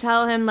 did you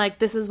tell him like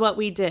this is what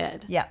we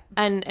did? Yeah.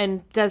 And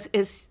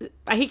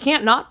he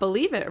can't not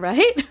believe it,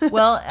 right?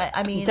 Well,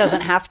 I mean,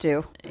 doesn't have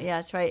to. Yeah,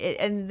 that's right.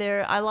 And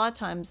there a lot of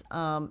times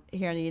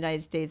here in the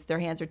United States, their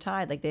hands are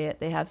tied. Like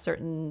they have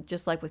certain,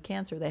 just like with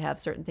cancer, they have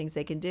certain things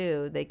they can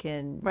do. They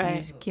can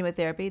use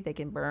chemotherapy, they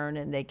can burn,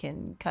 and they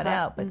can cut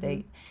out, but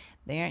they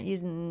aren't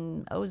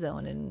using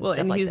ozone and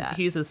stuff like that.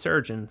 He's a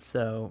surgeon,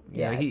 so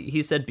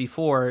he said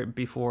before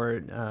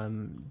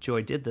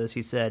Joy did this,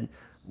 he said,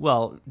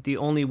 well, the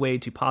only way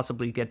to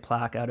possibly get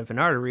plaque out of an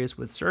artery is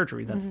with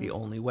surgery. That's the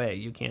only way.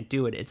 You can't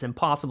do it. It's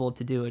impossible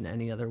to do it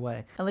any other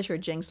way. Unless you're a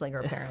Jing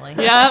slinger,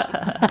 apparently. Yep.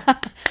 I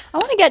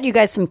want to get you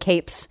guys some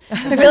capes.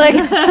 I feel like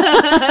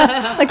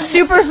like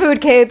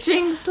superfood capes.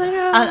 Jing slinger.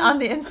 On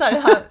the inside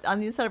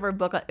of our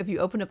book, if you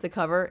open up the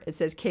cover, it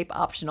says cape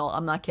optional.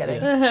 I'm not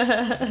kidding.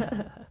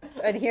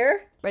 Right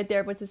here? Right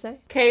there. What's it say?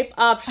 Cape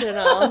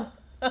optional.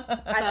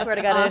 I swear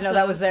to God, I didn't know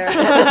that was there.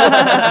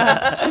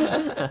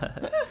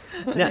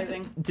 It's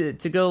amazing.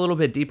 To go a little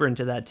bit deeper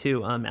into that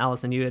too,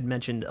 Allison, you had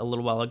mentioned a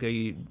little while ago,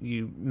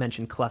 you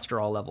mentioned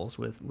cholesterol levels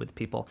with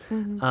people.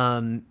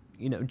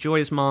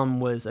 Joy's mom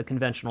was a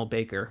conventional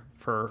baker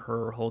for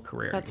her whole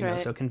career. That's right.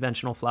 So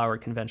conventional flour,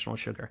 conventional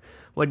sugar.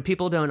 What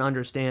people don't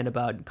understand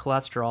about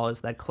cholesterol is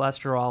that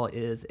cholesterol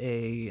is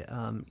a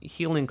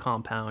healing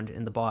compound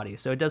in the body.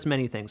 So it does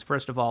many things.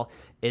 First of all,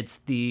 it's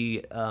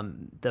the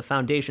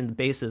foundation, the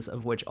basis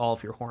of which all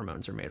of your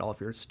hormones are made, all of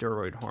your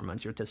steroid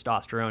hormones, your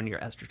testosterone, your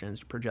estrogens,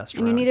 your progesterone.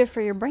 And you need it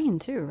for your brain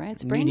too, right?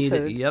 It's brain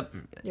food. Yep.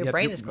 Your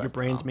brain is cholesterol. Your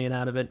brain's made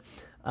out of it.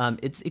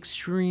 It's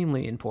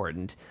extremely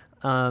important.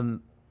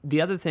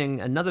 Another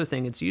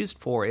thing it's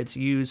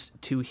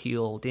used to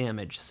heal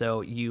damage.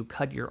 So you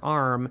cut your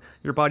arm,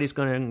 your body's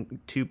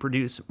going to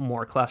produce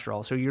more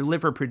cholesterol. So your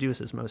liver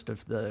produces most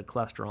of the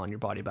cholesterol in your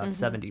body, about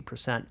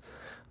 70%.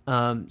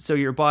 So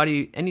your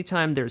body,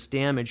 anytime there's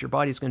damage, your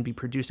body's going to be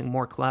producing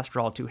more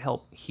cholesterol to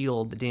help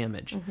heal the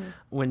damage.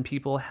 When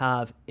people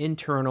have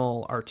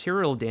internal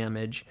arterial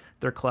damage,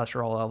 their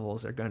cholesterol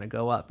levels are going to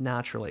go up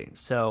naturally.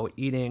 So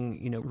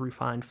eating,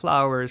 refined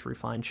flours,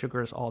 refined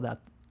sugars,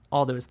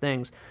 all those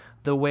things,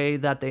 the way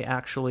that they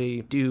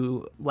actually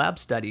do lab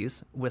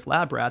studies with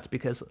lab rats,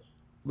 because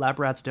lab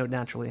rats don't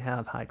naturally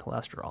have high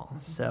cholesterol.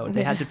 So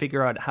they had to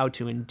figure out how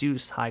to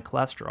induce high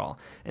cholesterol.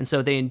 And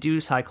so they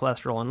induce high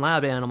cholesterol in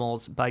lab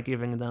animals by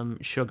giving them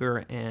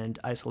sugar and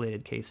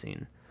isolated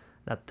casein.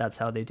 That's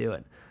how they do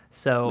it.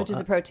 So Which is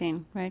a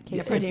protein, right?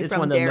 Casein. it's from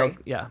one of the dairy.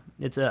 milk. Yeah,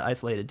 it's an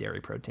isolated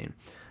dairy protein.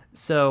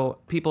 So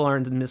people are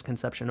in the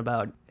misconception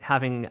about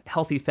having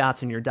healthy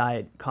fats in your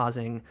diet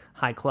causing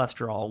high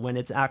cholesterol when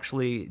it's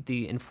actually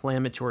the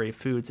inflammatory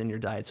foods in your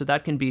diet. So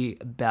that can be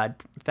bad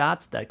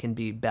fats, that can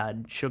be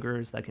bad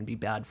sugars, that can be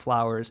bad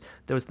flours.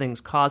 Those things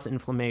cause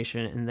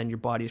inflammation, and then your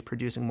body is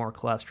producing more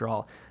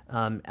cholesterol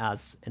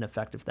as an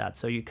effect of that.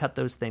 So you cut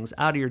those things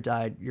out of your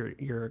diet,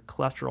 your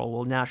cholesterol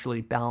will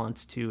naturally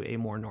balance to a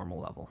more normal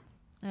level.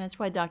 And that's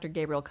why Dr.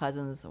 Gabriel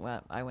Cousens,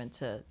 I went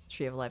to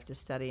Tree of Life to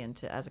study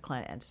as a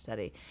client and to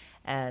study.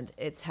 And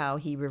it's how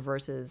he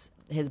reverses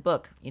his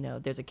book,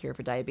 There's a Cure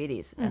for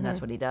Diabetes. And that's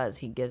what he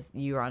does.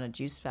 You're on a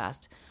juice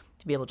fast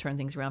to be able to turn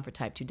things around for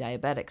type 2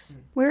 diabetics.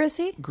 Where is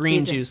he?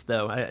 Green juice,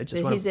 though.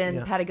 He's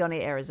in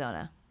Patagonia,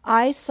 Arizona.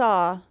 I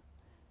saw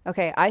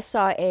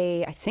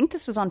I think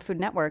this was on Food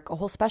Network, a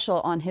whole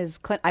special on his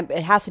clinic.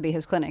 It has to be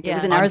his clinic. Yeah. It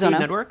was in On Arizona. Food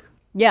Network?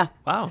 Yeah.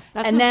 Wow.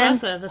 That's and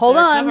impressive. Then, hold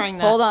on.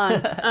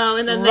 Oh,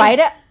 and then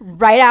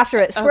right after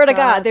it. Swear to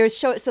God, God. there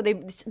was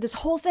this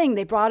whole thing.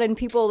 They brought in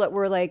people that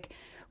were like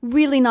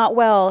really not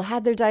well,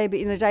 had their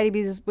diabetes. Their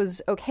diabetes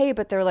was okay,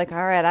 but they're like,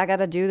 all right, I got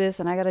to do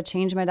this, and I got to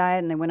change my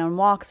diet. And they went on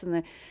walks, and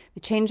they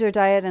changed their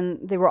diet,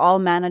 and they were all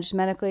managed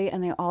medically,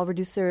 and they all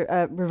reversed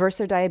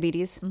their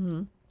diabetes.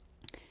 Mm-hmm.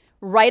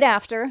 Right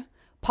after,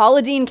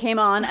 Paula Deen came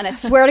on, and I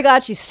swear to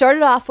God, she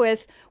started off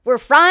with, "We're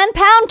frying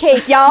pound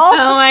cake, y'all."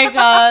 Oh my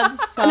God.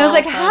 So and I was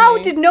like, funny.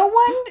 how did no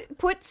one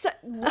put,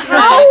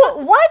 how,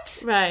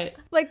 what? Right.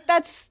 Like,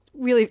 that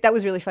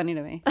was really funny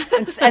to me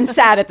and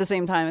sad at the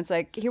same time. It's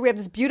like, here we have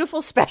this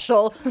beautiful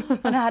special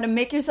on how to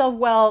make yourself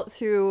well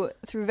through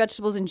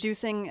vegetables and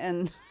juicing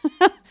and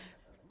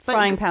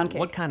frying pound cake.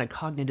 What kind of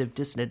cognitive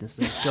dissonance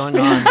is going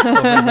on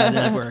over that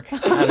network?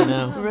 I don't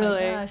know.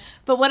 Really?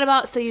 But what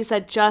about, so you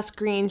said just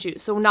green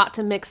juice, so not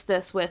to mix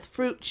this with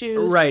fruit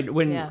juice? Right.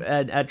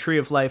 At Tree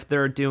of Life,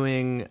 they're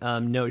doing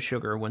no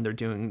sugar when they're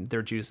doing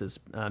their juices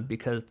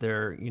because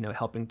they're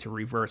helping to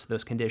reverse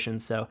those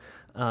conditions. So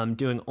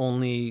doing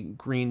only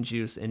green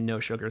juice and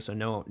no sugar, so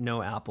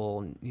no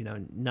apple,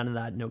 none of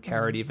that, no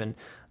carrot even.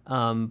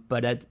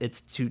 But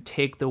it's to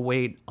take the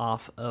weight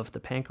off of the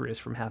pancreas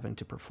from having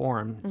to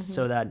perform,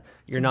 so that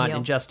you're not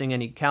ingesting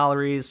any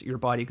calories. Your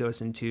body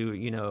goes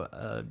into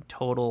a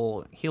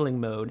total healing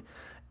mode,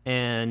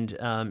 and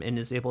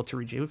is able to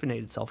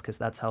rejuvenate itself, because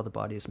that's how the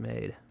body is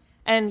made.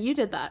 And you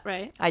did that,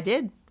 right? I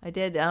did.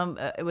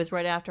 It was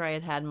right after I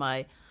had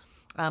my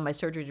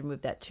surgery to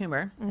remove that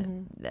tumor,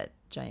 that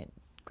giant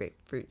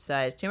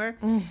grapefruit-sized tumor.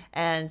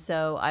 And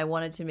so I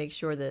wanted to make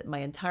sure that my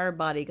entire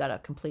body got a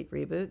complete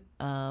reboot.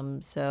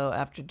 So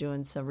after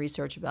doing some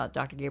research about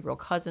Dr. Gabriel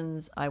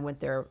Cousens, I went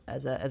there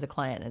as a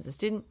client, as a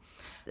student.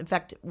 In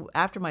fact,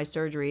 after my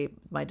surgery,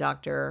 my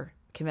doctor,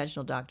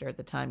 conventional doctor at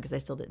the time, because I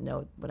still didn't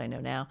know what I know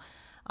now,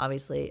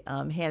 obviously,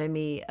 handed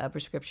me a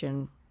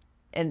prescription.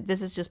 And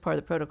this is just part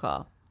of the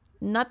protocol.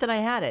 Not that I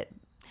had it.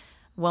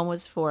 One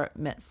was for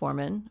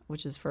metformin,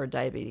 which is for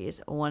diabetes.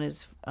 One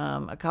is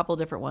a couple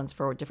different ones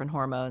for different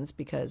hormones,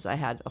 because I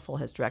had a full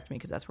hysterectomy,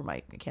 because that's where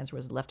my cancer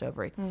was, left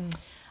ovary.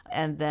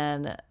 And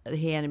then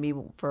he handed me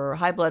for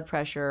high blood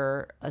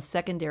pressure, a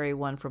secondary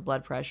one for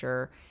blood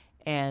pressure,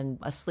 and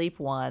a sleep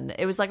one.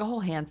 It was like a whole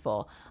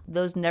handful.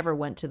 Those never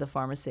went to the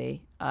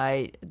pharmacy.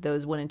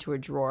 Those went into a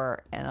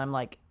drawer, and I'm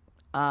like,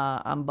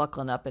 I'm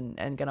buckling up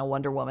and gonna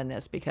Wonder Woman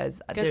this,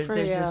 because there's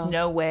just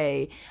no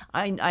way.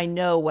 I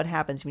know what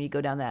happens when you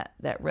go down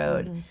that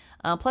road.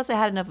 Plus, I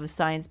had enough of a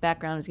science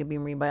background. I was gonna be a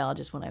marine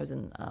biologist when I was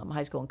in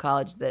high school and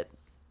college, that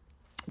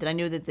that I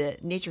knew that the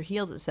nature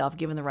heals itself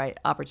given the right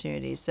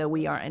opportunities. So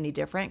we aren't any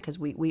different because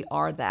we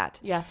are that.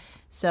 Yes.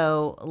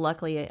 So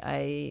luckily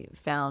I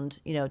found,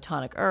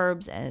 tonic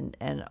herbs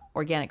and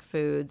organic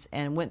foods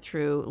and went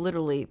through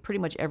literally pretty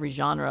much every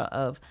genre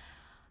of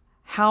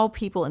how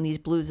people in these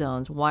blue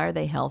zones, why are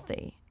they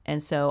healthy?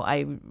 And so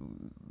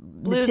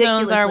blue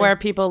zones are where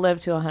people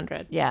live to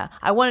 100. Yeah.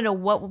 I want to know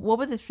what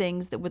were the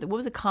things what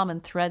was the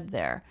common thread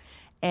there?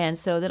 And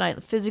so then I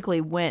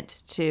physically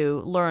went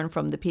to learn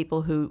from the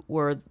people who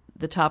were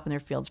the top in their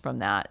fields from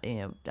that,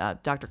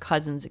 Dr.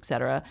 Cousins, et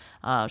cetera,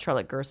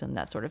 Charlotte Gerson,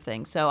 that sort of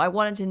thing. So I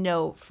wanted to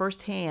know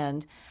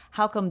firsthand,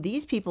 how come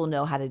these people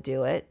know how to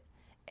do it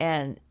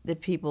and the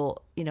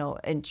people,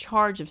 in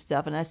charge of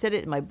stuff. And I said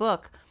it in my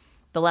book,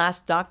 the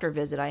last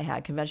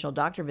conventional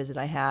doctor visit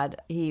I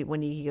had, he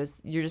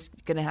goes, you're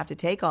just going to have to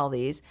take all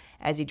these,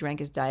 as he drank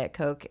his Diet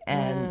Coke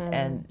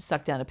and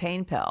sucked down a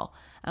pain pill.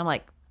 And I'm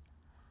like,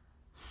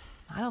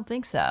 I don't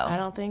think so. I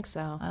don't think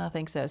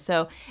so.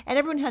 So, and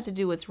everyone has to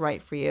do what's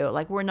right for you.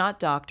 Like, we're not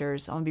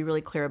doctors. I want to be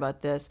really clear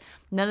about this.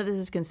 None of this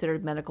is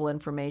considered medical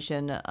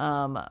information.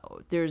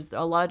 There's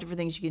a lot of different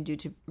things you can do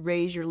to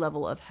raise your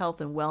level of health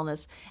and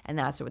wellness, and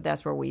that's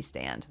where we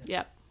stand.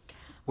 Yep.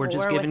 We're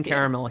just giving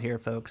caramel here,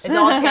 folks. It's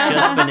all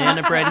just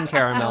banana bread and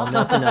caramel,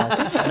 nothing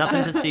else.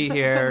 Nothing to see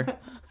here.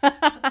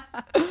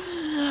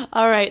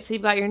 All right, so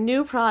you've got your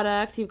new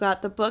product. You've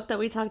got the book that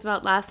we talked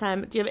about last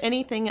time. Do you have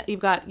anything? You've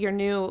got your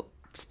new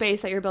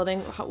space that you're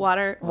building,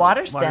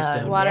 Waterstone.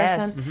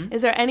 Yes. Mm-hmm.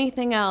 Is there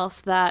anything else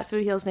that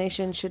Food Heals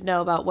Nation should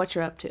know about what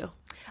you're up to?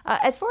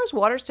 As far as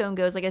Waterstone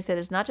goes, like I said,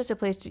 it's not just a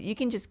place you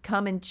can just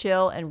come and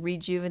chill and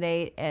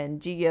rejuvenate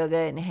and do yoga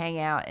and hang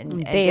out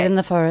and bathe in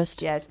the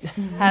forest. Yes,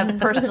 have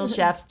personal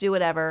chefs, do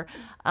whatever.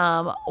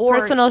 Or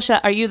personal chef?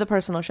 Are you the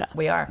personal chef?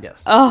 We are.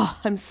 Yes. Oh,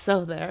 I'm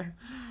so there.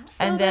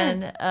 And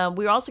then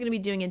we're also going to be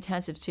doing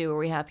intensive too, where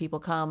we have people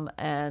come,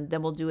 and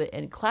then we'll do it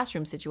in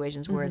classroom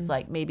situations where it's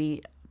like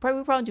we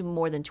probably do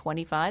more than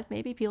 25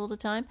 maybe people at a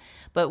time.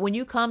 But when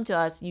you come to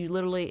us, you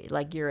literally,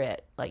 like, you're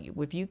it. Like,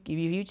 if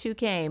you two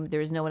came,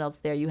 there is no one else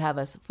there. You have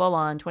us full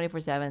on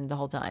 24/7 the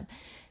whole time.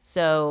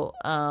 So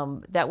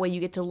that way you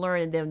get to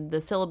learn, and then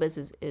the syllabus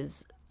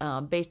is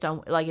based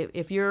on, like,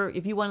 if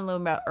you want to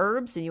learn about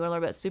herbs and you want to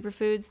learn about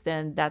superfoods,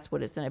 then that's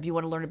what it's done. If you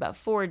want to learn about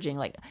foraging,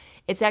 like,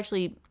 it's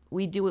actually,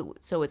 we do it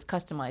so it's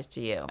customized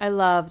to you. I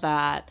love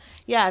that.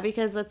 Yeah,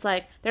 because it's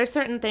like there's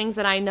certain things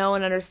that I know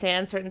and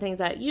understand, certain things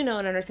that you know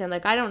and understand.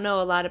 Like, I don't know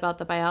a lot about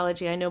the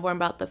biology. I know more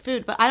about the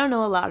food, but I don't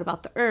know a lot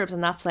about the herbs.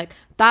 And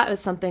that is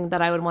something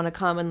that I would want to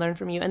come and learn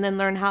from you, and then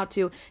learn how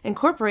to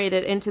incorporate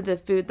it into the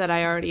food that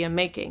I already am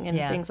making and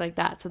things like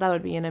that. So that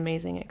would be an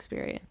amazing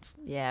experience.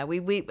 Yeah,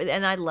 we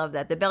and I love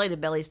that. The belly to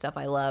belly stuff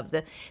I love.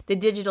 The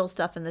digital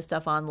stuff and the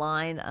stuff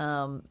online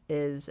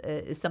is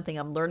something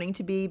I'm learning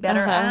to be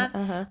better at.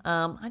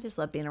 I just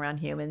love being around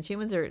humans.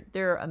 Humans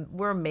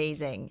we're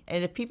amazing.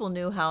 And if people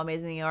knew how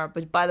amazing they are,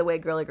 but by the way,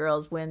 girly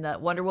girls, when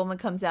Wonder Woman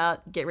comes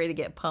out, get ready to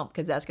get pumped,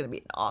 because that's going to be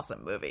an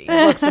awesome movie.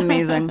 It looks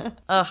amazing.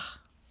 Ugh.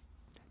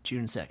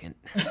 June 2nd.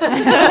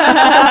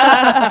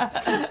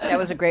 That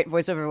was a great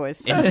voiceover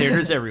voice. In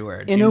theaters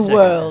everywhere. In June a 2nd.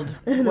 world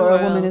where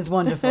a woman is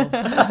wonderful.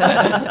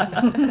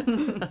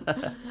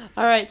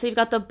 All right, so you've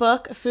got the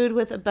book, Food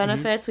with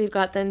Benefits. We've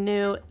got the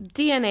new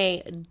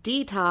DNA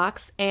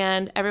Detox,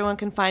 and everyone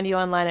can find you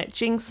online at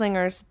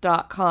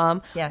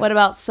jingslingers.com. Yes. What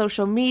about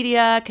social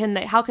media?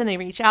 How can they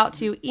reach out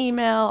to you?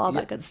 Email, all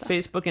that good stuff.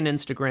 Facebook and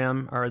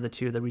Instagram are the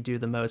two that we do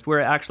the most. We're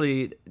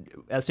actually,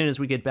 as soon as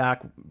we get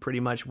back, pretty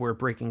much we're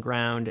breaking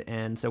ground,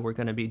 and so we're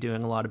going to be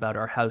doing a lot about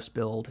our house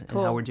build and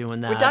how we're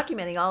doing that. We're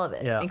documenting all of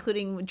it,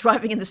 including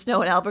driving in the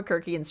snow in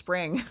Albuquerque in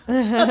spring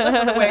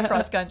on the way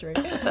across country.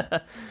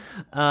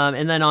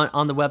 And then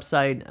on the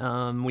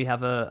website, we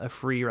have a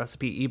free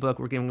recipe ebook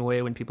we're giving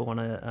away when people want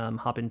to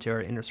hop into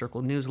our Inner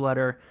Circle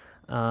newsletter.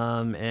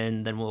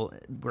 And then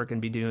we're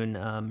going to be doing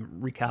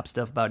recap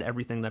stuff about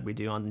everything that we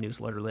do on the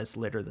newsletter list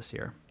later this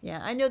year. Yeah,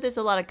 I know there's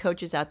a lot of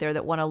coaches out there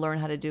that want to learn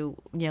how to do,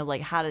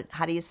 like how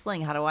do you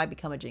sling? How do I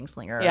become a Jing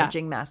slinger or a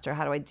Jing master?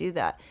 How do I do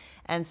that?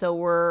 And so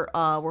we're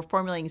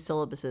formulating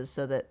syllabuses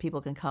so that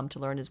people can come to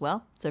learn as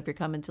well. So if you're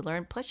coming to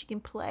learn, plus you can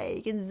play,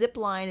 you can zip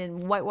line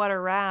and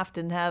whitewater raft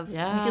and you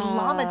can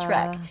llama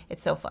trek.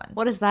 It's so fun.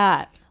 What is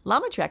that?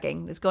 Llama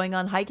trekking is going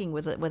on hiking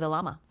with a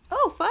llama.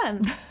 Oh,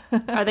 fun.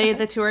 Are they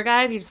the tour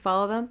guide? You just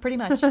follow them? Pretty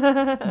much.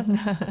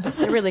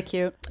 They're really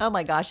cute. Oh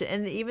my gosh.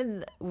 And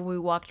even when we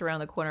walked around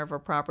the corner of our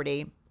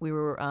property, we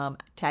were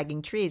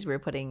tagging trees. We were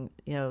putting,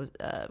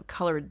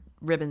 colored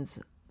ribbons,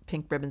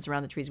 pink ribbons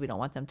around the trees. We don't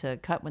want them to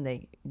cut when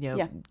they,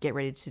 get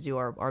ready to do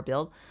our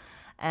build.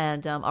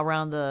 And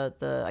around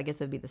the I guess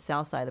it would be the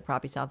south side, the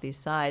property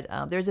southeast side,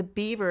 there's a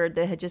beaver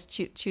that had just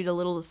chewed a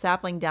little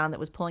sapling down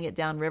that was pulling it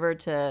down river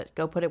to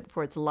go put it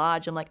for its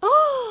lodge. I'm like,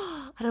 oh,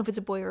 I don't know if it's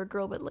a boy or a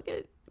girl, but look at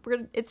it.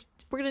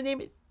 We're gonna name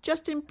it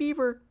Justin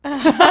Beaver.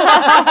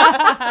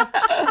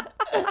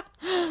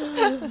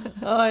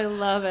 Oh, I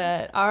love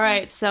it. All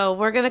right, so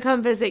we're going to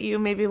come visit you.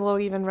 Maybe we'll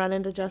even run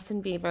into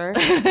Justin Bieber.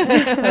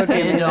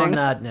 And on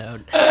that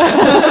note.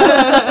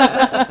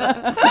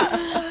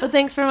 But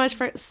thanks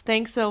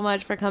so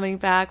much for coming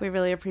back. We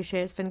really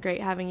appreciate it. It's been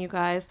great having you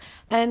guys.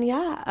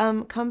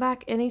 And come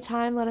back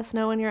anytime. Let us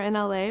know when you're in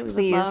LA. We would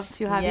love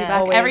to have you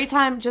back. Always. Every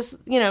time, just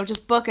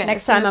book it.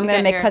 Next time I'm going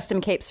to make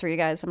custom capes for you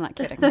guys. I'm not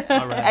kidding.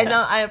 All right. I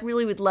know. I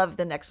really would love if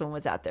the next one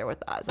was out there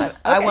with us.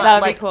 I want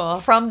that would be cool.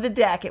 from the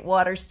deck at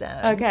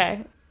Waterstone.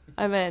 Okay.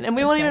 I'm in. And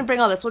we won't even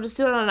bring all this. We'll just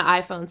do it on an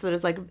iPhone. So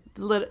there's like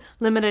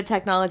limited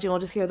technology. We'll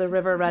just hear the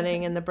river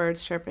running and the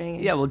birds chirping.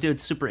 Yeah, we'll do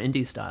it super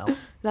indie style.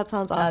 That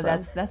sounds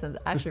awesome. That sounds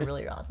actually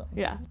really awesome.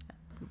 Yeah.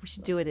 We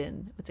should do it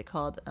in, what's it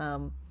called?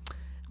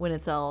 When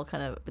it's all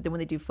kind of, but then when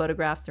they do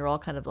photographs, they're all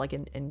kind of like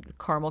in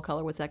caramel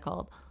color. What's that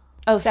called?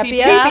 Oh,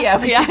 sepia?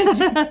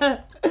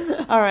 Yeah.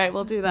 All right,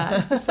 we'll do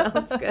that.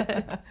 Sounds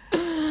good.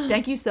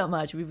 Thank you so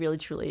much. We really,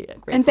 truly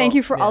grateful. And thank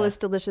you for all this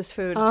delicious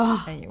food.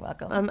 Oh, and you're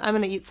welcome. I'm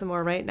going to eat some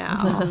more right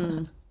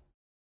now.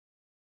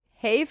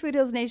 Hey, Food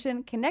Heals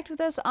Nation, connect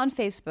with us on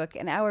Facebook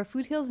in our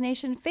Food Heals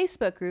Nation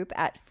Facebook group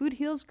at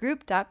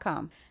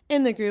foodhealsgroup.com.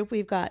 In the group,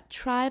 we've got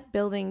Tribe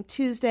Building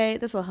Tuesday.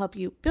 This will help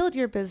you build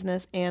your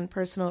business and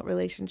personal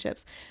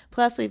relationships.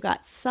 Plus, we've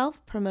got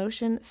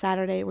Self-Promotion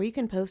Saturday, where you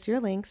can post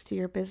your links to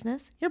your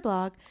business, your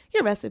blog,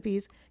 your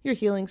recipes, your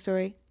healing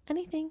story,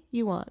 anything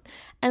you want.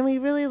 And we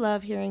really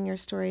love hearing your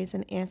stories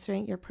and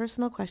answering your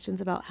personal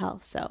questions about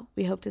health. So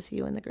we hope to see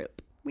you in the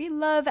group. We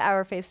love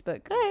our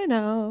Facebook. I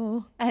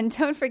know. And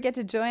don't forget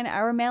to join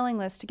our mailing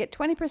list to get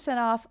 20%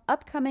 off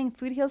upcoming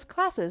Food Heals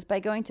classes by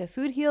going to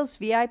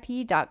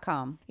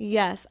foodhealsvip.com.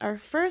 Yes, our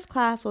first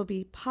class will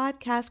be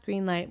Podcast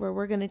Greenlight, where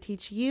we're going to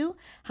teach you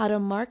how to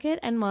market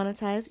and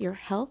monetize your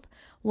health,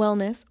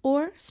 wellness,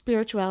 or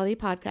spirituality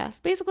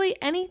podcast. Basically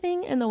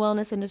anything in the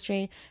wellness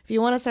industry. If you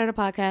want to start a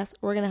podcast,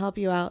 we're going to help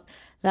you out.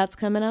 That's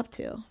coming up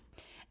too.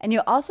 And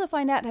you'll also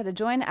find out how to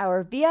join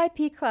our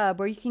VIP club,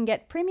 where you can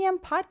get premium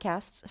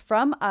podcasts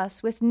from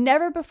us with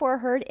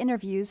never-before-heard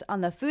interviews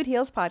on the Food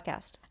Heals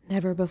podcast.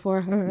 Never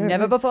before heard.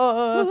 Never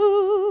before.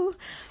 Ooh.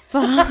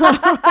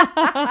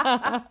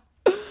 Oh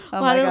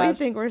Why do we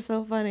think we're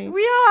so funny?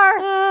 We are.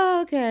 Oh,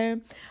 okay.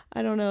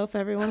 I don't know if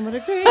everyone would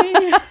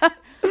agree.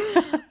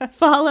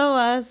 Follow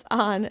us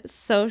on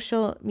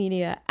social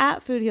media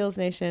at Food Heals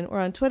Nation, or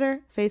on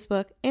Twitter,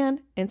 Facebook,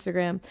 and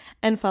Instagram.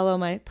 And follow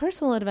my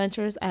personal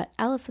adventures at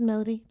Allison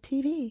Melody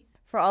TV.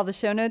 For all the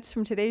show notes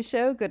from today's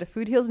show, go to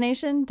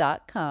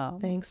foodhealsnation.com.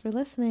 Thanks for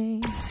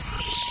listening.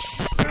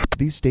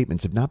 These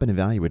statements have not been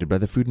evaluated by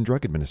the Food and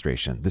Drug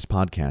Administration. This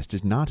podcast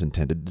is not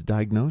intended to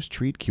diagnose,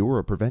 treat, cure,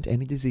 or prevent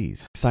any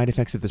disease. Side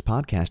effects of this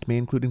podcast may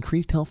include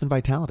increased health and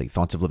vitality,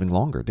 thoughts of living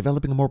longer,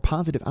 developing a more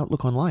positive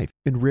outlook on life.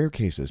 In rare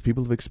cases,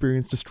 people have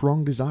experienced a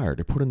strong desire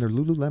to put in their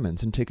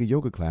Lululemons and take a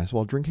yoga class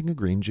while drinking a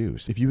green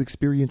juice. If you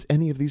experience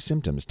any of these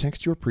symptoms,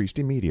 text your priest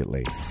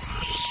immediately.